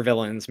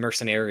supervillains,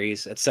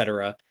 mercenaries,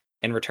 etc.,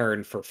 in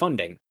return for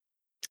funding,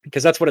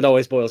 because that's what it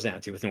always boils down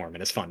to with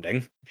Norman, is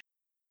funding.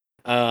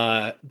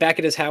 Back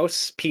at his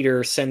house,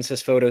 Peter sends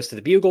his photos to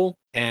the Bugle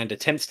and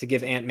attempts to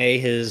give Aunt May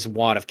his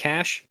wad of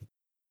cash,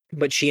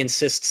 but she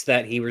insists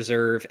that he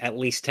reserve at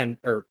least 10,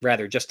 or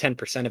rather just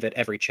 10% of it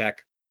every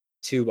check,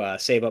 to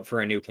save up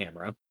for a new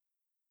camera.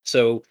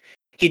 So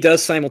he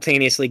does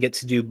simultaneously get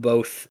to do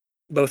both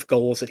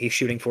goals that he's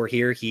shooting for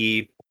here.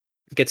 He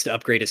gets to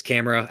upgrade his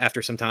camera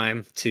after some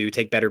time to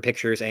take better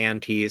pictures,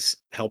 and he's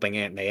helping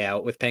Aunt May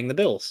out with paying the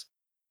bills,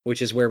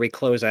 which is where we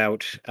close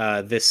out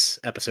this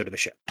episode of the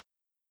show.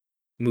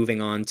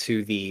 Moving on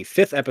to the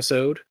 5th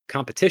episode,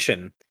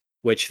 Competition,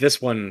 which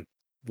this one,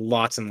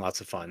 lots and lots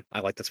of fun.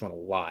 I like this one a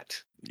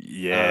lot.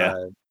 Yeah.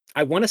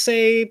 I want to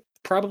say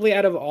probably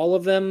out of all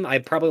of them, I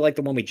probably like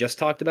the one we just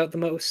talked about the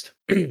most.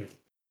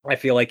 I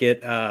feel like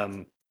it,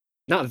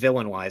 not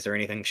villain-wise or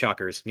anything,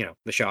 shockers,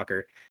 the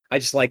shocker. I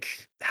just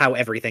like how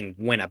everything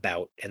went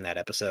about in that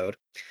episode.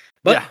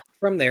 But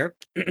from there,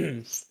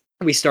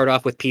 we start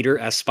off with Peter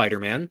as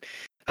Spider-Man.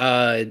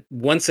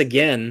 Once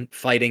again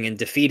fighting and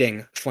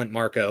defeating Flint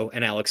Marko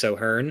and Alex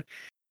O'Hearn,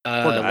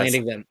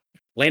 landing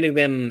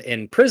them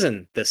in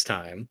prison this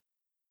time.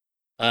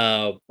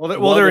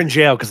 They're in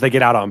jail because they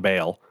get out on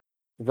bail.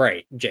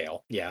 Right,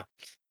 jail. Yeah,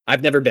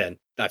 I've never been.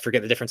 I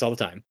forget the difference all the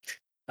time.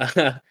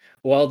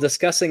 While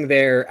discussing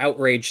their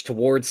outrage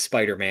towards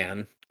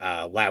Spider-Man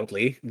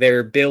loudly,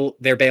 their bail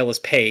is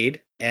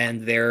paid,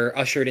 and they're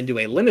ushered into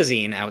a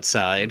limousine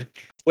outside,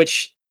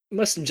 which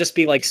must just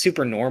be like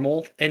super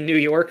normal in New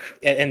York,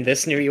 in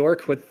this New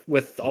York,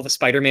 with all the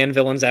Spider-Man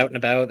villains out and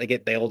about. They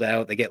get bailed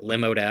out, they get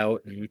limoed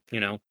out, and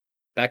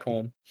back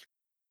home.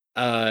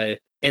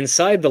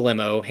 Inside the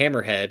limo,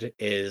 Hammerhead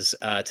is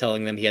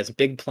telling them he has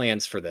big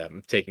plans for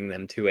them, taking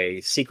them to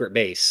a secret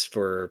base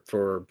for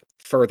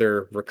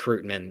further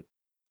recruitment,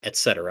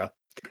 etc.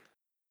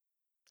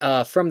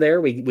 From there,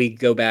 we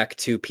go back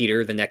to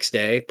Peter the next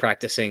day,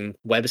 practicing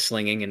web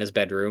slinging in his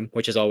bedroom,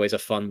 which is always a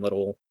fun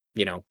little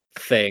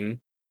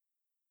thing.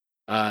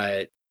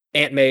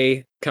 Aunt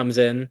May comes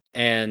in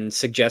and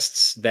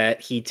suggests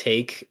that he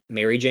take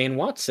Mary Jane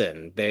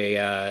Watson.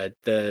 The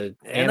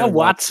Anna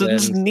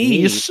Watson's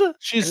niece.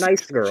 She's a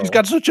nice girl. She's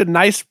got such a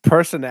nice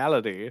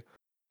personality.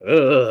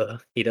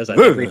 He does that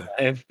every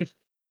time.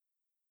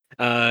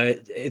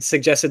 It's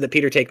suggested that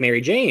Peter take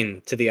Mary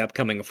Jane to the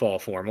upcoming fall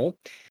formal.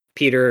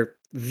 Peter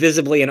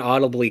visibly and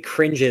audibly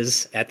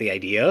cringes at the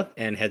idea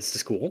and heads to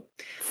school.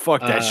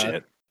 Fuck that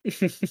shit.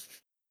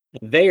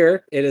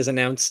 There, it is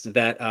announced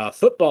that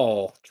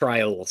football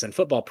trials and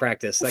football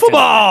practice,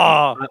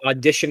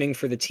 auditioning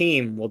for the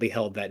team, will be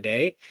held that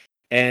day.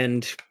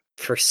 And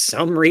for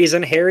some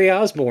reason, Harry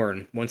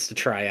Osborn wants to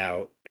try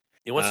out.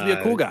 He wants to be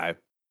a cool guy.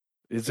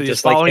 He's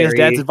following his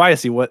dad's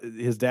advice.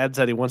 His dad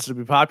said he wants to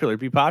be popular.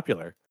 Be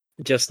popular.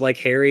 Just like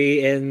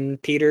Harry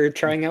and Peter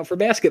trying out for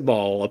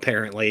basketball,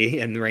 apparently,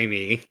 and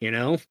Raimi,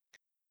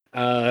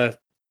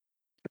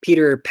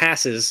 Peter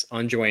passes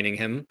on joining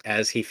him,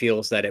 as he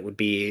feels that it would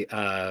be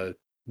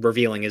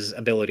revealing his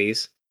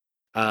abilities.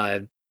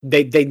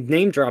 they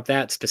name drop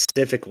that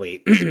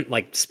specifically,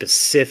 like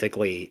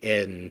specifically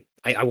in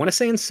I want to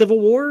say in Civil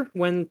War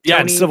when Yeah,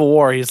 in Tony. Civil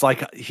War, he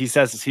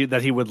says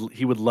that he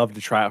would love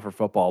to try out for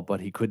football, but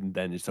he couldn't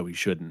then, so he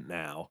shouldn't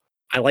now.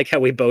 I like how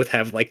we both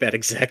have like that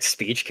exact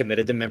speech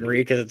committed to memory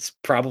because it's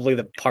probably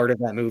the part of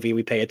that movie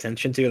we pay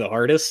attention to the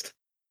hardest.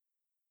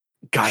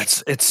 God,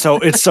 it's so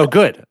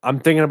good. I'm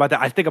thinking about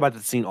that. I think about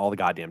that scene all the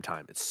goddamn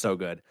time. It's so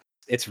good.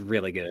 It's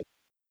really good.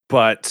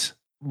 But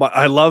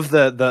I love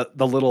the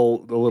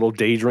little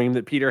daydream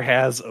that Peter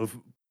has of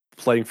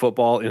playing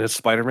football in his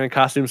Spider-Man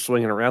costume,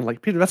 swinging around.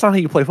 Like, Peter, that's not how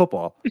you play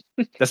football.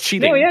 That's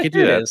cheating. No, yeah, You can't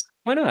do it that. is.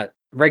 Why not?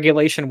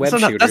 Regulation web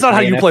shooters. That's not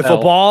how in the you play NFL.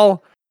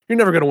 football. You're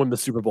never going to win the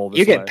Super Bowl this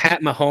You way. get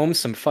Pat Mahomes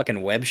some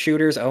fucking web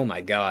shooters. Oh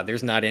my god,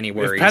 there's not any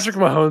worries. If Patrick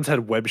Mahomes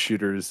had web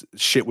shooters,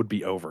 shit would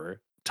be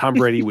over. Tom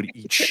Brady would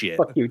eat shit.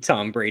 Fuck you,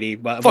 Tom Brady.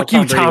 Fuck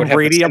you, Tom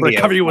Brady. I'm going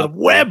to cover you with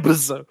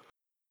webs.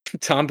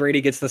 Tom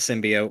Brady gets the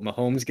symbiote.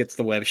 Mahomes gets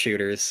the web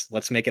shooters.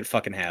 Let's make it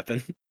fucking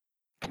happen.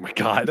 Oh my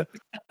god.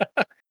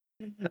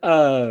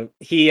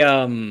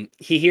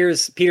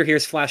 Peter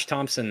hears Flash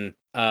Thompson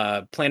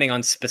planning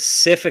on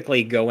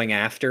specifically going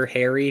after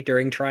Harry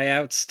during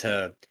tryouts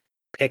to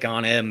pick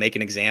on him, make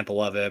an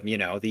example of him,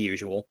 the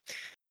usual.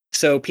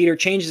 So Peter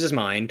changes his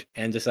mind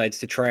and decides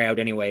to try out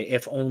anyway,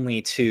 if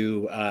only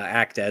to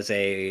act as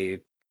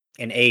an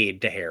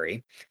aide to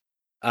Harry.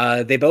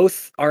 They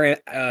both are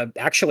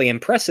actually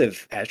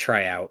impressive at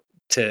tryout,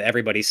 to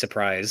everybody's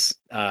surprise.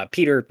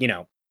 Peter,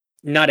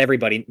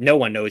 no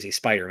one knows he's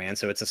Spider-Man,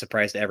 so it's a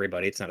surprise to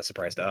everybody. It's not a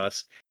surprise to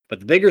us. But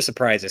the bigger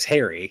surprise is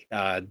Harry.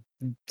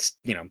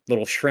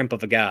 Little shrimp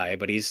of a guy,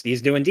 but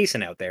he's doing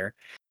decent out there.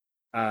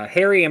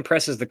 Harry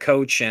impresses the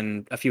coach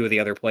and a few of the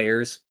other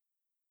players.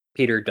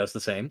 Peter does the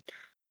same.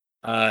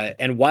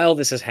 And while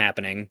this is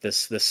happening,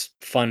 this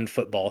fun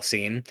football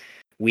scene,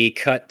 we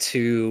cut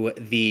to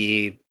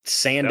the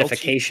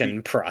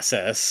sandification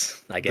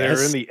process, I guess.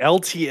 They're in the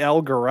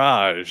LTL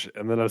garage.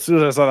 And then as soon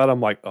as I saw that,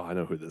 I'm like, oh, I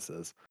know who this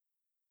is.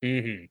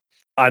 Mm-hmm.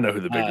 I know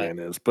who the big man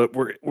is, but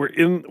we're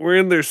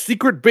in their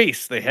secret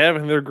base they have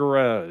in their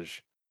garage.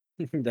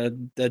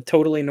 the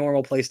totally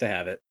normal place to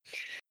have it.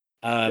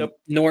 Yep.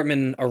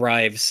 Norman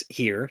arrives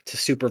here to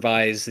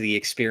supervise the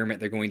experiment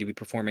they're going to be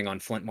performing on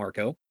Flint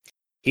Marko.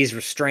 He's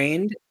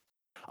restrained.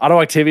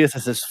 Otto Octavius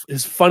has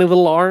his funny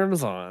little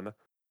arms on.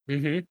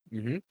 Mm-hmm.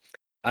 Mm-hmm.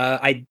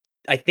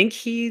 I think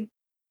he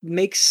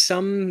makes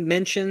some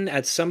mention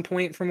at some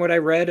point from what I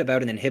read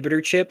about an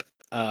inhibitor chip.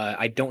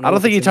 I don't know. I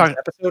don't think he talks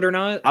episode or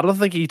not. I don't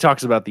think he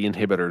talks about the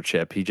inhibitor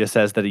chip. He just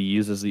says that he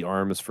uses the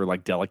arms for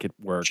like delicate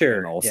work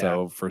and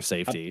also for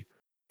safety.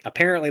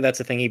 Apparently,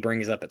 that's a thing he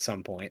brings up at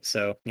some point.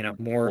 So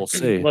more We'll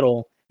see.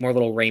 little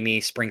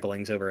Raimi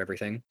sprinklings over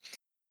everything.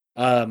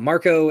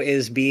 Marko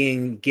is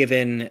being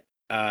given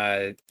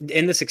in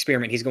this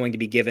experiment. He's going to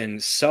be given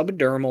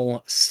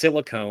subdermal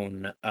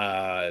silicone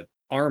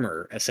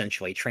armor,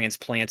 essentially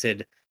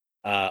transplanted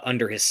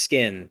under his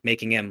skin,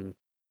 making him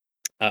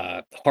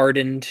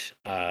hardened,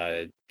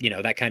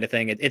 that kind of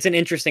thing. It's an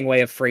interesting way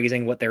of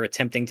phrasing what they're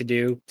attempting to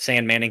do,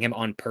 sandmanning him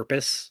on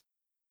purpose.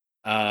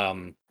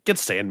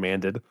 Gets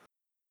sandmanded.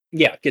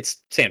 Yeah,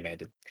 gets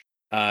sandmanded.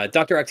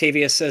 Dr.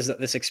 Octavius says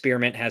that this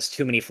experiment has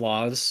too many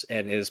flaws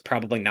and is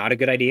probably not a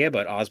good idea,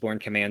 but Osborn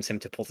commands him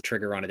to pull the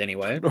trigger on it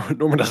anyway.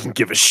 Norman doesn't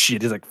give a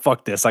shit. He's like,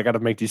 fuck this. I got to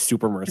make these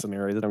super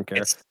mercenaries. I don't care.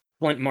 It's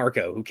Flint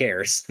Marko. Who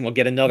cares? We'll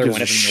get another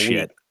one of them in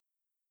a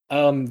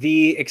week.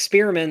 The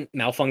experiment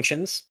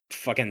malfunctions.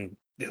 Fucking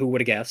who would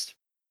have guessed?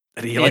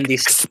 And he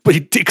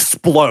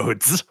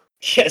explodes.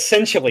 Yeah,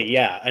 essentially,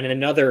 yeah. And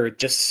another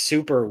just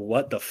super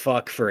what the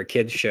fuck for a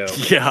kid's show.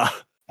 Yeah.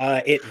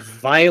 It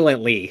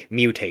violently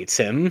mutates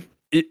him.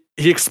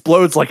 He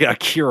explodes like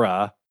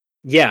Akira.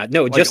 Yeah,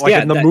 no, in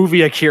the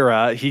movie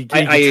Akira, he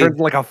turns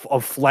like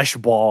a flesh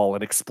ball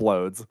and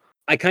explodes.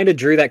 I kind of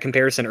drew that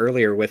comparison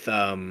earlier with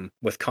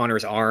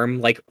Connor's arm,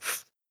 like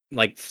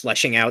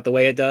fleshing out the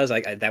way it does.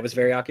 That was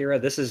very Akira.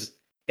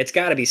 It's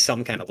got to be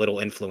some kind of little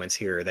influence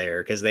here or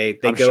there because they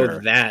go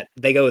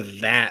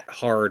that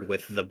hard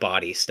with the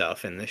body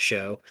stuff in this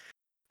show.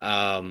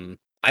 I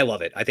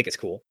love it. I think it's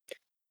cool.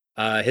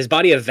 His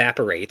body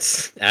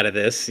evaporates out of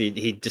this.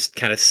 He just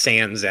kind of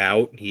sands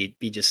out. He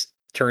just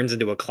turns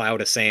into a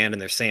cloud of sand,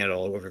 and there's sand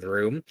all over the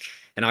room.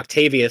 And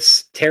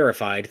Octavius,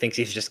 terrified, thinks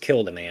he's just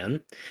killed a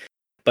man.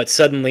 But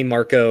suddenly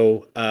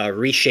Marko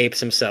reshapes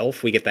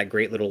himself. We get that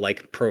great little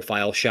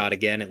profile shot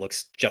again. It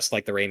looks just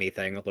like the Raimi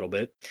thing a little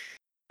bit.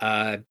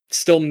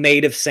 Still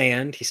made of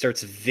sand. He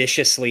starts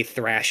viciously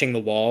thrashing the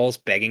walls,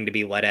 begging to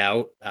be let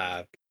out.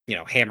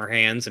 Hammer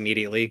hands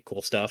immediately.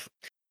 Cool stuff.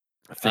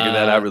 I figured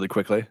that out really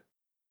quickly.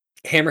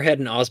 Hammerhead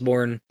and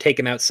Osborn take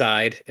him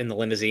outside in the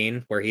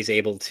limousine where he's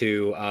able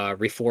to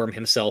reform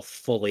himself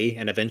fully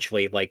and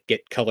eventually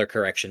get color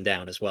correction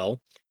down as well.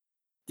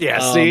 Yeah,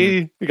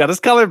 see? We got his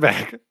color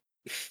back.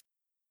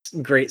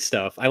 Great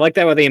stuff. I like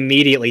that where they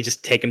immediately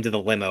just take him to the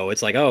limo.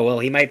 It's like, oh, well,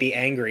 he might be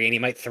angry and he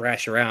might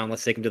thrash around.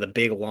 Let's take him to the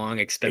big, long,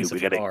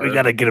 expensive car. We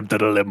gotta get him to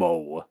the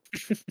limo.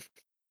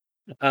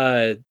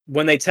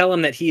 When they tell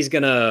him that he's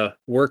gonna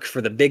work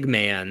for the big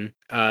man,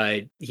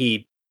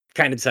 he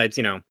kind of decides,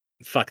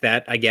 fuck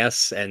that, I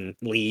guess, and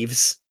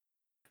leaves.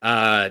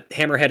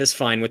 Hammerhead is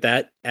fine with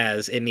that,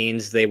 as it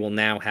means they will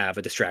now have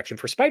a distraction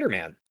for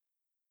Spider-Man.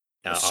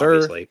 Yes, sir.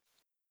 Obviously.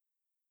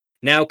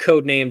 Now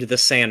codenamed the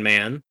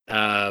Sandman,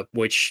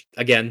 which,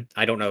 again,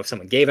 I don't know if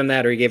someone gave him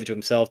that or he gave it to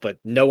himself, but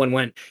no one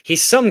went,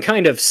 he's some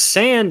kind of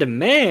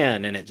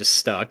Sandman, and it just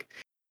stuck.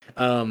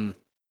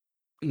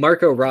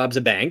 Marco robs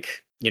a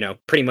bank,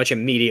 pretty much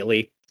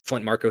immediately,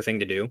 Flint Marco thing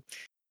to do,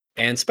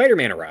 and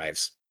Spider-Man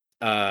arrives.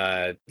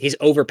 He's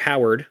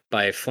overpowered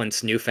by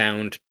Flint's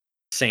newfound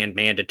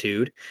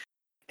Sandmanitude,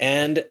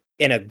 and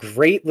in a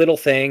great little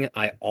thing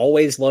I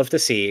always love to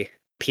see,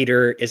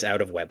 Peter is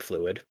out of web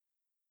fluid.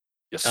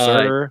 Yes,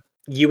 sir.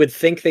 You would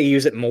think they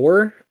use it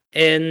more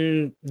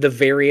in the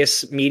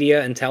various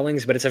media and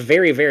tellings, but it's a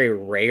very, very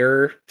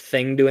rare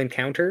thing to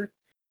encounter.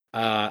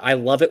 I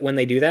love it when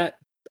they do that.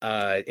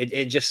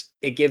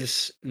 It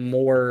gives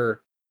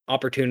more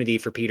opportunity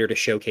for Peter to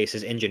showcase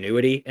his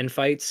ingenuity in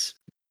fights.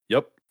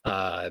 Yep.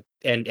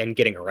 And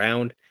getting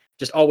around.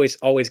 Just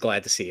always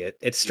glad to see it.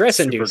 It's stress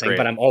inducing,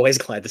 but I'm always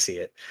glad to see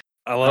it.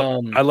 I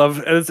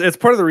love it's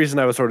part of the reason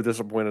I was sort of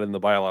disappointed in the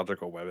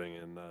biological webbing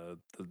in the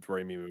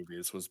Raimi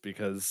movies was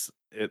because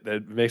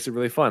it makes it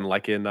really fun.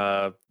 Like in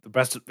the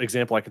best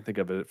example I can think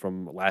of it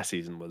from last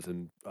season was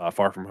in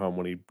Far From Home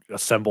when he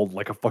assembled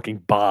like a fucking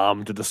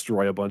bomb to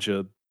destroy a bunch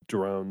of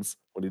drones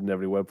when he didn't have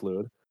any web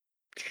fluid.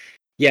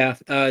 Yeah,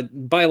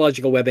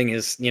 biological webbing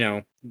is,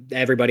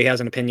 everybody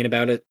has an opinion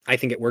about it. I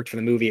think it worked for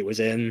the movie it was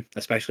in,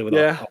 especially with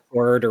a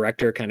horror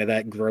director, kind of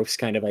that gross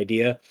kind of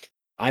idea.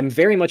 I'm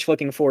very much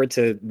looking forward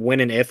to when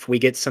and if we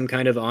get some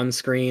kind of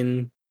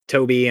on-screen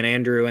Toby and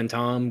Andrew and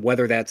Tom,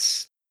 whether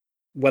that's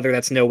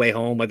No Way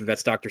Home, whether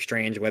that's Doctor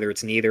Strange, whether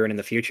it's neither, and in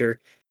the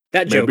future.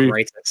 That joke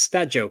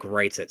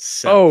writes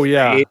itself. Oh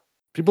yeah. Right?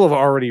 People have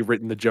already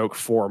written the joke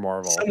for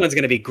Marvel. Someone's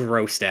gonna be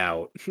grossed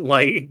out.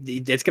 Like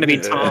it's gonna be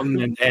Tom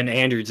and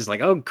Andrew just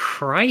like, oh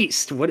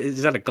Christ, what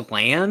is that, a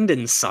gland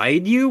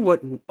inside you?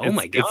 What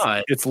my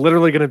god. It's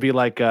literally gonna be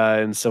like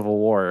in Civil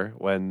War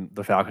when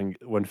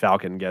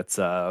Falcon gets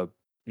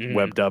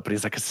webbed up and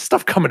he's like, is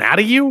stuff coming out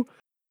of you?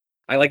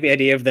 I like the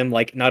idea of them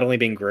like not only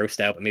being grossed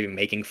out, but maybe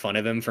making fun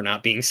of him for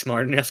not being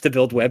smart enough to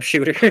build web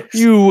shooters.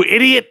 You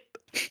idiot.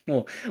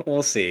 Well,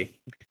 we'll see.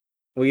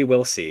 We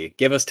will see.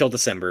 Give us till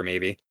December,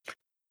 maybe.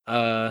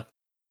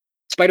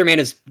 Spider-Man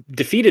is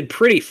defeated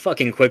pretty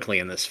fucking quickly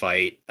in this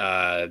fight,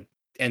 and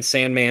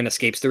Sandman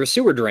escapes through a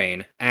sewer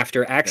drain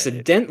after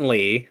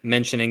accidentally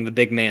mentioning the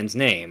big man's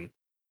name.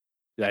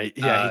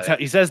 Yeah,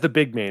 he says the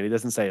big man. He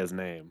doesn't say his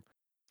name.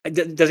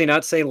 Does he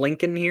not say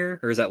Lincoln here,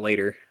 or is that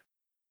later?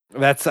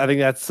 I think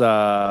that's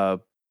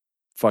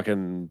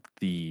fucking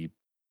the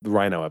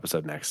Rhino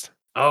episode next.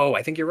 Oh,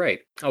 I think you're right.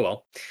 Oh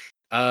well.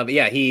 But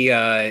yeah,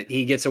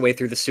 he gets away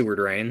through the sewer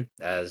drain,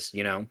 as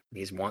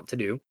he's wont to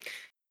do.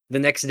 The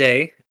next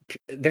day,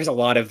 there's a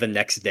lot of the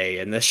next day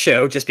in this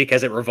show just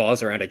because it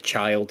revolves around a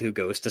child who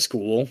goes to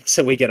school.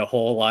 So we get a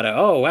whole lot of,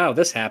 oh, wow,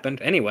 this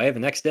happened. Anyway, the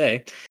next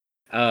day,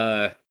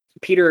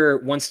 Peter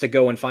wants to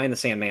go and find the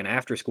Sandman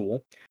after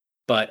school,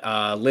 but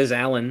Liz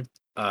Allen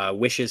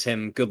wishes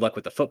him good luck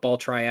with the football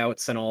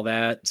tryouts and all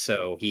that.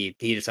 So he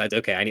decides,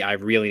 okay, I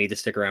really need to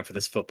stick around for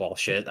this football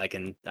shit. I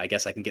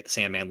guess I can get the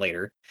Sandman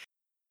later.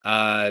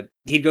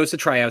 He goes to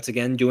tryouts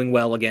again, doing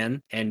well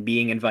again, and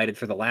being invited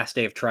for the last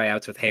day of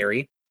tryouts with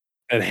Harry.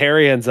 And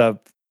Harry ends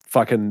up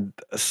fucking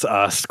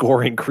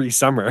scoring Cree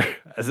Summer.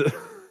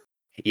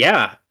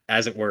 Yeah,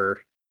 as it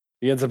were.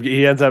 He ends up.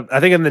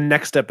 I think in the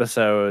next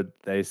episode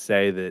they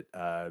say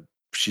that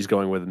she's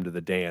going with him to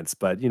the dance,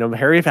 but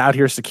Harry's out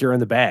here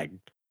securing the bag.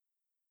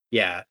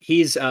 Yeah,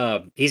 he's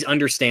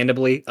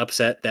understandably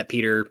upset that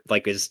Peter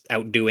is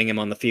outdoing him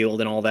on the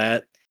field and all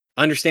that.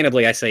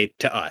 Understandably, I say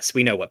to us,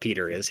 we know what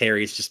Peter is.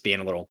 Harry's just being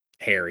a little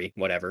Harry,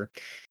 whatever.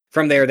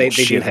 From there, they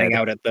do hang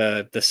out at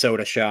the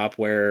soda shop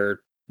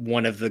where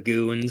one of the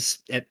goons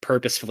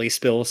purposefully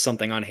spills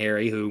something on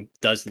Harry, who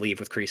does leave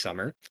with Cree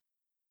Summer.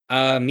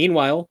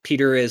 Meanwhile,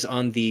 Peter is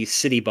on the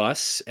city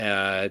bus,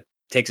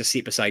 takes a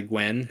seat beside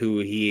Gwen, who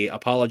he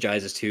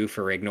apologizes to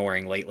for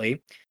ignoring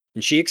lately,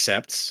 and she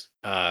accepts.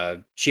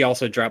 She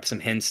also drops some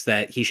hints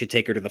that he should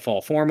take her to the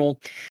fall formal,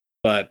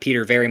 but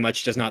Peter very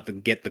much does not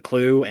get the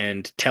clue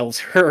and tells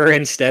her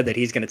instead that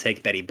he's going to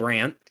take Betty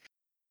Brant.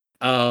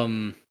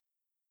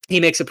 He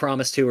makes a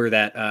promise to her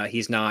that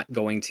he's not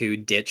going to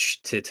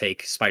ditch to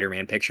take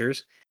Spider-Man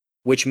pictures,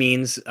 which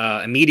means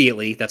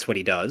immediately that's what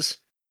he does.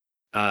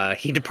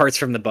 He departs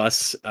from the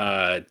bus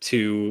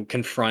to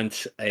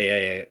confront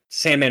a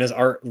Sandman is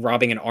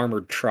robbing an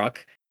armored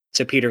truck.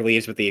 So Peter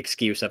leaves with the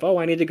excuse of,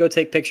 I need to go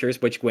take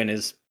pictures, which Gwen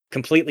is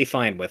completely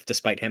fine with,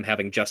 despite him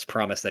having just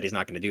promised that he's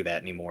not going to do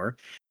that anymore.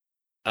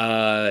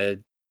 There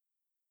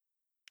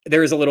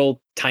is a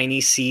little tiny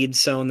seed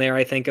sown there,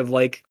 I think, of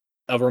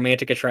a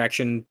romantic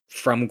attraction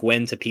from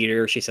Gwen to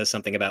Peter. She says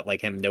something about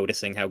him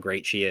noticing how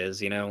great she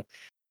is,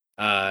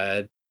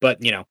 but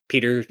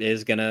Peter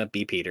is gonna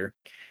be Peter.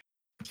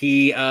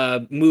 He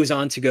moves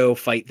on to go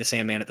fight the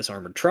Sandman at this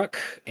armored truck,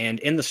 and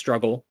in the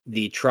struggle,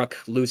 the truck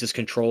loses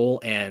control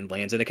and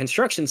lands at a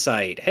construction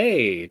site.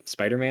 Hey,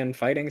 Spider-Man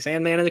fighting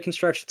Sandman at a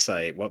construction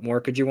site. What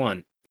more could you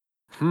want?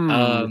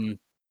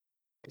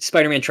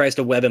 Spider-Man tries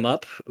to web him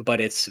up, but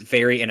it's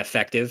very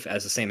ineffective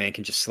as the Sandman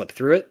can just slip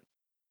through it.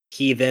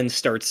 He then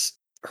starts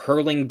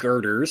hurling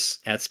girders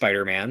at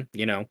Spider-Man.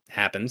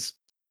 Happens.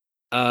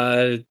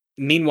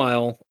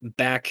 Meanwhile,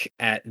 back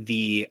at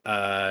the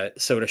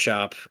soda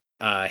shop,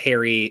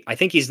 Harry, I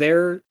think he's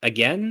there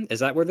again. Is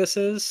that where this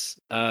is?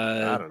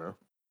 I don't know.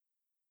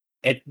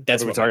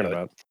 That's what we're talking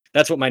about.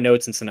 That's what my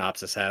notes and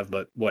synopsis have,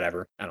 but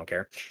whatever. I don't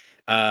care.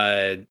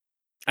 I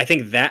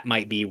think that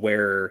might be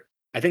where.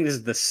 I think this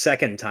is the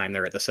second time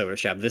they're at the soda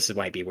shop. This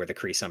might be where the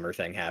Kree Summer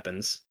thing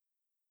happens.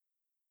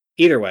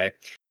 Either way,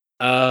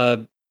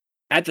 at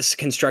this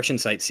construction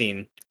site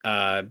scene,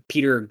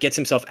 Peter gets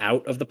himself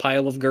out of the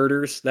pile of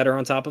girders that are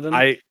on top of him.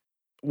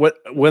 When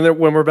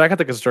we're back at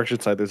the construction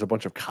site, there's a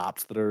bunch of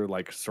cops that are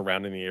like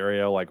surrounding the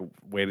area, like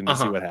waiting to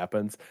see what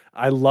happens.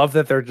 I love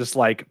that they're just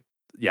like,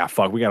 yeah,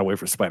 fuck, we gotta wait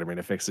for Spider-Man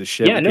to fix this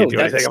shit. Yeah, we can't do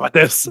anything about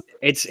this.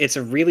 It's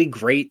a really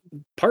great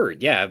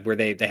part, yeah, where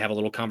they have a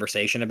little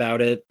conversation about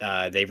it.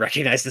 They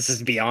recognize this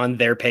is beyond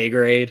their pay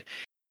grade.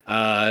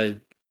 But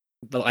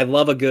I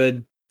love a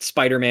good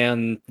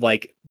Spider-Man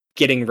like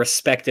getting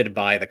respected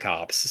by the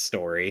cops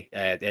story.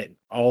 It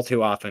all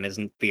too often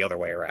isn't the other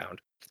way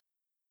around.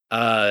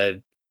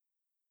 The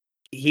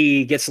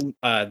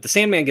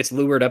Sandman gets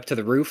lured up to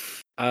the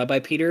roof by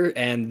Peter,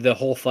 and the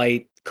whole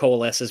fight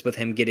coalesces with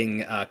him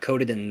getting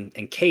coated and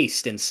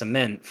encased in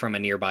cement from a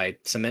nearby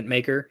cement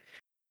maker.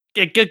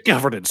 Get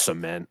covered in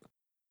cement.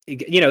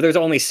 There's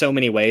only so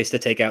many ways to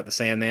take out the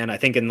Sandman. I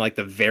think in like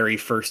the very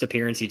first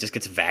appearance, he just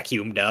gets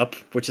vacuumed up,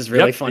 which is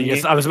really funny.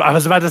 Yes, I was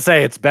about to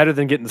say it's better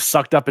than getting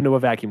sucked up into a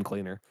vacuum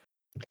cleaner.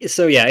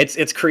 So yeah,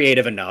 it's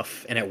creative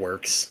enough and it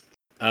works.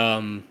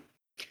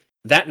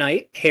 That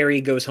night, Harry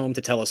goes home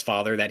to tell his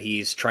father that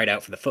he's tried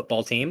out for the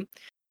football team.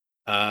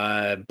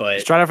 But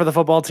he's tried out for the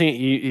football team.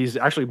 He's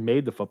actually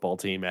made the football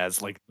team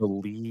as like the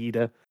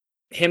lead.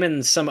 Him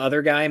and some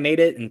other guy made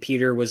it, and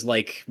Peter was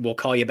like, "We'll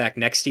call you back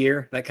next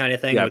year," that kind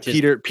of thing. Yeah,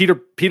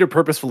 Peter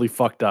purposefully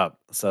fucked up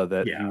so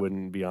that he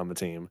wouldn't be on the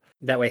team.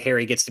 That way,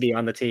 Harry gets to be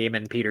on the team,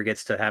 and Peter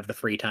gets to have the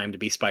free time to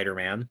be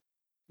Spider-Man.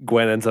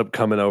 Gwen ends up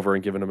coming over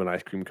and giving him an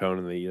ice cream cone,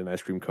 and they eat an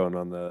ice cream cone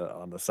on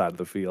the side of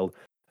the field.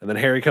 And then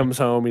Harry comes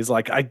home. He's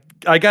like,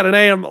 I got an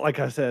A. Like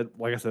I said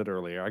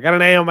earlier, I got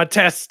an A on my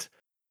test.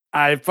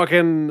 I'm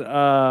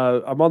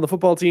on the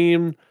football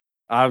team.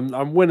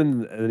 I'm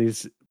winning.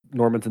 And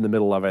Norman's in the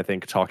middle of, I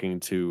think, talking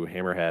to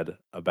Hammerhead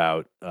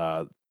about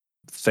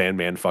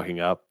Sandman fucking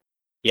up.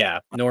 Yeah,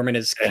 Norman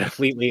is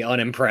completely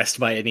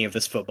unimpressed by any of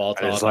this football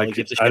talk.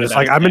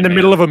 I'm in the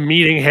middle of a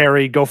meeting,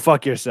 Harry. Go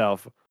fuck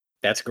yourself.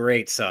 That's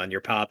great, son.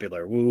 You're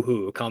popular.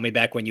 Woohoo. Call me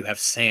back when you have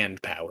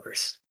sand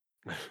powers.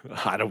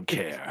 I don't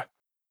care.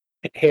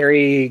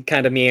 Harry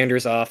kind of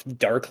meanders off,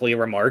 darkly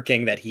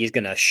remarking that he's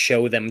going to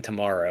show them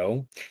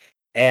tomorrow.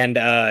 And,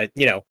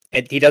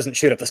 he doesn't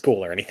shoot up the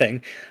school or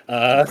anything.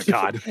 Oh my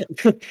God.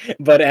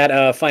 But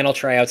at final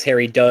tryouts,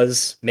 Harry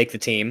does make the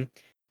team.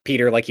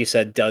 Peter, like you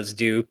said, does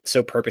do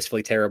so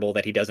purposefully terrible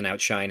that he doesn't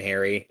outshine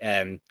Harry.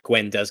 And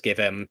Gwen does give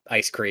him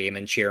ice cream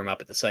and cheer him up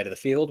at the side of the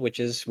field, which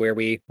is where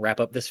we wrap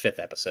up this 5th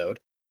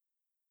episode.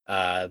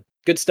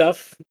 Good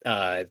stuff.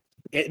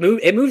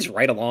 It moves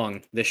right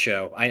along, this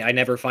show. I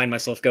never find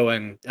myself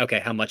going, okay,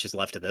 how much is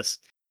left of this?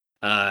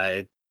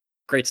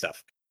 Great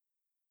stuff.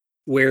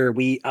 Where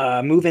we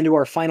move into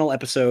our final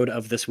episode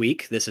of this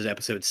week. This is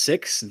episode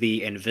 6,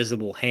 The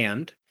Invisible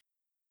Hand.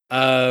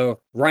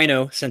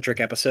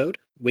 Rhino-centric episode.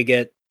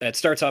 It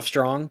starts off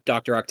strong.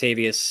 Dr.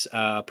 Octavius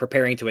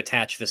preparing to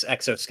attach this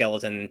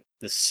exoskeleton,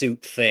 this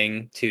suit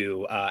thing,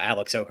 to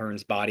Alex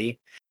O'Hearn's body,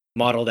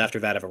 modeled after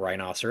that of a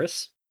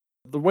rhinoceros.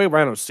 The way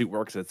Rhino's suit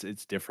works,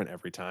 it's different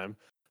every time.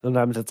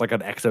 Sometimes it's like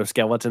an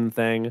exoskeleton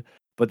thing,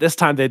 but this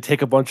time they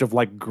take a bunch of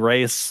like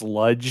gray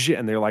sludge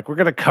and they're like, we're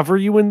gonna cover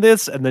you in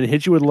this and then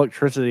hit you with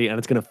electricity and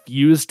it's gonna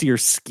fuse to your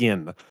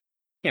skin.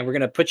 Yeah, we're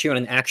gonna put you in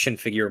an action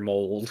figure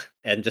mold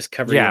and just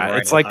cover you in rhino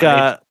it's like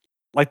hide.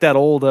 Like that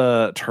old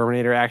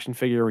Terminator action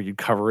figure where you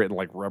cover it in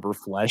like rubber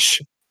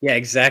flesh. Yeah,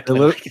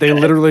 exactly. They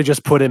literally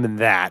just put him in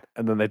that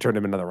and then they turned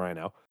him into the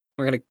Rhino.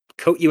 We're gonna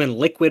coat you in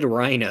liquid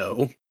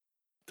rhino.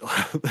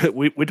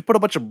 we put a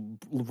bunch of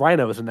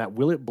rhinos in that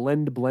Will It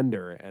Blend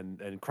blender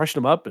and crushed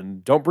them up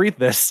and don't breathe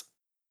this.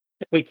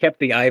 We kept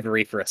the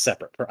ivory for a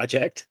separate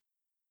project.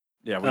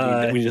 Yeah,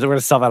 we're going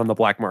to sell that on the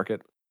black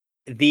market.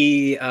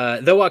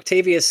 Though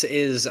Octavius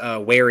is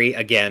wary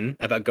again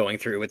about going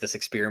through with this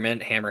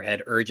experiment,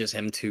 Hammerhead urges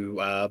him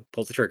to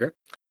pull the trigger.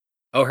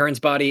 O'Hearn's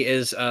body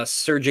is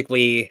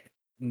surgically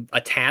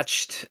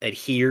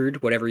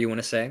adhered, whatever you want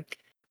to say,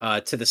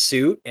 to the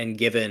suit and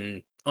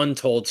given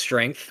untold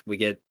strength. We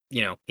get,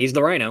 he's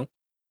the Rhino.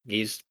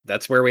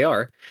 That's where we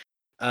are.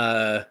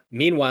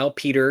 Meanwhile,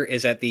 Peter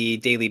is at the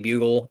Daily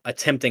Bugle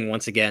attempting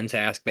once again to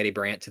ask Betty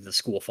Brant to the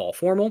school fall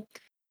formal.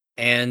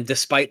 And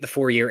despite the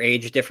 4-year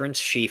age difference,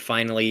 she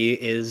finally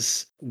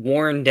is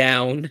worn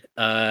down.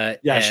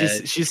 Yeah,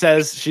 she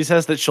says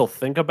that she'll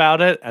think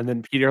about it, and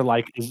then Peter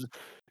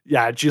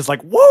and she's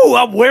like, "Whoa,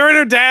 I'm wearing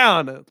her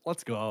down.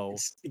 Let's go.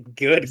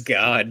 Good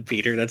God,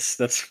 Peter. That's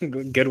a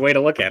good way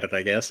to look at it,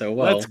 I guess. Oh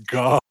well. Let's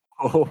go."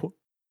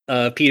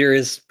 Peter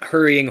is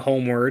hurrying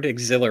homeward,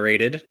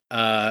 exhilarated,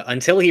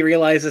 until he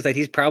realizes that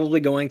he's probably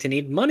going to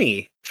need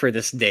money for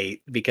this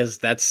date because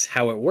that's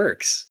how it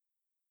works.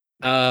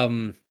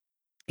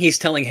 He's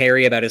telling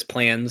Harry about his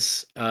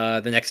plans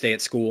the next day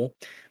at school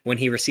when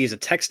he receives a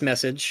text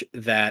message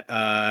that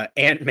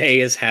Aunt May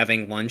is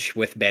having lunch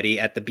with Betty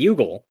at the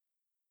Bugle.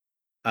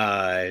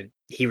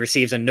 He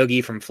receives a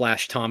noogie from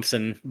Flash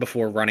Thompson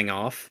before running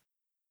off.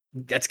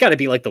 That's got to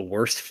be like the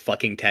worst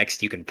fucking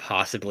text you can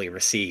possibly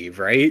receive,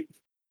 right?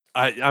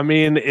 I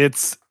mean,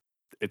 it's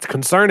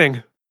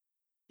concerning.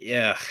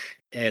 Yeah,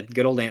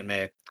 good old Aunt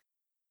May.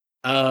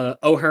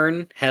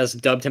 O'Hearn has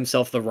dubbed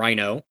himself the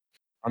Rhino.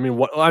 I mean,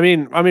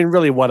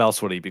 really, what else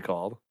would he be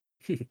called?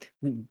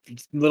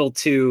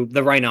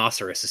 The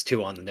rhinoceros is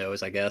too on the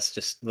nose, I guess.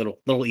 Just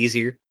little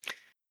easier.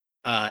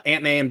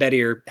 Aunt May and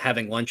Betty are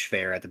having lunch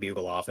fare at the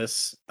Bugle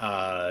office.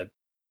 And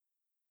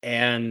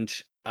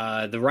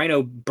the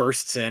Rhino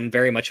bursts in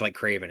very much like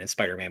Kraven in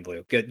Spider-Man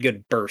Blue.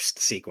 Good burst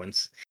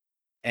sequence.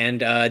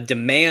 And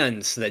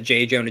demands that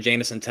J. Jonah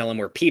Jameson tell him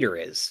where Peter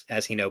is,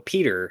 as he know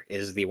Peter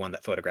is the one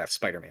that photographed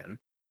Spider-Man.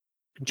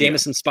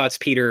 Jameson spots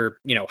Peter,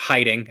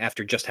 hiding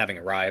after just having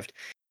arrived,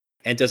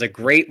 and does a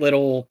great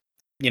little,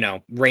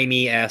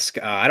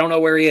 Raimi-esque, I don't know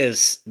where he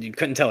is,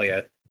 couldn't tell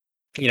you,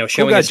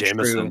 showing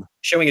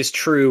his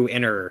true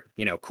inner,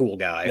 cool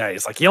guy. Yeah,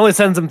 he's like, he only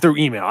sends them through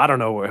email. I don't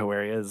know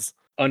where he is.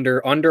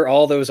 Under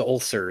all those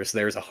ulcers,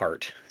 there's a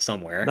heart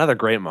somewhere. Another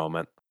great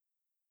moment.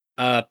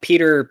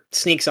 Peter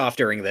sneaks off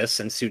during this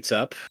and suits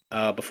up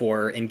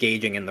before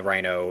engaging in the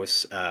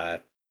Rhino's. I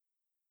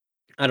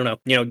don't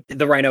know.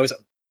 The Rhino's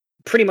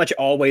pretty much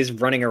always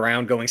running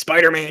around going,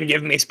 "Spider-Man,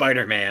 give me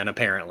Spider-Man,"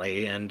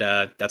 apparently. And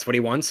that's what he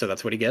wants, so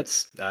that's what he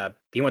gets.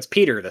 He wants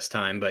Peter this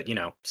time, but,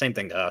 same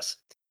thing to us.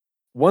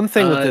 One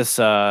thing with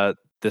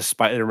this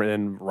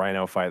Spider-Man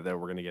Rhino fight that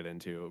we're going to get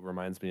into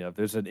reminds me of,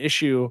 there's an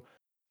issue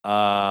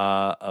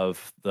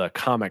of the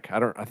comic.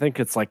 I think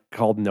it's like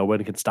called No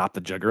One Can Stop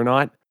the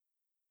Juggernaut,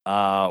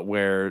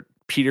 where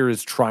Peter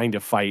is trying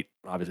to fight,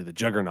 obviously, the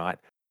Juggernaut,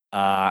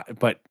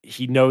 but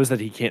he knows that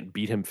he can't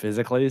beat him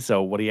physically.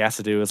 So what he has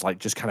to do is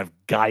just kind of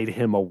guide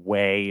him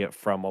away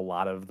from a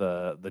lot of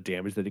the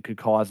damage that he could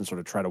cause and sort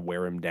of try to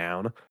wear him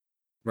down.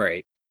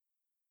 Right.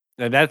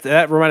 And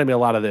that reminded me a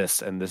lot of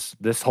this. And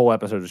this whole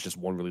episode is just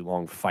one really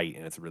long fight,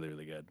 and it's really,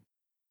 really good.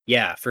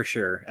 Yeah, for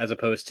sure. As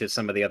opposed to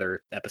some of the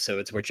other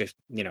episodes, which is,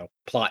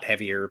 plot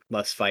heavier,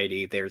 less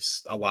fighty.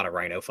 There's a lot of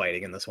Rhino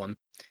fighting in this one.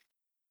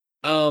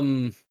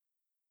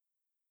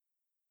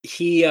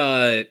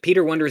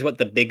 Peter wonders what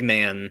the big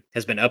man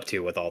has been up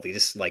to with all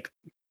these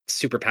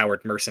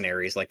superpowered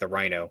mercenaries like the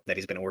Rhino that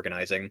he's been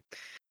organizing.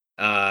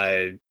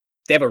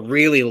 They have a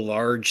really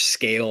large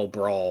scale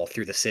brawl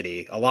through the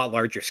city, a lot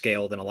larger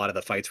scale than a lot of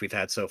the fights we've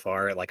had so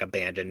far at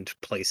abandoned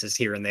places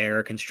here and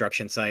there,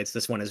 construction sites.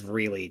 This one is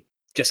really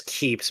just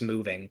keeps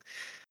moving.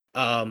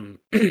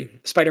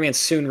 Spider-Man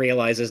soon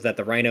realizes that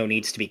the Rhino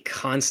needs to be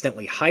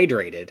constantly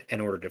hydrated in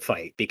order to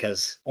fight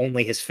because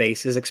only his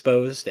face is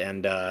exposed,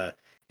 and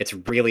it's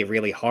really,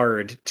 really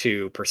hard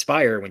to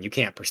perspire when you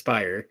can't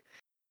perspire.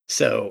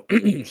 So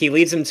he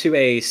leads him to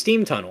a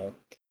steam tunnel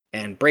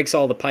and breaks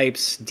all the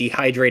pipes,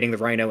 dehydrating the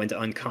Rhino into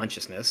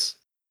unconsciousness.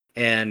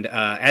 And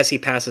as he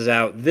passes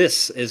out,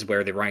 this is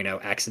where the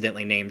Rhino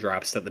accidentally name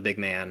drops that the big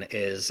man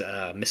is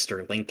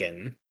Mr.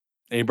 Lincoln.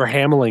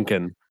 Abraham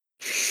Lincoln.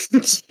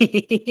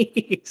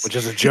 Jeez. Which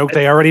is a joke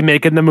they already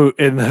make in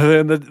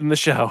the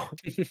show.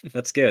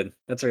 That's good.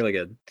 That's really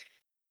good.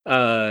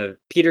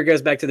 Peter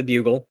goes back to the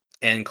Bugle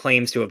and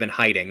claims to have been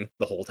hiding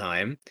the whole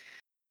time.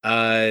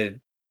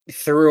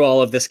 Through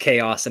all of this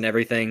chaos and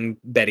everything,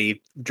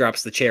 Betty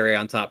drops the cherry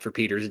on top for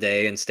Peter's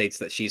day and states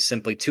that she's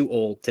simply too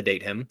old to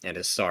date him and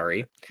is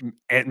sorry.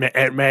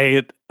 Aunt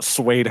May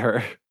swayed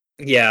her.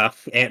 Yeah,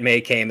 Aunt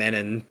May came in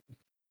and,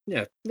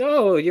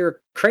 "Oh,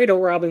 you're cradle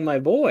robbing my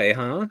boy,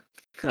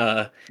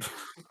 huh?"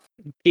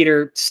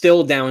 Peter,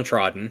 still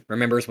downtrodden,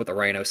 remembers what the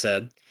Rhino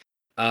said.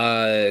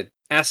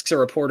 Asks a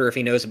reporter if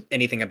he knows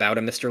anything about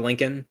him, Mr.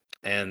 Lincoln,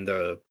 and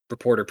the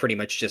reporter pretty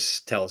much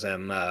just tells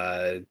him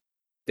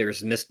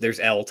there's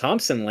L.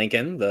 Thompson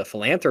Lincoln, the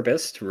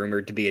philanthropist,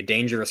 rumored to be a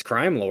dangerous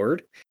crime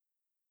lord.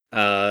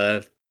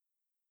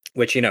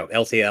 Which,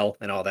 LTL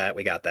and all that,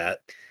 we got that.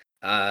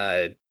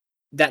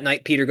 That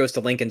night, Peter goes to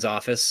Lincoln's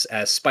office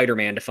as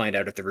Spider-Man to find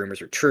out if the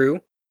rumors are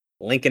true.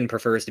 Lincoln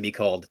prefers to be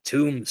called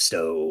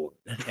Tombstone,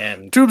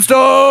 and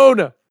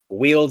Tombstone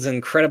wields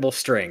incredible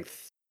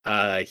strength.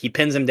 He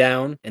pins him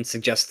down and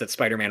suggests that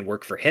Spider-Man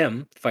work for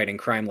him, fighting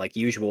crime like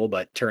usual,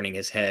 but turning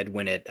his head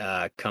when it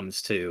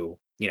comes to,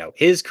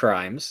 his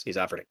crimes. He's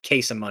offered a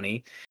case of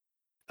money.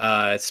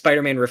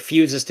 Spider-Man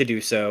refuses to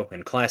do so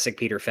in classic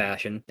Peter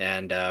fashion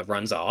and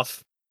runs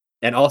off.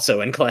 And also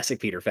in classic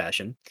Peter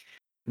fashion.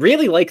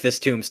 Really like this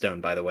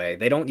Tombstone, by the way.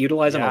 They don't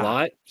utilize him a Yeah.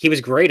 lot. He was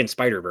great in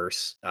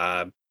Spider-Verse.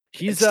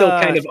 He's It's still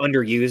kind of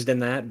underused in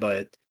that,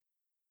 but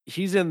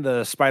he's in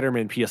the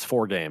Spider-Man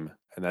PS4 game,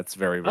 and that's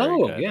very, very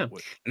oh good. yeah,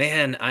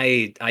 man,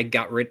 I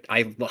got rid.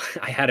 I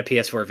had a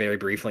PS4 very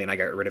briefly, and I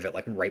got rid of it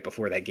like right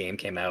before that game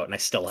came out, and I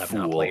still have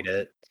not Fool. played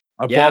it.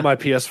 I Yeah. bought my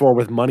PS4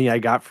 with money I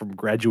got from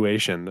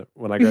graduation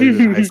when I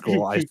graduated high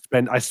school.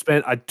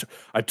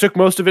 I took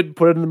most of it,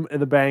 put it in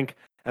the bank,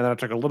 and then I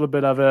took a little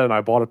bit of it, and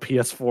I bought a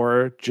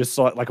PS4 just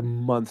so like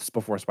months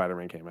before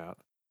Spider-Man came out.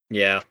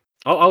 Yeah,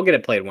 I'll get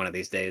it played one of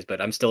these days, but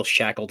I'm still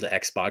shackled to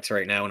Xbox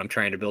right now, and I'm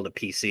trying to build a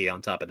PC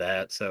on top of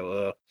that.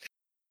 So,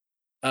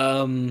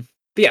 but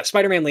yeah,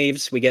 Spider-Man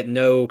leaves. We get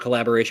no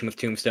collaboration with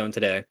Tombstone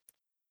today.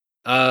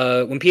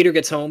 When Peter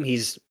gets home,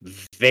 he's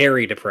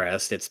very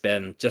depressed. It's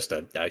been just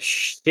a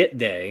shit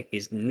day.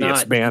 He's not.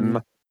 Yes,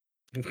 man.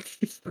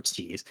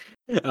 Jeez.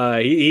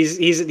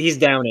 He's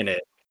down in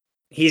it.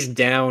 He's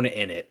down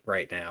in it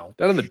right now.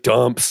 Down in the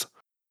dumps.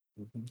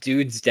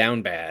 Dude's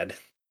down bad.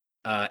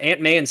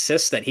 Aunt May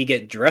insists that he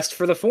get dressed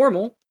for the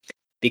formal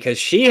because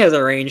she has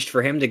arranged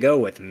for him to go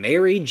with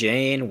Mary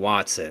Jane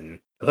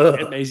Watson.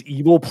 Aunt May's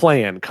evil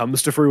plan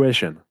comes to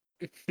fruition.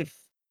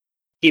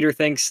 Peter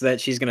thinks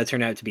that she's going to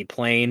turn out to be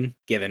plain,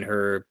 given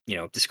her,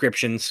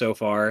 description so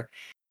far.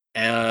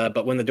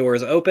 But when the door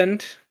is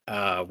opened,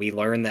 we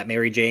learn that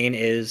Mary Jane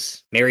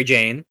is Mary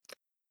Jane.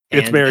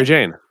 It's Mary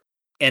Jane.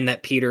 And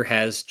that Peter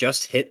has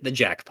just hit the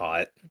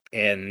jackpot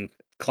in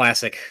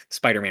classic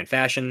Spider-Man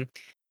fashion.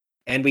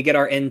 And we get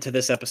our end to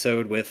this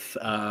episode with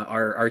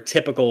our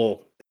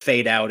typical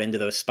fade out into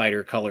those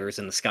spider colors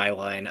in the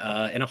skyline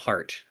in a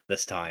heart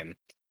this time,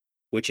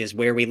 which is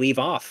where we leave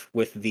off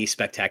with the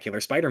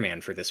Spectacular Spider-Man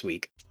for this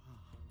week.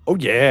 Oh,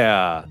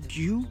 yeah.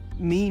 You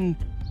mean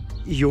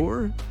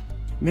you're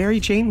Mary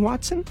Jane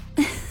Watson?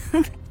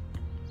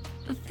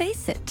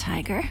 Face it,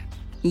 Tiger.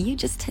 You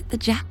just hit the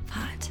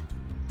jackpot.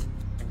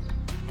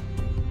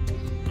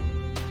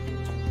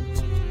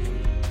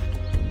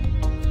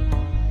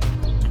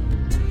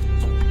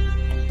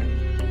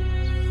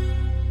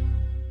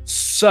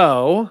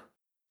 So,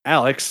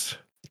 Alex,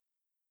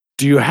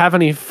 do you have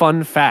any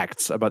fun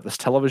facts about this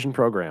television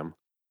program?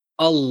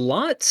 A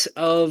lot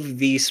of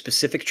the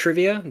specific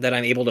trivia that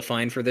I'm able to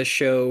find for this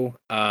show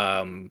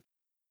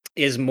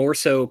is more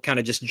so kind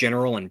of just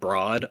general and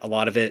broad. A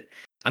lot of it,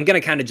 I'm going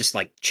to kind of just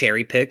like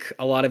cherry pick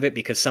a lot of it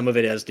because some of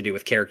it has to do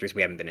with characters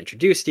we haven't been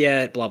introduced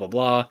yet, blah, blah,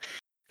 blah.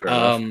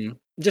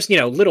 Just,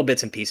 little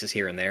bits and pieces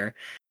here and there.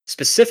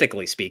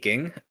 Specifically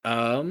speaking,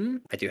 I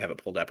do have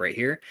it pulled up right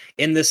here.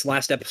 In this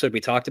last episode we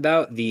talked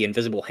about, the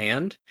Invisible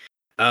Hand,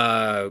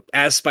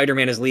 as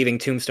Spider-Man is leaving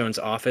Tombstone's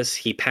office,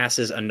 he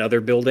passes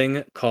another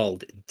building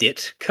called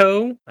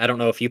Ditko. I don't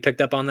know if you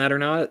picked up on that or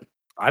not.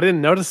 I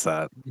didn't notice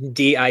that.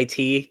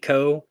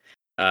 DIT-Co.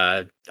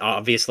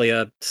 Obviously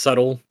a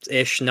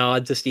subtle-ish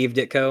nod to Steve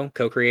Ditko,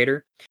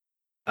 co-creator.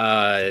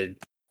 I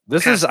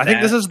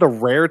think this is the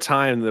rare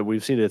time that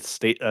we've seen a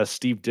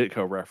Steve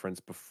Ditko reference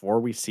before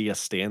we see a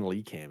Stan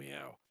Lee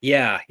cameo.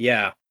 Yeah.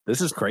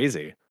 This is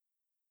crazy.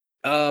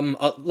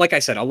 Like I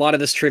said, a lot of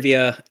this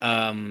trivia,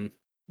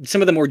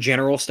 some of the more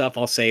general stuff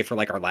I'll say for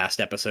like our last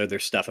episode,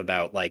 there's stuff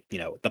about like,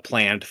 the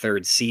planned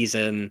third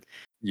season,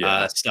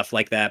 stuff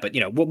like that. But,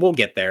 we'll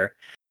get there.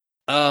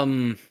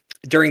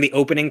 During the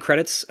opening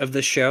credits of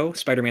the show,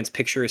 Spider-Man's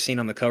picture is seen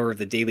on the cover of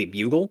the Daily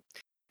Bugle,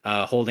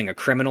 holding a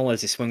criminal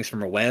as he swings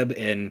from a web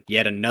in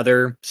yet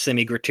another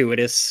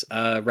semi-gratuitous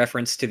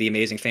reference to the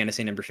Amazing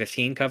Fantasy number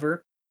 15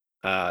 cover.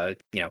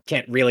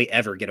 Can't really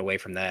ever get away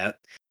from that.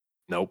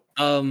 Nope.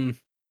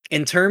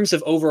 In terms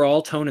of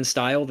overall tone and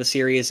style, the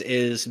series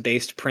is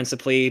based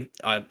principally,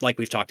 like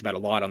we've talked about a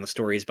lot, on the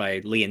stories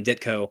by Lee and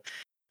Ditko.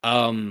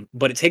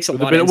 But it takes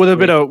with a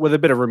bit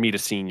of Romita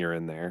Senior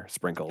in there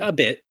sprinkled. A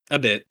bit,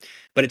 but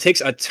it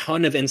takes a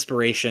ton of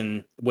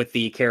inspiration with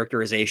the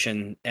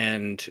characterization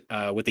and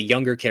with the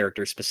younger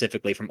characters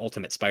specifically from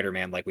Ultimate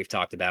Spider-Man, like we've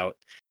talked about.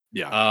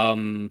 Yeah.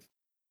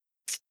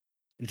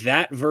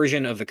 That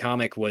version of the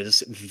comic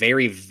was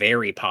very,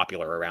 very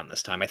popular around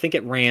this time. I think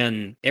it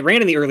ran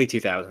in the early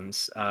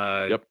 2000s.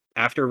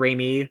 After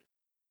Raimi.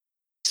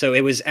 So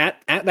it was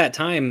at that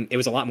time, it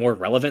was a lot more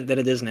relevant than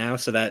it is now.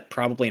 So that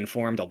probably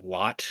informed a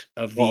lot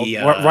of the.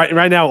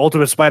 Right now,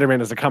 Ultimate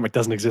Spider-Man as a comic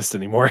doesn't exist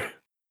anymore.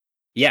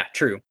 Yeah,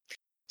 true.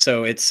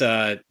 So it's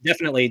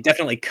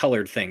definitely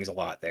colored things a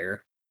lot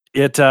there.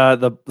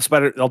 The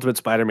Ultimate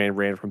Spider-Man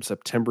ran from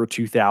September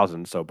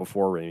 2000, so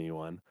before Raimi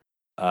one,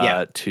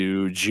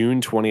 to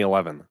June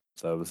 2011.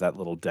 So it was that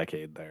little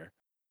decade there.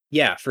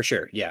 Yeah, for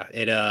sure. Yeah,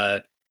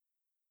 it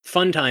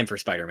fun time for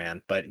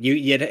Spider-Man, but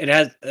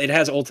it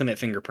has Ultimate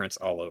fingerprints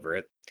all over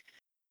it.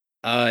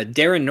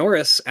 Darren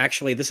Norris,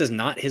 actually, this is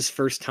not his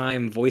first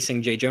time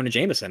voicing J. Jonah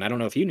Jameson. I don't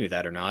know if you knew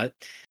that or not.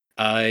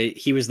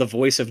 He was the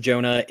voice of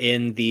Jonah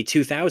in the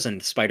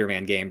 2000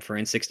 Spider-Man game for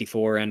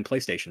N64 and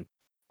PlayStation.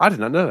 I did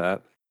not know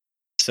that.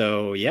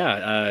 So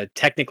yeah,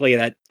 technically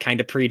that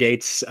kind of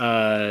predates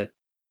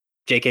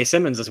J.K.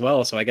 Simmons as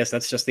well. So I guess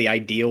that's just the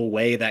ideal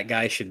way that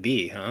guy should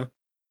be, huh?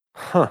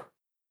 Huh.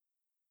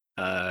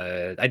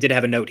 I did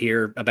have a note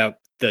here about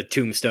the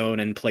tombstone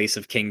in place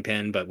of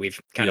Kingpin, but we've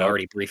kind of Yep.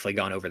 already briefly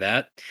gone over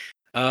that.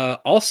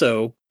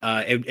 Also,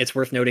 it's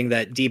worth noting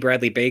that D.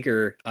 Bradley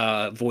Baker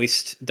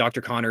voiced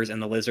Dr. Connors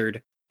and the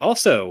Lizard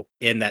also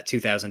in that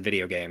 2000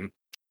 video game.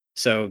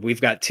 So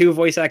we've got two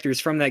voice actors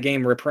from that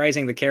game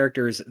reprising the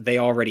characters they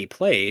already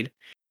played.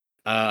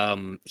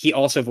 He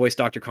also voiced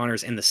Dr.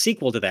 Connors in the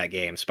sequel to that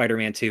game,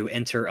 Spider-Man 2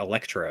 Enter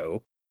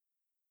Electro.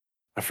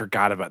 I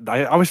forgot about.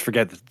 I always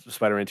forget that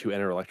Spider-Man 2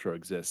 Enter Electro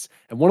exists,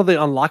 and one of the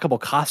unlockable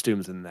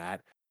costumes in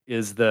that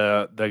is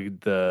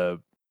the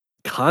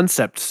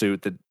concept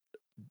suit that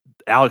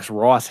Alex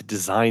Ross had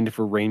designed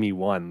for Raimi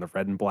 1, the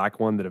red and black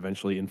one that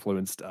eventually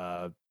influenced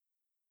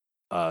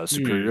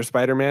Superior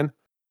Spider-Man.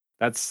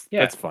 That's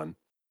fun.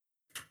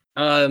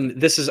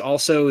 This is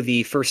also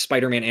the first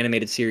Spider-Man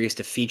animated series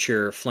to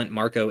feature Flint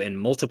Marko in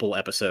multiple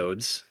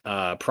episodes.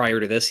 Prior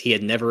to this, he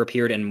had never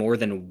appeared in more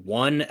than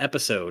one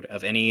episode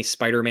of any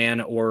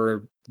Spider-Man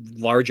or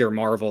larger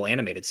Marvel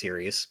animated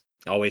series.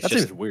 Always That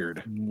just seems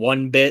weird.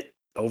 one bit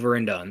over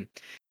and done.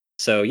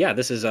 So yeah,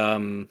 this is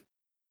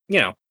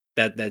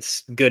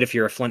that's good if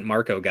you're a Flint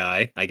Marko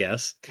guy, I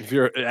guess. If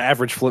you're an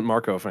average Flint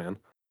Marko fan.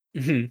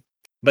 Mhm.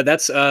 But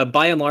that's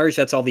by and large,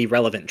 that's all the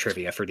relevant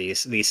trivia for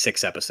these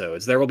 6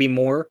 episodes. There will be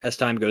more as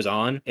time goes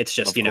on. It's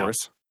just Of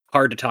course.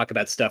 hard to talk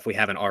about stuff we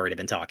haven't already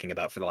been talking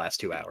about for the last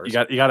 2 hours.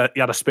 You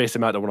gotta space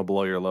them out. Don't want to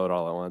blow your load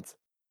all at once.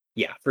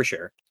 Yeah, for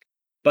sure.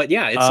 But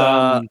yeah,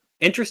 it's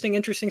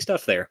interesting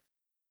stuff there.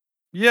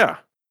 Yeah.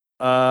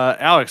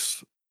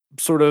 Alex,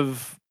 sort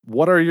of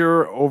what are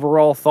your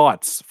overall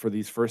thoughts for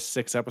these first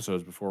 6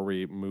 episodes before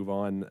we move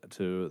on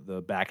to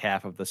the back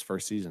half of this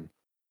first season?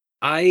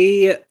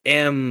 I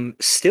am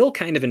still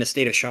kind of in a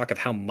state of shock of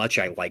how much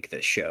I like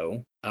this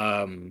show.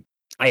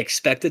 I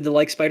expected to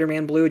like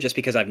Spider-Man Blue just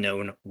because I've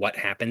known what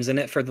happens in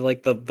it for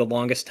the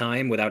longest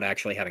time without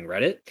actually having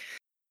read it.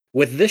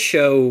 With this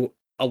show,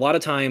 a lot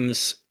of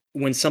times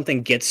when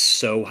something gets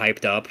so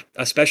hyped up,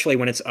 especially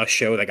when it's a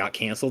show that got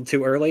canceled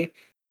too early,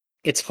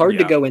 it's hard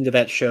to Yeah. go into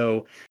that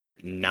show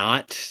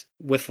not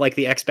with like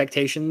the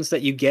expectations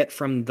that you get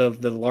from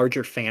the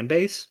larger fan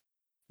base.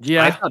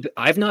 Yeah.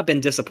 I've not been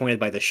disappointed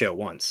by the show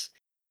once.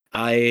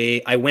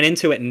 I went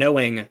into it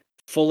knowing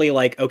fully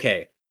like,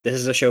 okay, this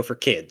is a show for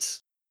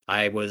kids.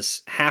 I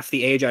was half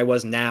the age I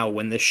was now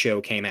when this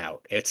show came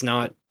out. It's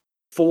not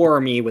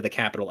for me with a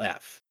capital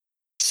F.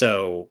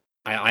 So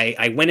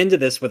I went into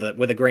this with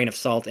a grain of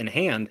salt in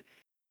hand.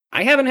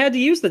 I haven't had to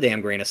use the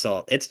damn grain of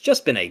salt. It's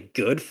just been a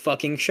good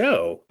fucking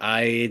show.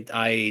 I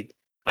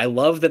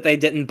love that they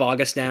didn't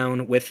bog us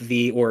down with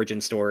the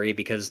origin story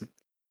because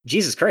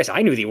Jesus Christ,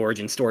 I knew the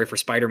origin story for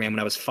Spider-Man when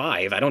I was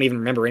 5. I don't even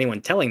remember anyone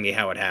telling me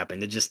how it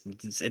happened.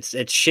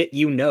 It's shit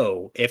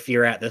if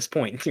you're at this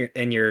point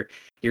in your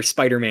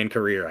Spider-Man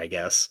career, I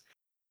guess.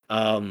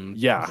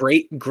 Yeah.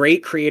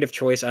 Great creative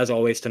choice as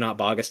always to not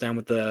bog us down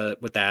with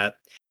that.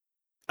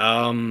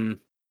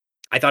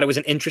 I thought it was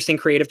an interesting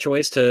creative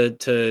choice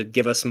to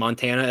give us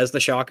Montana as the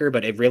shocker,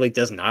 but it really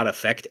does not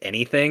affect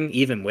anything,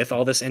 even with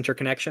all this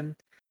interconnection.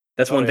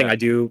 That's one thing I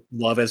do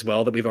love as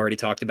well that we've already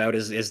talked about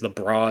is the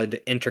broad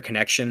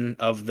interconnection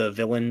of the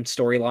villain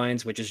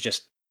storylines, which is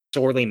just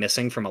sorely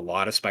missing from a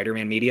lot of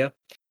Spider-Man media.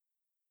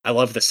 I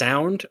love the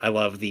sound. I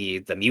love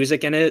the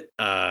music in it.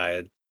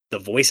 The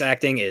voice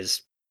acting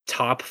is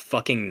top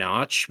fucking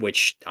notch,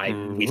 which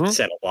we've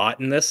said a lot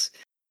in this.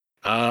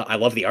 I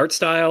love the art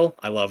style.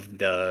 I love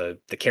the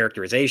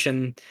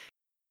characterization.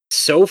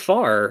 So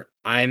far,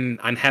 I'm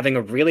having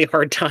a really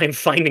hard time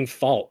finding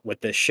fault with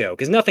this show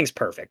because nothing's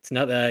perfect.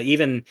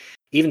 Even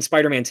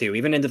Spider-Man 2,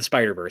 even Into the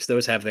Spider-Verse,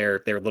 those have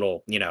their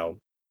little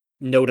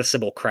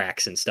noticeable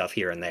cracks and stuff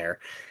here and there.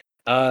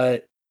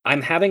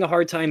 I'm having a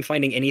hard time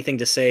finding anything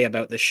to say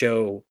about the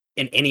show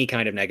in any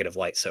kind of negative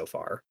light so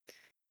far.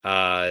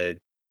 I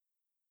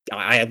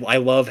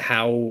love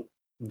how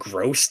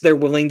gross they're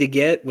willing to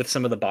get with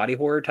some of the body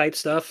horror type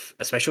stuff,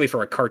 especially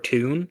for a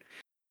cartoon.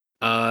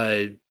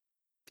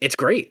 It's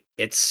great.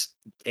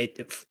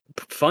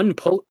 Pun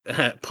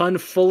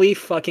fully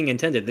fucking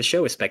intended. The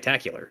show is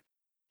spectacular,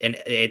 and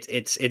it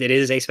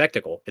is a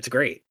spectacle. It's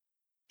great.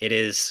 It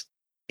is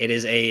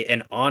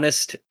an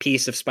honest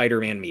piece of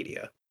Spider-Man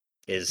media.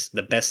 Is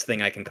the best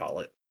thing I can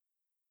call it.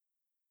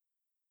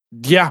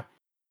 Yeah.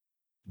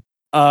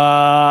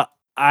 I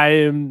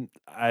don't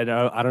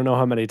know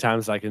how many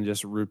times I can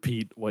just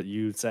repeat what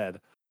you said,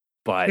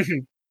 but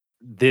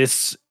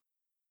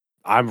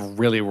I'm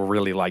really,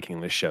 really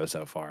liking this show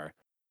so far.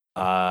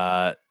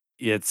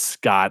 It's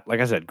got, like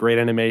I said, great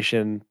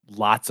animation,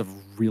 lots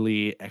of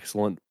really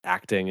excellent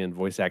acting and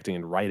voice acting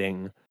and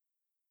writing.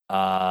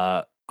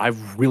 I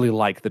really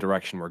like the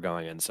direction we're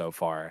going in so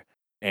far,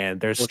 and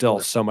there's still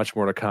so much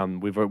more to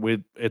come.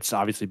 It's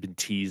obviously been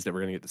teased that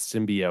we're gonna get the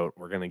symbiote,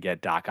 we're gonna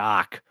get Doc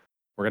Ock,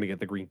 we're gonna get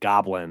the Green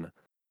Goblin.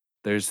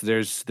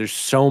 There's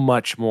so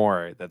much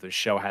more that the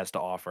show has to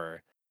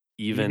offer,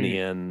 even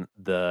in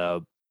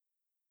the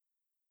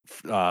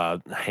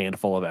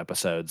handful of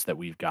episodes that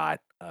we've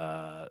got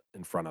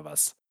in front of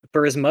us.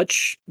 For as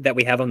much that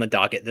we have on the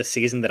docket this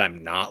season that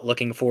I'm not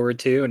looking forward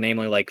to,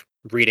 namely like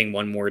reading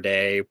One More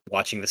Day,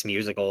 watching this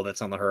musical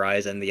that's on the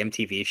horizon, the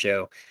MTV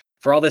show,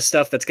 for all this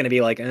stuff that's going to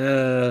be like,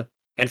 and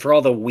for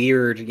all the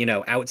weird,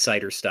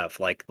 outsider stuff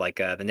like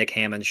the Nick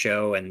Hammond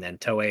show and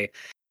Toei.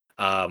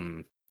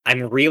 I'm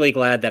really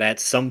glad that at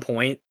some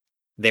point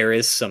there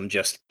is some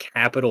just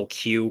capital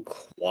Q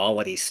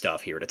quality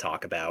stuff here to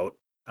talk about.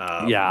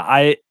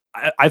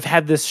 I've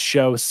had this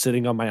show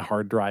sitting on my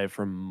hard drive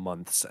for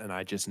months, and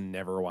I just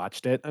never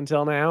watched it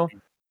until now.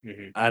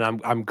 Mhm.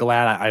 And I'm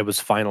glad I was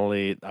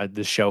finally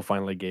this show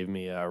finally gave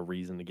me a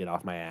reason to get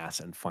off my ass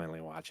and finally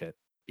watch it.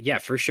 Yeah,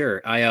 for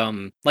sure.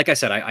 Like I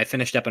said, I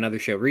finished up another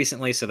show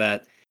recently, so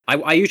that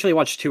I usually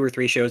watch 2 or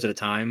 3 shows at a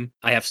time.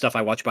 I have stuff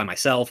I watch by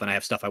myself, and I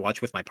have stuff I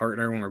watch with my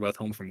partner when we're both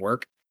home from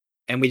work.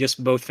 And we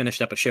just both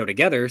finished up a show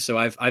together. So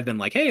I've been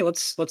like, hey,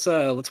 let's watch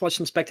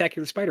some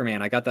Spectacular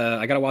Spider-Man. I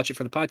gotta watch it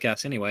for the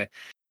podcast anyway.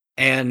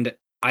 And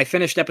I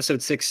finished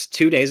episode 6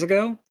 2 days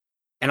ago,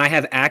 and I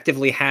have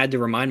actively had to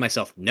remind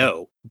myself,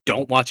 no,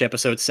 don't watch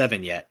episode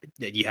 7 yet.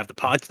 You have the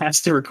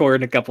podcast to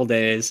record in a couple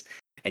days,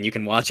 and you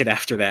can watch it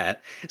after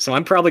that. So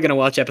I'm probably gonna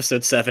watch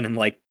episode 7 in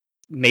like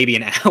maybe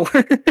an hour.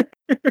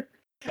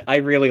 I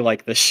really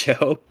like this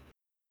show.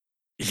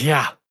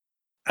 Yeah,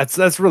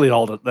 that's really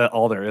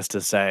all there is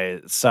to say.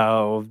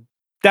 So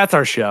that's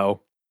our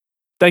show.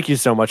 Thank you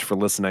so much for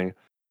listening.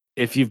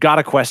 If you've got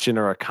a question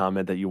or a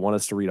comment that you want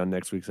us to read on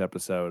next week's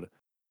episode,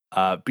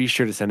 be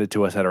sure to send it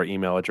to us at our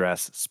email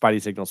address,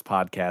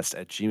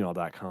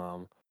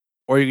 spideysignalspodcast@gmail.com,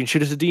 or you can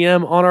shoot us a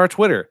DM on our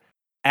Twitter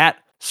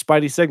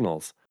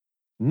 @SpideySignals.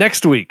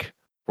 Next week,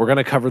 we're going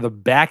to cover the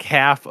back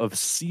half of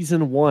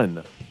season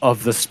 1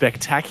 of The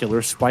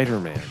Spectacular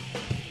Spider-Man.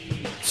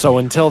 So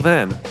until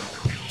then,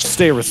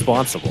 stay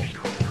responsible.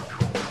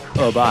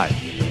 Bye.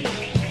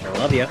 I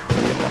love you.